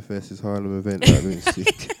Hands Earth versus Harlem event. That would be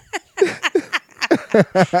sick.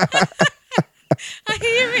 I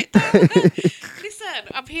hear it, though. Listen,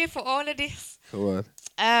 I'm here for all of this. Go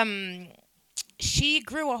on. She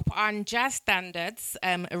grew up on jazz standards,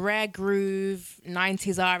 rare groove,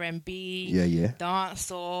 90s R&B,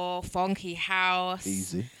 dancehall, funky house.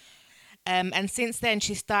 Easy. And since then,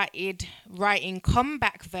 she started writing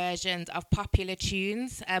comeback versions of popular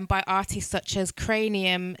tunes by artists such as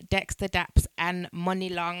Cranium, Dexter Daps, and Money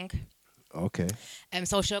Long. Okay.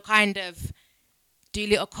 So she'll kind of do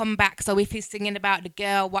little comeback. So if he's singing about the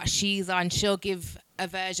girl, what she's on, she'll give a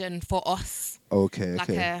version for us.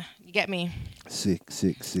 Okay. You get me? Sick.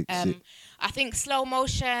 I think Slow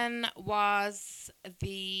Motion was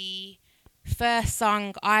the first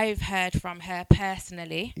song I've heard from her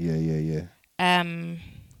personally. Yeah.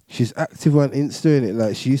 She's active on Insta, innit?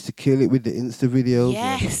 Like, she used to kill it with the Insta videos.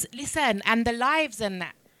 Yes, listen, and the lives and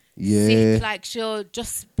that. Yeah. Sick, like, she'll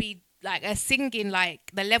just be, like, singing,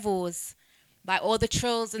 like, the levels, like, all the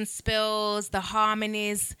trills and spills, the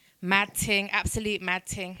harmonies, mad ting, absolute mad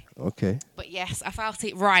ting. Okay. But yes, I felt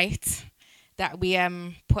it right that we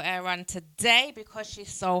put her on today because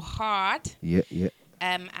she's so hard. Yeah.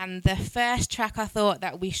 And the first track I thought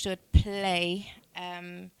that we should play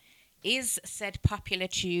is said popular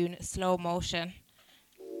tune, Slow Motion.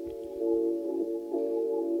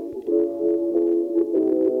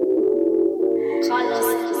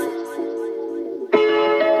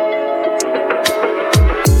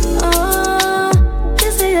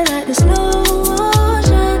 You say you like the slow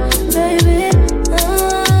motion, baby.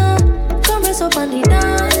 Come rest up on the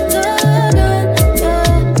dance,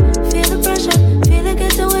 yeah. Feel the pressure, feel it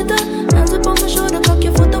getting wetter. Hands up on my shoulder, cock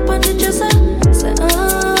your foot up on the dresser. Say,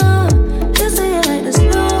 you say you like the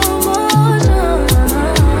slow motion.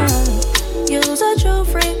 You's a true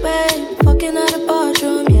freak, babe. Fucking out the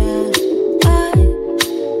bathroom, yeah. I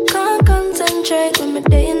can't concentrate when me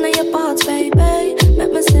day in your parts, baby.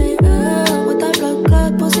 Make me sing, with a blood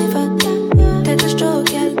clot pussy fat. Take a stroke,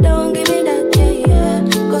 girl, don't give me that, yeah.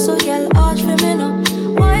 Go so, girl, arch for me now.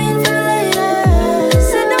 Wine for the lady.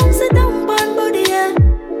 Sit down, pan body, yeah.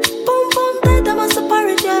 Boom, tight, I'm a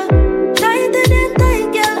separate, yeah. Tighter than tight,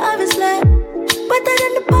 girl, obviously. Better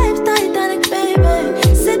than the pipes, Titanic, baby.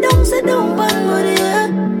 Sit down, pan body, yeah.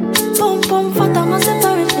 Boom, fat, I'm a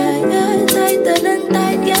separate, yeah. Tighter than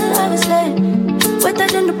tight, girl, obviously. Better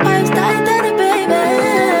than the pipes, Titanic, baby.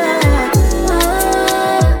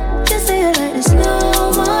 You say you like the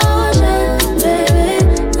slow motion, baby.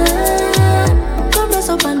 Come rest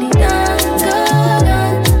up on the dance,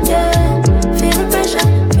 yeah. Feel the pressure,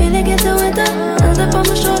 feel it getting wetter. Hands up on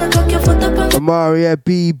my shoulder, cock your foot up on the Amaria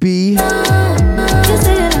BB.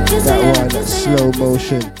 That one, Slow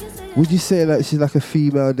Motion. Would you say that she's like a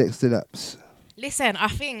female Dexter Daps? Listen, I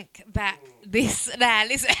think that listen,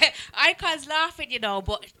 I can't laughing, you know,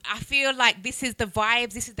 but I feel like this is the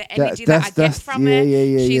vibes, this is the energy that I get from her.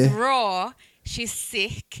 She's raw, she's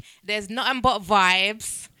sick. There's nothing but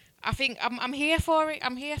vibes. I think I'm here for it.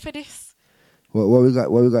 I'm here for this. What we got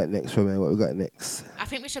next from her? What we got next? I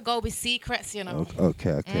think we should go with Secrets, you know.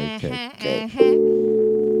 Okay.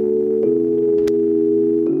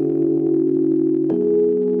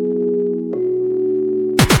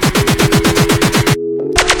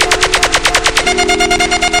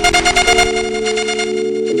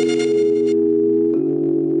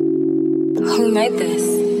 Who made this?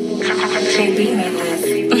 JB made this.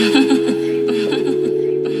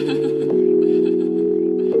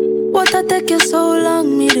 What I take you so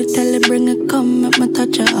long? Me to tell it, bring it, come, make me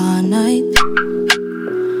touch you all night.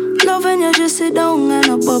 Loving you, just sit down and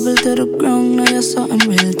I bubble to the ground. Now you're something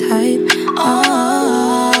real tight.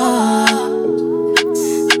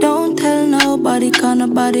 Don't tell nobody, cause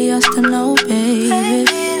nobody has to know, baby.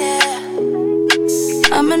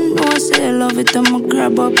 I'ma know I say I love it, I'ma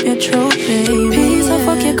grab up your throat, baby. Peace, I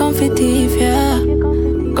fuck your comfy teeth, yeah.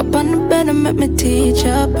 Up on the bed and make me teach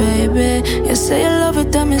ya, baby. You say you love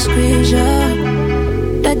it, then me squeeze ya.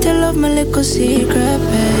 That you love my little secret,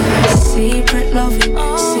 baby. Secret loving,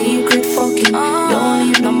 secret fucking. Don't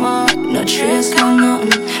leave no mark, no trace, no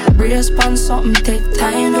nothing. Brace on something, take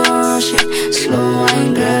time, don't rush it. Slow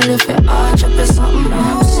wine, girl, if it arch up or something.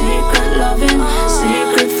 Secret loving,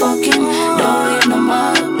 secret fucking. Don't leave no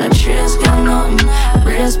mark, no trace, no nothing.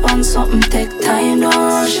 Brace on something, take time, don't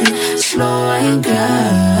rush it. Slow wine, girl.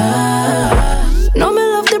 No, me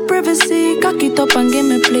love the privacy. Cock it up and give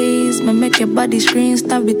me please. Me make your body scream,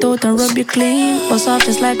 stab it out and rub you clean. Bust off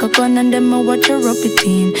just like a gun and then me watch your rub it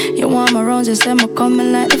in. You want my rounds, you say me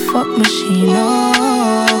coming like the fuck machine.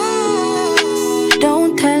 Oh,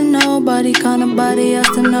 don't tell nobody, cause nobody has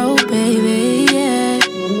to know, baby, yeah.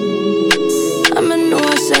 I'ma know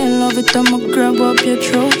I say love it, I'ma grab up your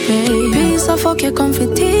throat, baby. Peace, I fuck your comfy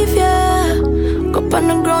teeth, yeah. Go up on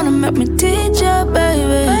the ground and make me teach ya,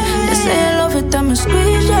 baby. You say I love it, I'ma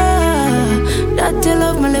squeeze ya. That you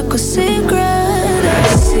love my little secret.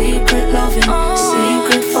 Secret loving,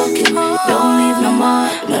 secret fucking. Don't leave no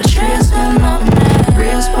mark, no trace, no nothing.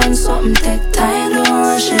 Brace on something, take time, don't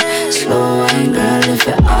rush it. Slow wine, girl, if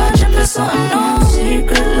it arch up or something. No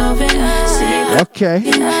secret loving, secret. Okay.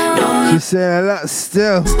 She's saying a lot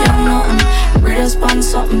still.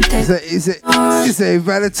 Is it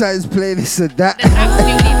Valentine's playlist or that?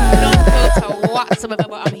 Whatsoever,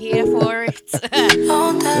 but I'm here for it.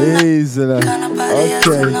 Easy.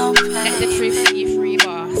 Okay. Let the truth set you free,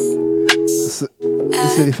 boss. So,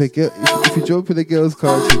 listen, if you jump in the girl's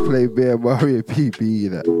car, she play Bear Mario PB, you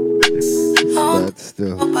know. But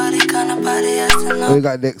still. What we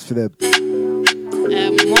got next for them?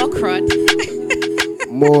 More crud.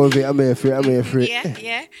 More of it. I'm here for it.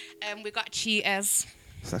 Yeah. We got cheaters.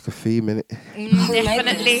 It's like a theme, innit?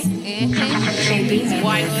 Definitely. It's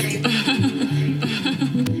wild.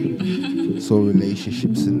 So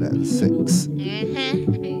relationships and that and sex. You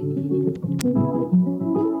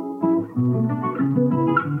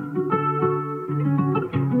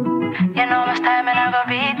know it's time and I go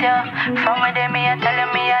beat you. From within me, I'm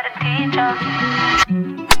telling me how to teach you.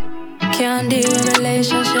 Can't deal with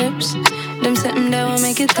relationships. Them something that will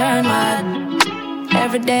make you turn mad.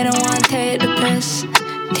 Every day don't want to take the piss.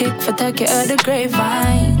 Tick for tack, you out the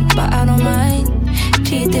grapevine. But I don't mind.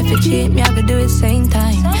 Cheat if you cheat me, I could do it same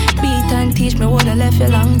time. Beat and teach me what I left you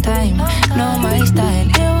long time. Know my style,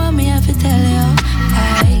 you want me, I have to tell you.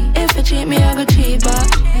 Aye. If you cheat me, I go cheat back.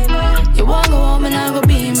 You won't go home and I go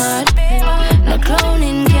be mad. No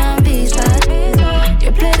cloning can't be sad.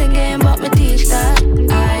 You play the game but me teach that.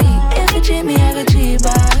 Aye. If you cheat me, I go cheat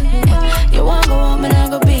back. You won't go home and I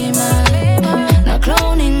go be mad. No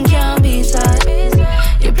cloning can't be sad.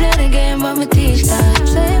 You play the game but me teach that.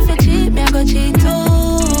 Say if you cheat me, I go cheat too.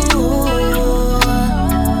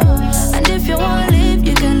 And if you wanna leave,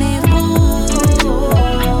 you can leave.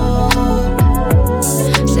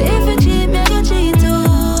 Say if you cheat me, I go cheat too.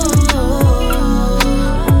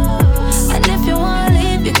 And if you wanna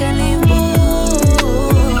leave, you can leave.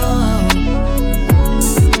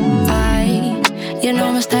 You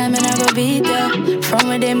know my time and I go beat ya. From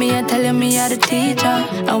within me, you're telling me how to teach ya.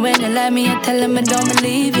 And when you like me, you're telling me don't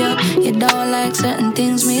believe ya. You don't like certain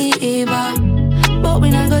things, me either. But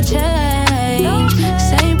we not go change.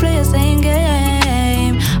 Same player, same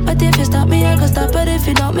game. But if you stop me, I go stop. But if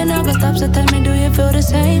you don't, me not go stop. So tell me, do you feel the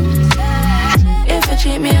same? If you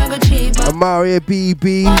cheat me, I go cheat. Amaria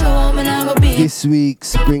BB. This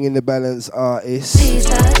week's Bringing the Balance artist.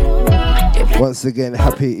 Once again,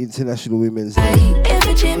 happy International Women's Day.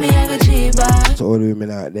 To all the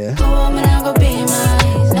women out there. To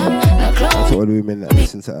all the women that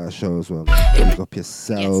listen to our show as well. Pick up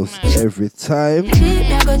yourselves every time.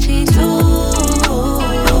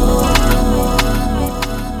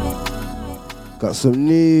 Got some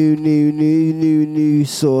new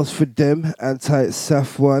sauce for them.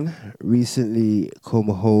 Anti-Saf one recently come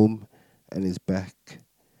home and is back.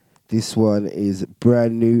 This one is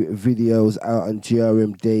brand new, videos out on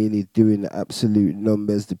GRM Daily, doing absolute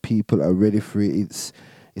numbers. The people are ready for it. It's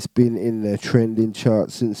been in the trending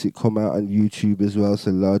chart since it come out on YouTube as well.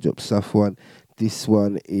 So large up Saf one. This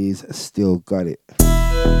one is still got it.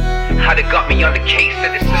 How they got me on the case,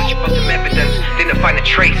 said they searching for some evidence, didn't find a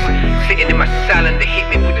trace. Sitting in my cell and they hit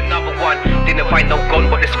me with another one. Didn't find no gun,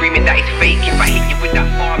 but they're screaming that it's fake. If I hit you with that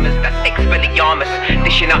farmers, that's Expelliarmus.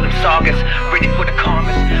 Dishing out them sagas, ready for the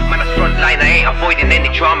karmas. Man, a front line, I ain't avoiding any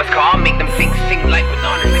dramas, cause I'll make them things sing like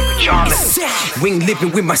bananas in pajamas. Wing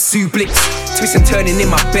living with my sublix, twist and turning in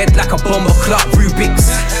my bed like a bomber Clark Rubik's.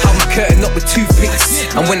 How my curtain up with toothpicks.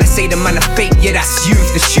 And when I say the man are fake, yeah, that's you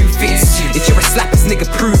if the shoe fits. If you're a slappers, nigga,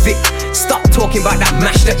 prove it. Stop talking about that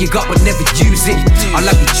mash that you got but never use it. I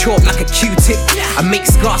love you chalk like a Q-tip. I make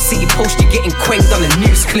Scar City post you getting quanked on a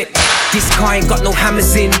news clip. This car ain't got no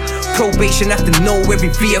hammers in. Probation have to know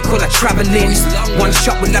every vehicle I travel in. One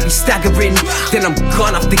shot will have you staggering. Then I'm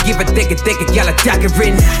gone off to give a dagger, gal a dagger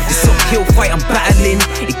in. This uphill fight I'm battling.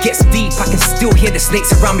 It gets deep, I can still hear the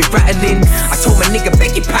snakes around me rattling. I told my nigga,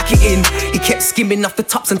 beg you pack it in. He kept skimming off the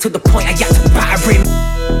tops until the point I had to batter him.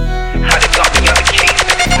 How they got me on the case.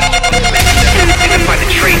 Didn't find the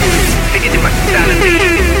trace. Sitting in my salad.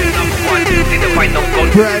 Didn't find no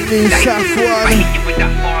gun. Brand new Saf one.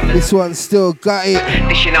 This one still got it.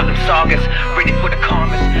 Dishing out them sagas, ready for the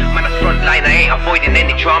karmas. Man, a front line, I ain't avoiding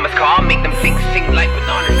any dramas. Cause I'll make them things sing like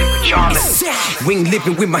bananas in pajamas. Wing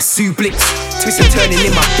living with my sublix. Twisting turning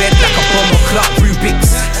in my bed like a bomb or Clark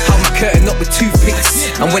Rubik's. How my curtain up with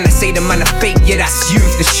toothpicks. And when I say the man are fake, yeah, that's you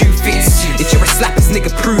if the shoe fits. If you're a slappers,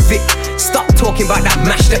 nigga, prove it. Stop talking about that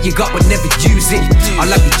mash that you got but never use it. I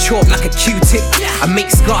love you chalk like a Q-tip. I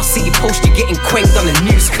make Scar City post you getting quanked on a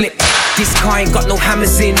news clip. This car ain't got no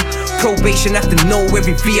hammers in. Probation have to know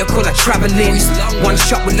every vehicle I travel in. One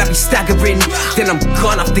shot will have you staggering. Then I'm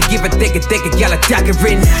gone off to give a dagger, gal a dagger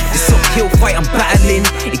in. This uphill fight I'm battling.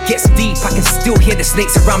 It gets deep, I can still hear the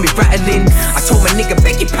snakes around me rattling. I told my nigga,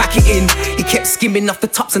 beg you pack it in. He kept skimming off the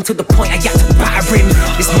tops until the point I had to batter him.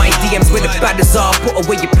 This my DMs where the badders are. Put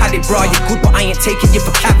away your padded bra, you're good but I ain't taking you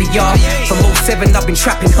for caviar. From 07 I've been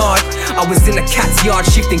trapping hard. I was in a cat's yard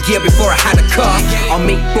shifting gear before I had a car. I'll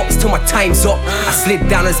make box till my time's up. I slid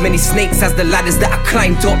down as many snakes as the ladders that I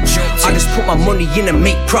climbed up. I just put my money in and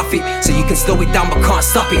make profit. So you can slow it down but can't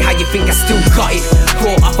stop it. How you think I still got it?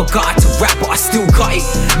 Bro, I forgot to rap but I still got it.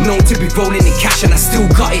 Known to be rolling in cash and I still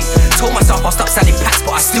got it. Told myself I'll stop selling packs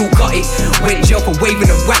but I still got it. Went jail for waving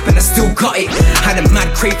and rapping, I still got it. Had a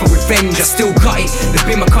mad crave for revenge, I still got it. The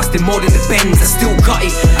bimmer costed more than the Benz, I still got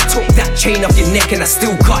it. I took that chain off your neck and I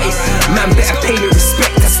still got it. Man better pay me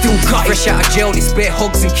respect, I still got it. Fresh out of jail, this bare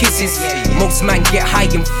hugs and kisses. Most man get high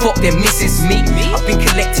and fuck their misses. Me, I've been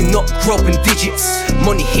collecting up grub and digits.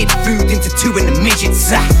 Money hid food into two and the midgets.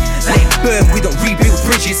 Let it burn, we don't rebuild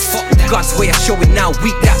bridges. God's way I show it now,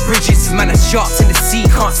 weak that bridges. Man, sharks in the sea,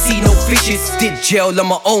 can't see no fishes. Did jail on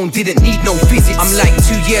my own, didn't need no visits. I'm like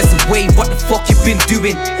 2 years away, what the fuck you been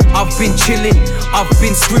doing? I've been chilling, I've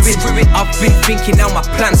been screwing. I've been thinking how my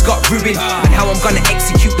plans got ruined and how I'm gonna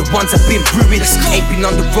execute the ones I've been brewing. Ain't been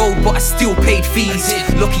on the road, but I still paid fees.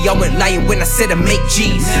 Lucky I weren't lying when I said I make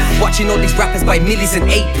G's. Watching all these rappers buy millies and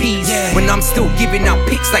APs when I'm still giving out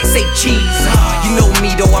pics like say cheese. You know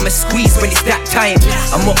me though, I'm a squeeze when it's that time.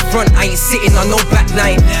 I'm up front, I ain't sitting on no back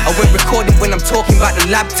line. I went recording when I'm talking about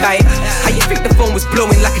the lab time. How you think the phone was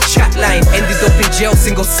blowing like a chat line? Ended up in jail,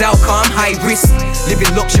 single cell, car, I'm high risk.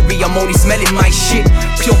 Living luxury, I'm only smelling my shit.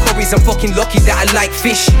 Pure curries, I'm fucking lucky that I like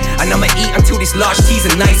fish. And I'ma eat until this large tea's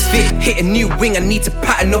a nice fit. Hit a new wing, I need to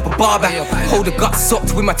pattern up a barber. Hold the gut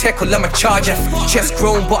sucked with my tackle, I'm a charger. Chest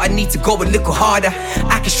grown, but I need to go a little harder.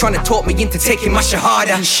 Aka's trying to talk me into taking my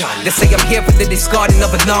shahada. They say I'm here for the discarding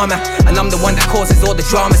of a llama, and I'm the one that causes all the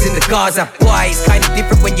dramas in the Gaza. Boy, it's kinda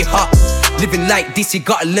different when you're hot. Living like this, you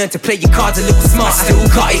gotta learn to play your cards a little smart. I still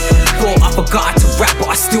got it. Thought I forgot to rap, but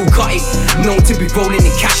I still got it. Known to be rolling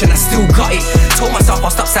in cash and I still got it. Told myself I'll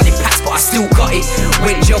stop selling packs, but I still got it.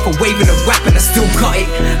 Went jail for waving and rapping, I still got it.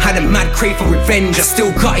 Had a mad crave for revenge, I still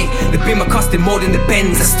got it. The bimmer costed more than the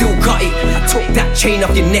Benz, I still got it. I took that chain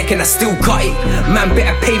off your neck and I still got it. Man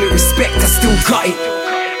better pay me respect, I still got it.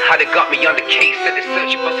 How they got me on the case, said they're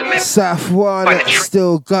searching for some Saf one,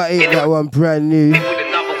 still got it. That one brand new.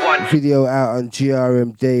 Video out on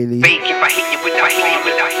GRM Daily. Make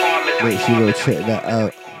sure you go check that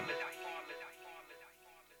out.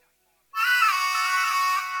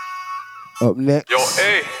 Up next,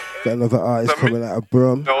 got another artist coming out of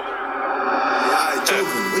Brum. Goes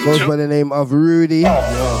by the name of Rudy.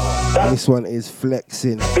 And this one is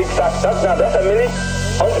Flexing. Big fact, that's a minute.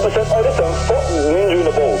 100% listen, fuck Ninja in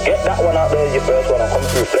the bowl. Get that one out there, your first one, I'll come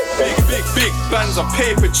through Flexing. Big bands on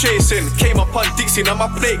paper chasing. Came up on Dixie, now my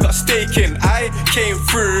plate got staking. I came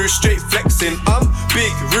through straight flexing. I'm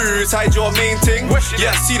big rude, hide your main thing.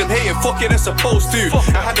 Yeah, I see them hating, fuck it, they're supposed to.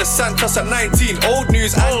 I had the Santos at 19, old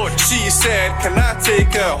news, and she said, can I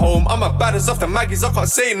take her home? I'm as bad as off the Maggies, I can't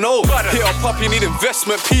say no. Hit up up, you need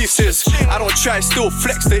investment pieces. I don't try, still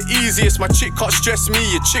flex the easiest. My chick can't stress me,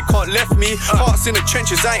 your chick can't left me. Hearts in the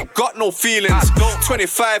trenches, I ain't got no feelings.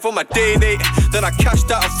 25 on my day date, Then I cashed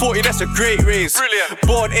out at 40, that's a great raise. Brilliant.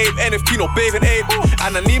 Born ape, NFT, no bathing ape.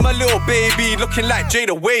 And I need my little baby looking like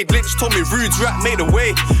Jada Wade. Lynch told me rude rap made a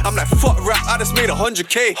way. I'm like, fuck rap, I just made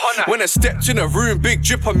 100k. When I stepped in a room, big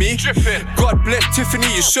drip on me. God bless Tiffany,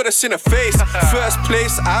 you should've seen her face. First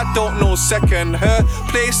place, I don't know second. Her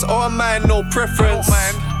place or mine, no preference.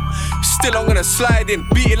 Still I'm gonna slide in,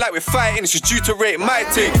 beat it like we're fighting. She's due to rate my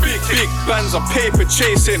take. Big bands on paper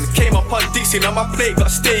chasing. Came up on Dixie, now my plate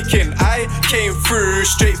got staking. I came through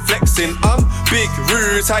straight flexing. I'm big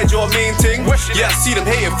ruse, hide your main thing. Yeah, I see them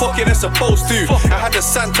hating, fucking they're supposed to. I had the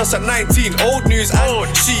Santos at 19, old news,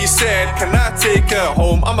 and she said, can I take her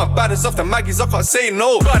home? I'm a baddest of the Maggies, I can't say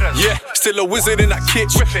no. Yeah, still a wizard in that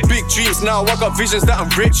kitch. Big dreams now, I got visions that I'm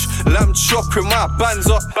rich. Lamb chop with my bands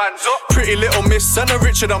up. Pretty little miss, and a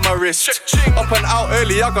Richard on my wrist. Up and out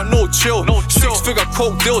early, I got no chill. Six-figure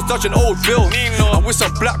coke deals, dodging old bill. I'm with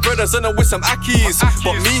some black brothers and I'm with some Ackies.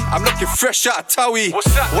 But me, I'm looking fresh out of Towie.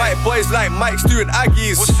 White boys like Mike's doing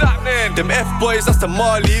Aggies. Them F-boys, that's the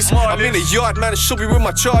Marlies. I'm in the yard, man, should be with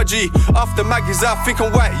my chargy. After Maggie's, I think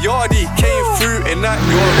I'm white yardy. Came through in that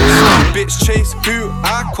yard. Bitch chase who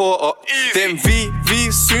I caught up. Them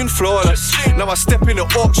VV soon flawless. Now I step in the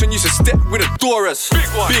auction, used to step with the Doras.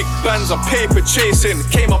 Big bands on paper chasing.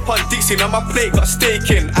 Came up on Dixie, now my plate got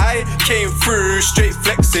staking. I came through straight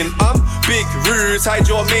flexing. I'm big ruse, hide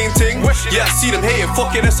your main thing. Yeah, I see them hating,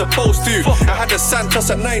 fucking they're supposed to. I had the Santos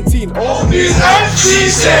at 19. Old news and she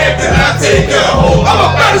said, can I take her home? I'm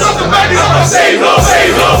a baddest of the Maggies, I'm gonna say no,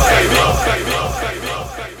 say no.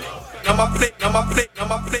 Now my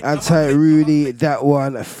plate. Anti-Rudy, that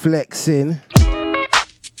one, flexing.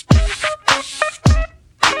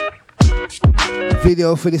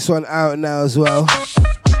 Video for this one out now as well.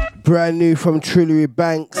 Brand new from Trillery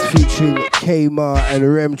Banks featuring Kmart and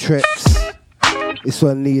Remtrex. This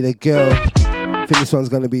one, Need a Girl. I think this one's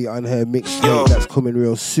gonna be on her mixtape that's coming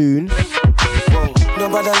real soon.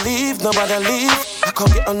 Nobody leave. I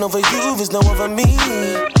can't get on over you, there's no over me.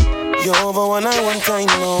 You're over when I want, I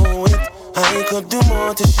know it. I could do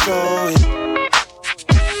more to show it.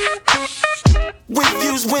 With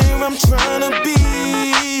you's where I'm trying to be.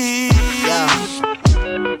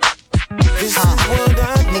 This is what I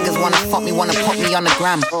niggas wanna fuck me, wanna put me on the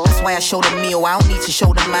gram. That's why I show the meal, I don't need to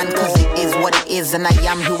show the man. Cause it is what it is and I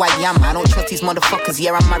am who I am. I don't trust these motherfuckers,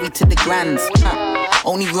 yeah, I'm married to the grands.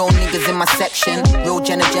 Only real niggas in my section. Real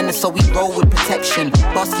Jenna, so we roll with protection.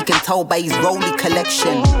 Boss, you can tell by his rolly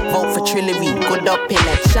collection. Vote for Trillery, good up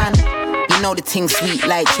election. You know the thing sweet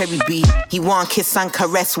like cherry B. He want kiss and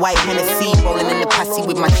caress, white Hennessy. Rolling in the passy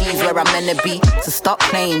with my G's where I'm meant to be. So stop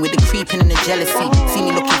playing with the creeping and the jealousy. See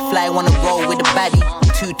me looking fly, wanna roll with a baddie.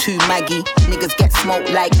 2-2 Maggie, niggas get smoked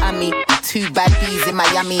like Ami. 2 bad bees in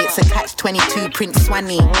Miami, it's a catch-22 Prince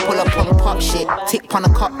Swanee. Pull up on pop shit, tick on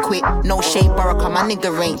a cop quick. No shade Baraka, my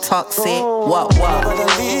nigga ain't toxic. What?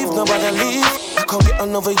 Nobody leave. I can't get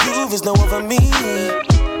on over you, there's no over me.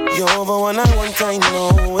 You're over when I want, I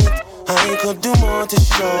know it. I could do more to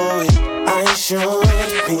show it. I should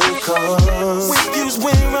because with you's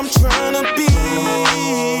where I'm trying to be.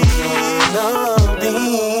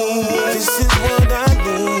 This is what I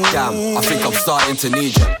need. Damn, I think I'm starting to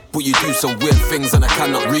need you. But you do some weird things and I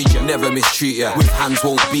cannot read you. Never mistreat you, with hands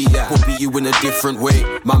won't beat ya. But beat you in a different way,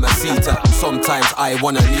 mamacita. Sometimes I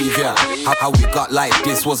wanna leave ya. How we got like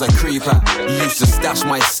this was a creeper. You used to stash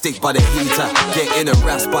my stick by the heater. Get in a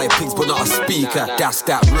rasp by pigs but not a speaker. That's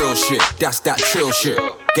that real shit, that's that trill shit.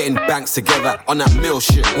 Getting banks together on that mill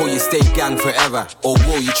shit. Will you stay gang forever? Or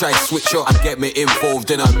will you try switch up and get me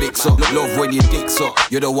involved in a mix up? Love when you dicks up,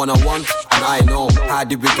 you're the one I want. And I know, how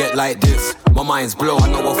did we get like this? My mind's blown, I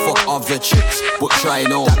know I fuck other chicks. But try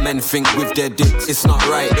know that men think with their dicks. It's not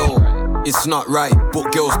right though, it's not right.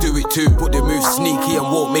 But girls do it too. But they move sneaky and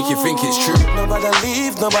won't make you think it's true. Nobody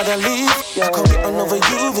leave. I can't get on over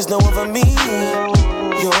you, there's no over me.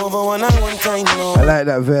 You're over when I want, I know. I like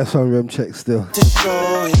that verse on Remcheck still.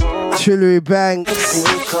 Trillery Banks,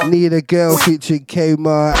 Need a Girl featuring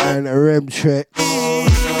Kmart and Remcheck.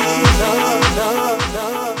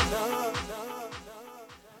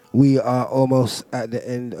 We are almost at the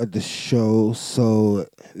end of the show, so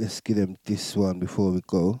let's give them this one before we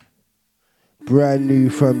go. Brand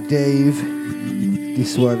new from Dave.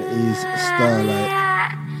 This one is Starlight.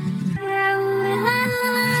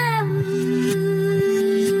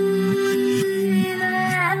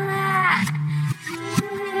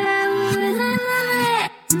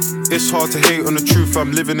 It's hard to hate on the truth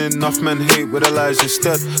I'm living in. Enough men hate with their lies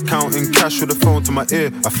instead. Counting cash with a phone to my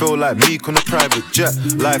ear. I feel like Meek on a private jet.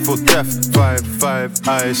 Life or death. 5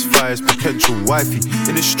 eyes, fires, potential wifey.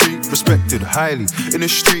 In the street, respected highly. In the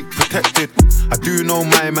street, protected. I do know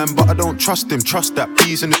my man, but I don't trust him. Trust that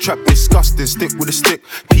bees in the trap, disgusting. Stick with a stick.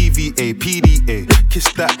 PVA, PDA.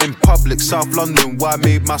 Kiss that in public. South London, why I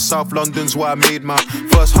made my South London's why I made my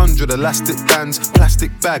first 100 elastic bands, plastic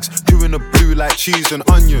bags, doing the blue like cheese and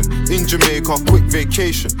onion. In Jamaica, quick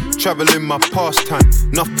vacation, traveling my pastime.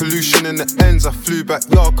 Enough pollution in the ends, I flew back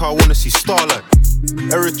yard car, I wanna see starlight.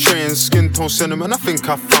 Eritrean skin tone cinnamon, I think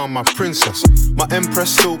I found my princess. My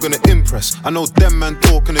empress still gonna impress. I know them man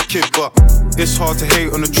talking a kid, but it's hard to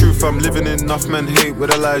hate on the truth I'm living in. Enough men hate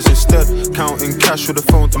with their lies instead. Counting cash with a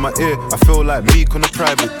phone to my ear. I feel like Meek on a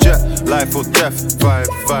private jet. Life or death. 5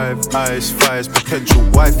 eyes, fires, potential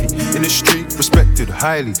wifey. In the street, respected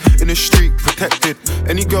highly. In the street, protected.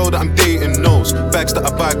 Any girl that I'm dating knows. Bags that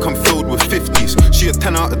I buy come filled with 50s. She a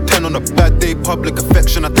 10 out of 10 on a bad day. Public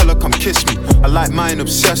affection, I tell her come kiss me. I like mine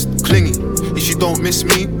obsessed, clingy. If she don't miss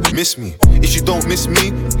me, miss me. If she don't miss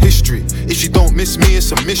me, history. If she don't miss me,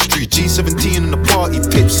 it's a mystery. G17 in the party,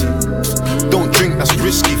 tipsy. Don't drink, that's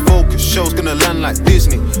risky. Focus, show's gonna land like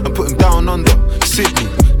Disney. And put him down under Sydney.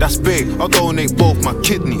 That's big, I'll donate both my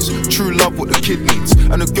kidneys. True love what the kid needs.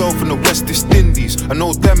 And a girl from the West Indies. I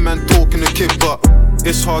know them man talking a kid, but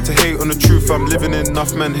it's hard to hate on the truth I'm living in.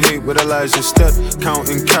 Enough men hate with their lies instead.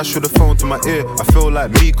 Counting cash with a phone to my ear. I feel like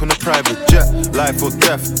Meek on a private jet. Life or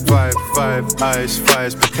death. 5 eyes,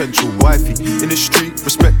 fires, potential wifey. In the street,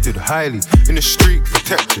 respected highly. In the street,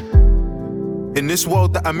 protected. In this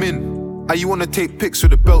world that I'm in, you wanna take pics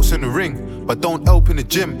with the belts in the ring, but don't help in the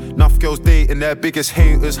gym. Enough girls dating their biggest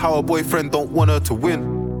haters. How a boyfriend don't want her to win.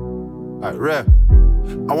 Like rare.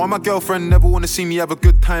 I want my girlfriend never wanna see me have a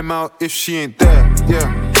good time out if she ain't there. Yeah.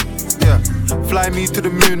 Fly me to the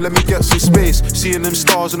moon, let me get some space. Seeing them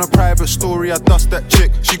stars in a private story, I dust that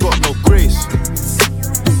chick, she got no grace.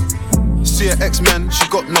 See her X-Men, she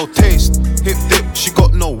got no taste. Hip dip, she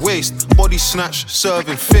got no waist. Body snatch,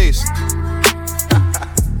 serving face.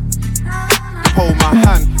 Hold my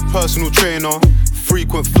hand, personal trainer.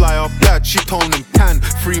 Frequent flyer, bad, she tone and tan.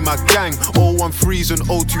 Free my gang, 013s and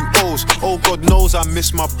 020s. Oh God knows I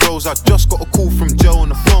miss my bros. I just got a call from Joe on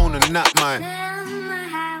the phone and that man.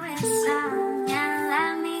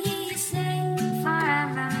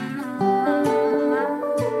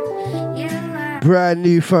 Brand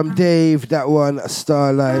new from Dave, that one,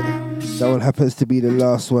 Starlight. That one happens to be the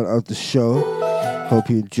last one of the show. Hope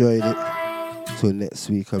you enjoyed it. Till next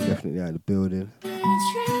week, I'm definitely out of the building.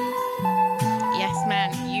 Yes,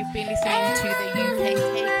 man, you've been listening to the UK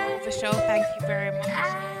Takeover show. Thank you very much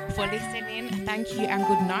for listening. Thank you and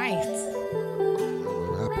good night.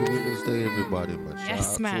 Happy Women's Day, everybody, man.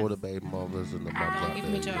 Yes, man. Shout out to all the baby mothers and the mums out Give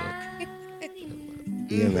there. me a joke.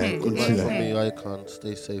 Yeah, man. Good night from me, Icon.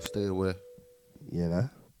 Stay safe, stay away. Yeah, nah.